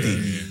of it's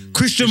Meaty.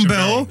 Christian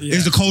Bell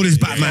is the coldest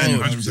Batman.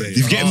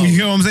 You get me? You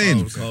hear what I'm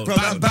saying?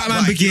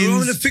 Batman Begins. You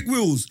remember the thick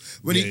wheels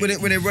when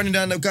they're running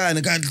down the guy and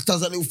the guy does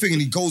that little thing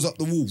and he goes up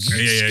the wall.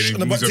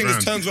 Yeah. And the thing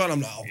just turns around.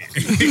 I'm like, oh.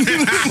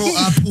 Bro,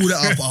 I pulled it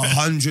up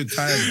 100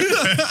 times.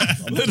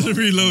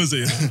 Reloads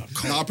it.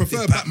 No, I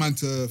prefer Batman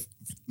to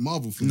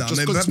Marvel films. Nah, Just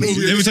man, 'cause it's Batman-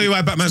 more Let me tell you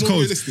why Batman's it's more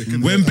cold. realistic,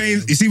 isn't When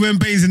it?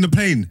 Bane's in the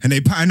plane and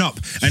they pattern up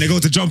and they go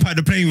to jump out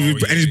the plane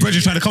and his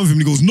brother's trying to come for him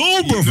and he goes,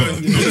 no,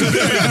 brother.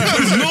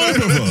 No,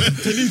 brother.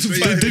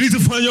 They need to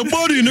find your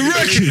body in the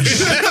wreckage.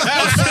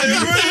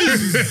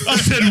 I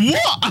said,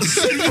 what?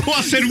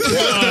 I said,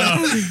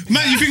 what?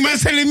 Man, you think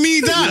man's telling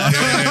me that?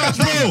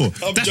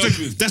 Bro,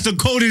 that's the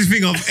coldest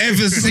thing I've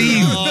ever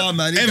seen. Oh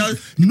man,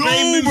 No,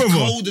 brother.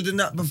 colder than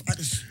that at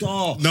the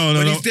start. No.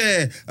 When he's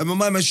there and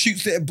my man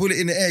shoots a bullet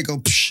in the air,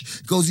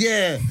 goes,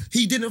 yeah,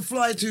 he didn't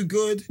fly too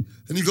good.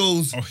 And he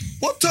goes,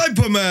 what type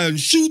of man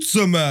shoots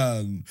a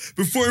man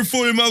before you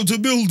throw him out the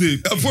building?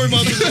 Throw him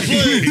out of the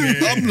plane.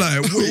 I'm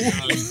like,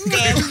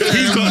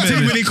 He's got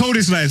too many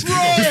coldest lines.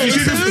 Stop,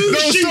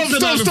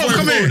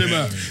 come here.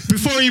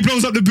 Before he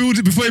blows up the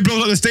building, before he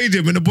blows up the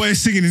stadium and the boy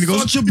is singing and he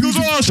goes, oh, such a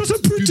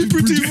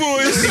pretty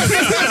voice.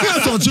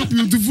 such a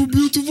beautiful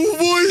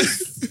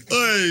voice.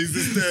 Hey, is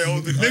this there?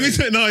 Let me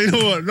tell you, no, you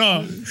know what?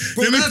 No.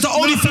 Bro, that's the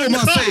only film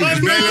I say.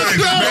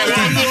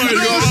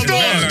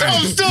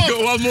 Stop. Got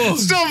one more.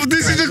 Stop.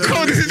 This is the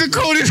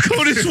coldest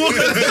one.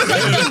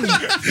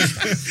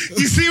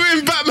 You see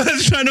when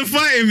Batman's trying to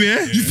fight him,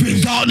 yeah? You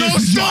think darkness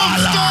is not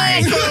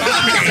alive.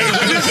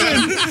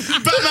 Listen,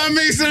 Batman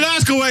makes the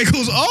last go away. He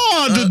goes,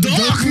 oh, the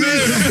darkness.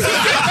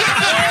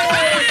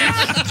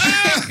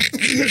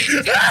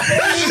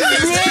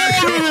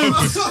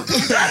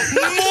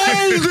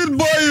 Molded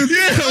by it.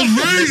 Yeah,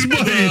 raised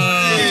by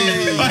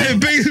it.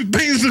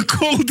 Bane's the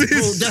coldest.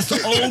 Bro, that's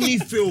the only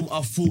film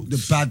I thought the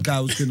bad guy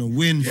was gonna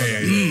win, bro. I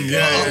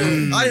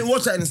didn't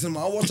watch that in the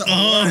cinema. I watched that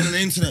online on the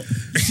internet.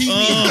 See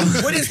me,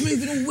 when it's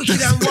moving all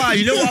wicked and wild,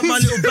 you know what my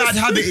little bad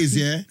habit is,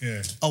 yeah?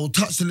 I will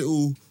touch the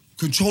little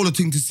controller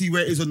thing to see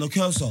where it is on the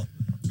cursor.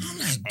 I'm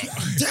like,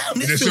 God damn,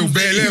 this There's still film's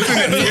bare left,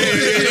 isn't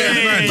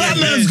it?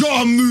 Batman's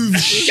gotta move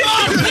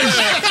sharp.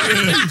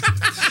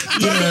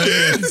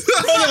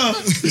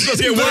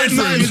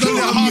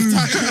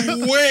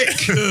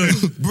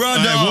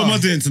 Brother. What am I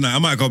doing tonight? I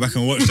might go back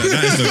and watch that.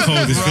 That is the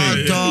coldest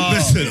thing.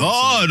 Listen,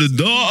 the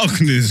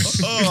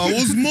darkness. I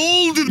was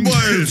molded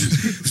by it.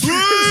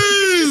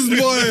 Raised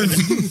by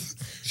it.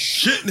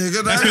 Shit,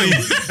 nigga.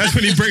 That's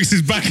when he breaks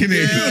his back in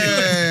it.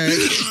 Yeah.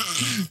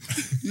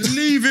 You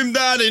leave him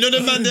down there. You know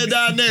the man there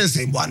down there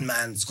saying, one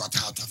man's got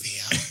out of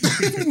here.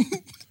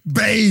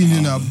 Bane,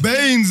 you know.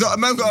 Bane's a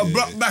man got a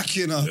block back,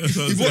 you know.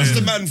 He watched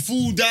the man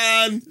fall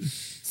down.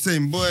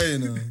 Same boy, you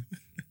know.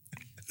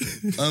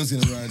 I'm just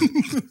gonna ride it.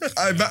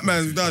 Hey,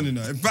 Batman's done, you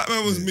know. If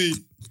Batman was me,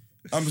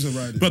 I'm just gonna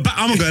ride it. But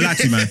I'm not gonna lie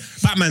to you, man.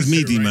 Batman's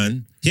meaty,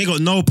 man. He ain't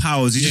got no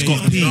powers. He just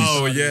got peace.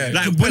 Oh yeah.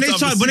 Like when they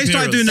started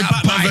doing the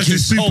Batman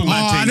versus Superman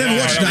thing. I never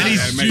watched that.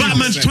 And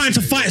Batman's trying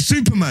to fight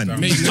Superman.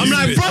 I'm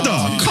like,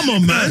 brother, come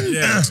on, man.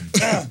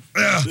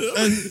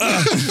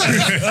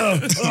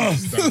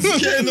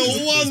 Getting a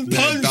one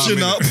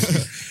punching up.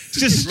 It's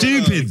just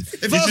stupid.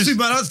 If I was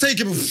Superman, I'd take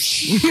him.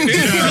 Just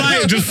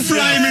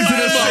fly him into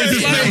the side.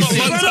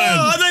 I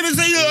don't even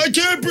say I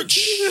can't.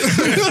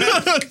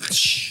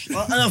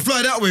 And I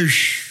fly that way.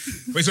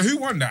 Wait, so who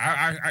won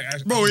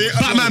that? Bro,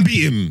 Batman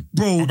beat him.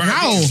 Bro,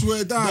 How?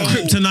 Swear down.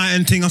 Kryptonite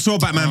and thing. I saw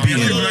Batman beat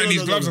He him. was wearing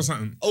these gloves or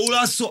something. All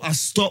I saw, I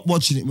stopped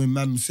watching it when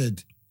Mam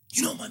said,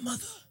 "You know my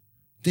mother."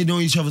 They know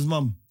each other's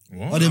mum.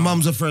 What? Or their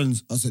mums are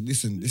friends. I said,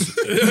 listen.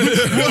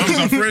 Mums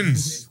are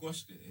friends.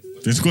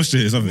 They squashed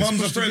it or something. Mums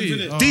are friends,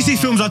 innit? DC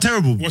films are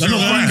terrible. They were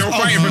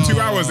fighting for 2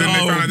 hours and they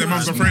found out their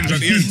mums are friends at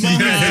the end.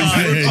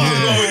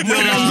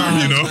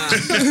 You know?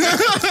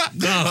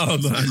 No,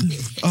 man.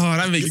 Oh,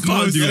 that makes You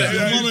can't do that.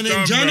 Your mama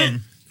named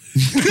Janet.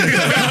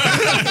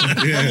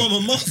 My mama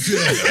mafia.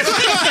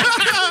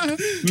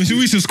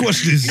 We should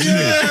squash this.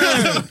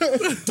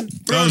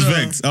 I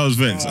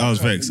was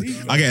vexed.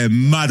 I get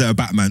mad at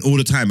Batman all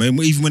the time.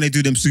 Even when they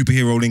do them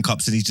superhero link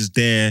ups and he's just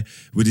there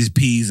with his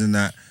peas and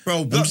that.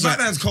 Bro, just like-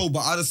 Batman's cold, but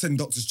I'd have sent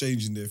Doctor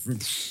Strange in there for him.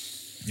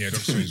 Yeah,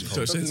 Doctor Strange is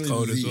cold. It's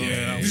cold as well.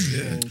 Yeah.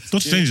 Doctor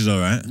Strange is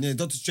alright. Yeah,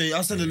 Doctor Strange.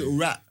 I'll send a little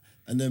rat.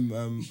 And then,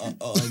 Guardian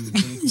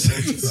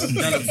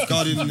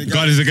of the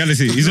Guardians of the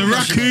Galaxy. He's a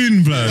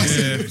raccoon, blood.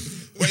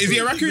 Wait, is he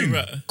a raccoon?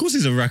 Of course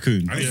he's a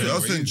raccoon. I'll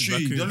send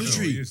tree. You know the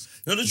tree? You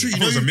know the tree? I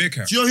thought it was a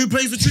meerkat. Do you know who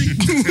plays the tree?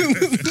 Do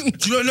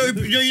you know who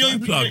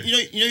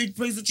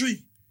plays the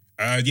tree?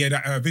 Yeah,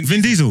 that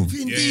Vin Diesel.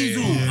 Vin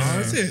Diesel. Oh,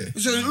 is it? He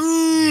says,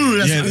 ooh,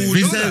 that's Yeah, all he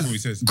Vin- That's says. what he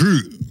says.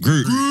 Groot.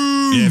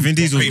 Yeah, Vin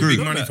Diesel's Paid big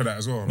Groot. money for that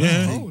as well.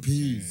 Yeah,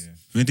 Peas.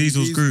 Vin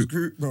Diesel's Groot.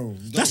 Bro.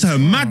 That's a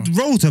mad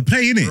role to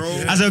play, innit? Bro.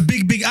 As a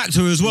big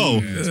actor as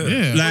well.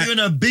 Yeah. Like, You're in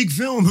a big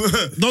film. no,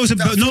 it's a,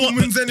 That but no, film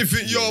but, means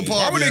anything, you're a Why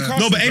part would of they it. cast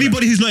no, him but for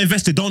anybody who's not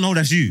invested don't know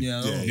that's you.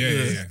 Yeah, I know.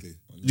 Yeah.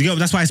 You get,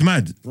 that's why it's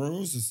mad.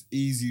 Bro, it's just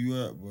easy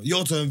work, bro.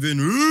 Your turn, Vin.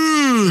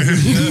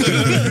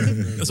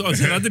 That's what I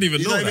said. I didn't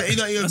even know that.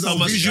 That's how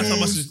much. You can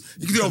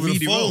do it over the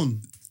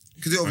phone.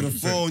 You can do it over the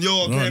phone.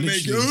 Yo, I can't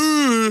make it.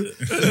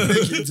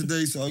 Make it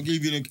today, so I'll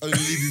give you. I'll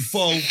leave you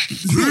 4. I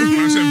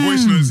said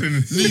voice notes in.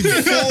 Leave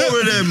 4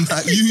 of them.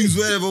 Like, use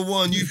whatever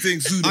one you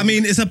think suitable. I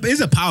mean, it's a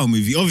power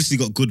movie. Obviously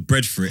got good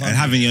bread for it, and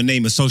having your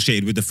name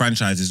associated with the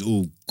franchise is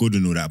all good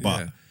and all that. But,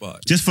 Yeah,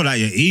 but just for like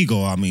your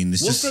ego, I mean,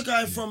 it's what's just the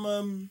guy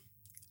from?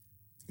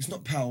 It's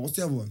not Power. What's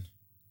the other one?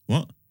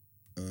 what?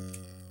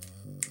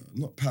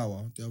 Not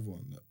Power. The other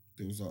one.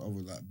 There was like other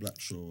like Black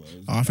Show.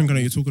 I think I know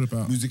what you're talking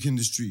about. Music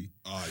industry.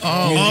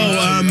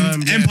 Empire.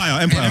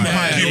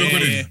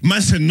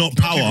 Man said not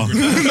power.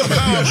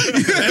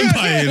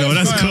 Empire, you know,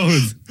 that's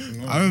cold.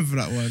 I remember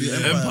that one.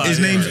 Empire. His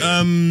name's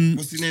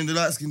What's his name? The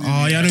light skin.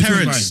 Oh, yeah, I know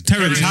Terrence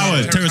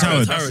Howard. You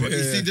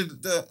see the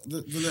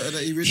letter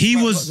that he wrote. He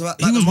was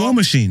War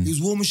Machine. He was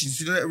War Machine.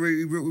 See the letter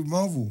he wrote with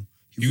Marvel.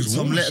 He was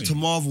some War letter Machine.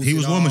 to Marvel. He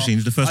was War Machine. He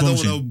was the first War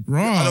Machine.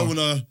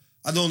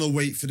 I don't wanna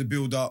wait for the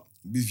build up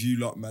with you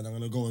lot, man. I'm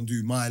gonna go and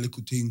do my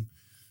little thing.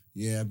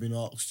 Yeah, I've been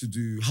asked to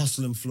do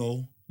Hustle and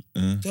Flow.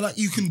 They're like,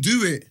 you can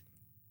do it,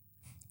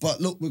 but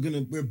look, we're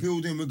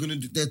building. We're gonna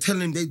do. They're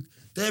telling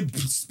they're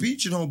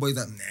speeching homeboys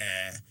like,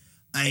 nah,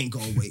 I ain't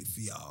gonna wait for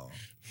y'all.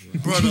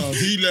 Brother,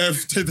 he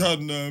left. They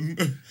done.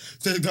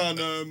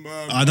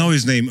 I know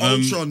his name.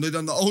 Ultron. They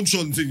done the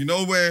Ultron thing. You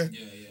know where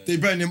they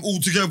bring them all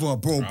together,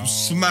 bro.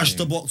 Smashed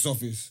the box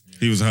office.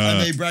 He was And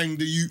her. they bring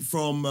the youth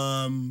from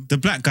The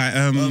black guy.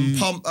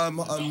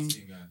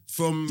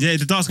 from Yeah,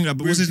 the dark skin guy.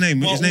 But what's his name?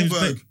 Mark His name's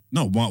Wahlberg.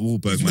 no Mark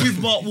Wahlberg, man. with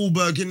Mark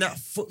Wahlberg in that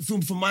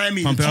film from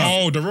Miami. Pump It Up.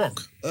 Oh, The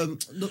Rock.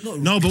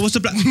 No, but what's the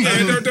black?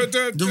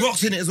 The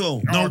Rock's in it as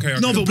well. Oh, okay.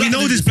 No, but we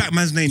know this black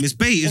man's name. It's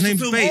Bait. His What's the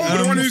name's film? Bait. Oh,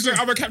 the one who's the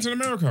other Captain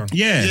America.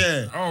 Yeah.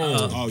 Yeah.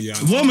 Oh, yeah.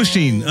 War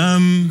Machine.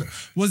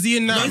 Was he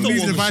in that No, movie,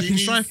 War The Machine, Viking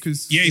he's-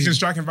 Strikers? yeah, he's in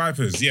Striking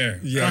Vipers. Yeah,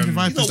 Viking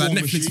Vipers, not that War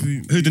Netflix Machine.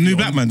 movie. Who? The new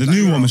black man. The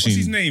new War What's his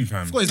Machine. name,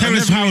 fam?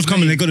 Terrence Howard's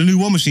coming. They got the new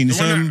War Machine. It's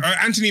The one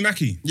that- Anthony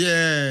Mackie.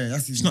 Yeah,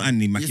 that's his It's not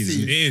Anthony Mackie's.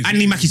 Yes, it is.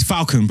 Anthony Mackie's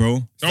Falcon,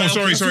 bro. Oh,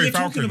 sorry, That's what they're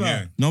talking Falcon. about.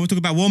 Yeah. No, we're talking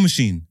about War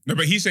Machine. No,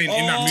 but he's saying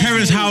in that movie.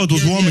 Terrence Howard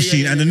was War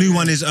Machine, and the new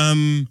one is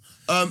Don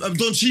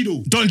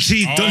Cheadle. Don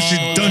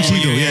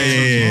Cheadle.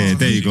 Yeah.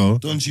 There you go.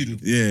 Don Cheadle.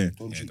 Yeah.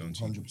 Don Cheadle.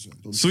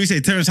 100%. So we say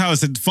Terrence Howard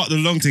said, "Fuck the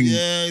long thing."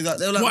 Yeah, he's like,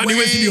 they were like, What? And he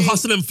went to do "Wait."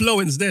 Hustle and Flow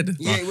instead.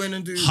 Yeah, he went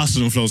and do.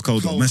 Hustle and Flow's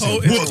cold though. Man said,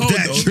 Cold, it's "Whoop cold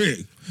that though.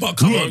 trick." But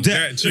Come on,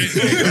 that- that chick.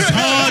 It's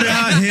hard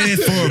out here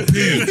for a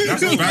pimp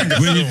That's a banger.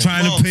 when you're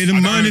trying to pay the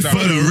money for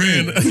the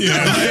rent.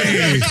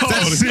 Hey,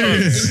 that's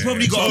serious. He's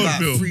probably got Cold about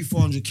bill.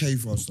 300K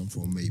for us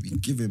for maybe.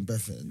 Give him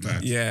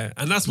Beffett. Yeah,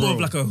 and that's more of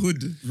like a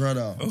hood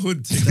Brother.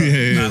 thing.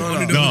 Yeah.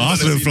 No, No,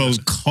 Hustling Flow's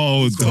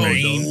cold, though.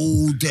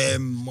 All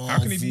them Marvel. How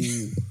can he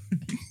be?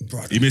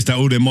 Brother. You missed out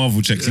all their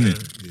Marvel checks, innit?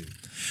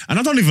 And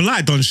I don't even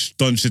like Don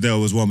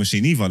Cheadle as War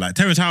Machine either. Like,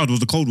 Terrence Howard was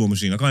the cold War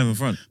Machine. I can't even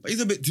front. But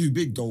he's a bit too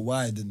big though,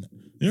 wide and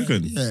You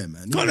reckon? yeah,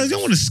 man. God, I don't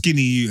want to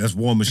skinny you as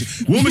War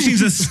Machine. War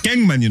Machine's a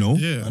skeng man, you know?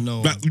 Yeah. I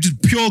know. Like,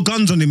 just pure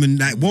guns on him, and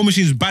like War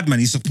Machine's bad man,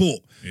 he's support.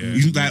 Yeah.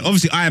 He's like,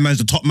 obviously Iron Man's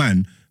the top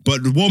man,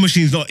 but the War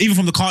Machine's not, even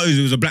from the cartoons,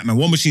 it was a black man.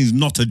 War Machine's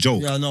not a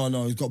joke. Yeah, no,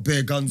 he's got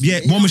bare guns. Yeah,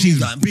 War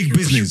Machine's big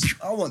business.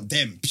 I want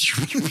them. I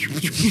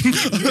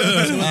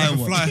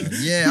want them.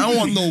 Yeah, I don't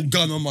want no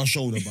gun on my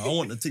shoulder, but I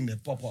want the thing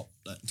that pop up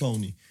like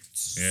Tony.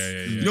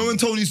 Yeah. You know when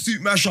Tony's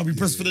suit mash up, he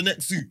press for the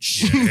next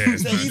suit. Yeah,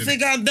 So you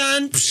think I'm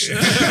done? And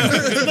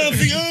I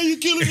think, oh, you're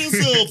killing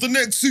yourself. The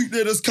next suit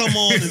that has come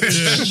on.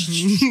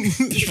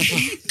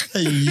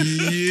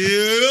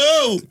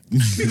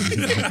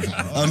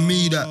 I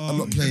mean that. I'm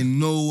not playing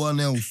no one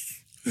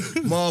else.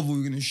 Marvel,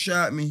 you're gonna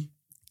shout me.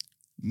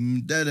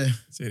 Daddy.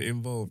 Saying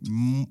involved.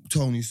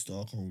 Tony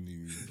Stark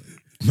only.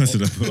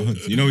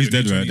 You know he's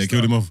dead, right? They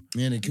killed him off.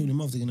 Yeah, they killed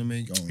him off. They're gonna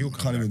make. Oh, I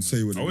can't even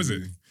say what. Oh, is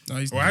it? No,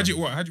 he's Well, what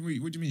do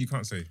you mean you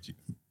can't say?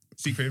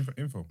 Secret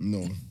info?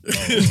 No.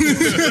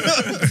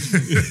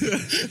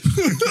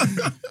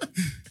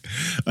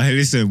 Hey,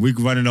 listen, we're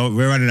running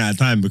out of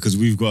time because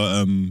we've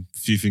got a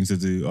few things to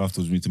do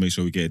afterwards. We need to make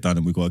sure we get it done,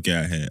 and we've got to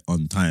get out here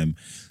on time.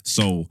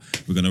 So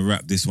we're gonna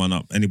wrap this one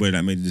up. Anybody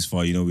that made it this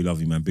far, you know we love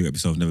you, man. Big up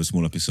yourself, never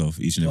small up yourself.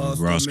 Each and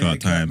every rascal out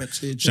time.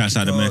 Shouts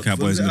out the Meerkat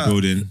boys in the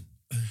building.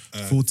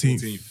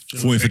 14th.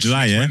 14th of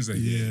July, yeah? Wednesday.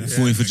 Yeah.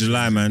 14th of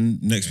July, man.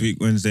 Next week,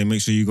 Wednesday.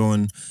 Make sure you go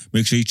and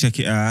make sure you check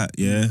it out.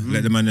 Yeah.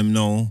 Let the man them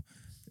know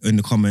in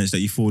the comments that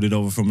you forwarded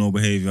over from No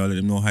Behavior. Let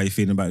them know how you're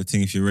feeling about the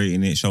thing. If you're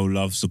rating it, show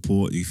love,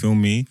 support. You feel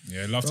me?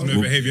 Yeah, love to know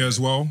behaviour as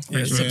well. Yeah,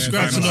 Make sure you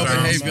subscribe to find No us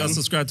down. Behavior.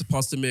 Subscribe to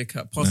Pastor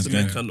Meerkat. Pastor Okay.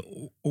 Meerkat on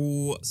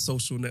all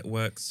social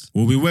networks.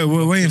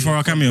 We're waiting for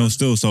our cameo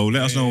still. So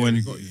let us know when.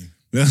 we got you.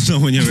 Let us know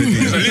when you're ready.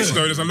 There's a list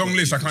though, there's a long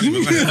list, I can't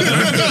even lie.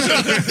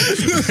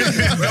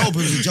 We're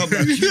open to jump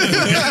back.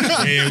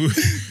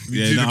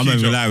 Yeah, no, I'm not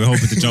even lying. We're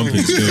hoping to jump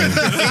it still. You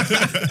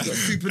got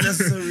Super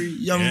Necessary,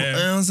 young, you know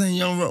what I'm saying,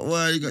 Young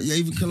Rottweiler, you got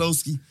Yavin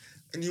Kolowski,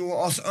 and you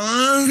want us,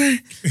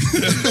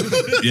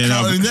 Yeah,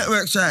 no.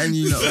 network chatting,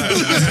 you know.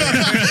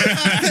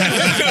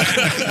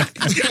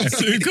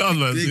 Soon come,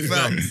 man. Big Soon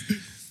come. facts.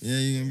 Yeah,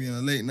 you're going to be on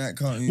a late night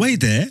cartoon. Wait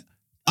there.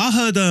 I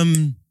heard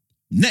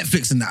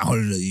Netflix and that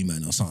holiday you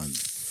man or something.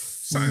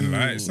 Something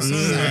like.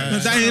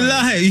 That ain't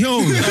lie,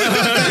 yo.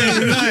 That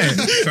ain't lie.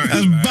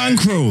 That's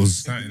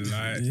bankrolls. Something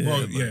like.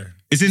 Well, yeah.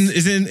 It's in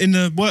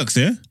the works,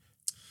 yeah?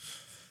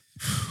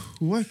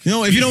 What? You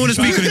know, if you don't want to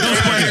speak on it, don't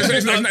spoil it.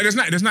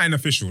 There's nothing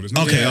official. There's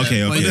nothing.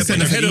 Okay. But they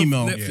sent us The head an of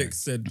email. Netflix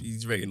said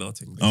he's rating our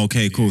thing.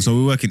 Okay, cool. So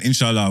we're working.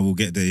 Inshallah, we'll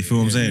get there. You feel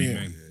what I'm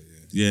saying?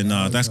 Yeah,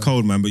 nah, that's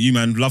cold, man. But you,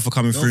 man, love for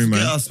coming Don't through, forget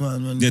man. us,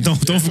 man. Yeah, don't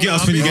forget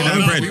us when you get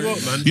that bread. we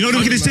won't, man. You know,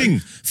 look at this thing.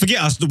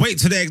 Forget us. Wait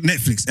till the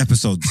Netflix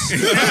episodes.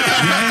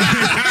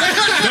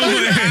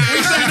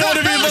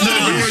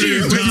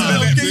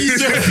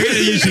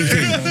 YouTube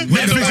thing.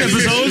 Netflix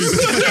episodes.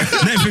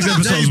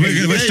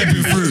 We're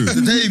stepping through.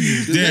 The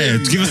debut. Yeah,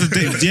 give us a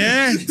date.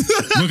 Yeah,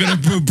 we're gonna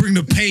bring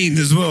the pain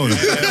as well.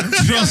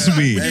 Trust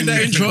me. We need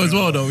the intro as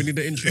well, though. We need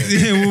the intro.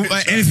 Yeah,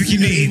 well, anything you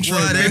need.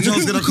 Why, the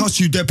intro's going to cost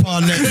you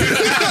Depan Netflix.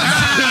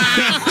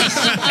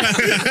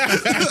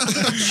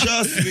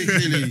 Trust me,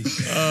 Killy.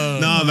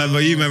 Nah, man,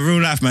 but you, man,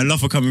 real life, man.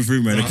 Love for coming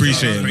through, man.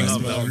 Appreciate it, man.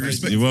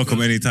 You're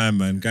welcome anytime,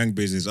 man. Gang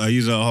business. I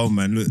use it at home,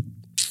 man. Look,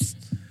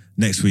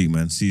 next week,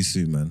 man. See you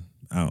soon, man.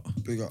 Out.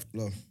 Big up,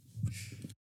 love.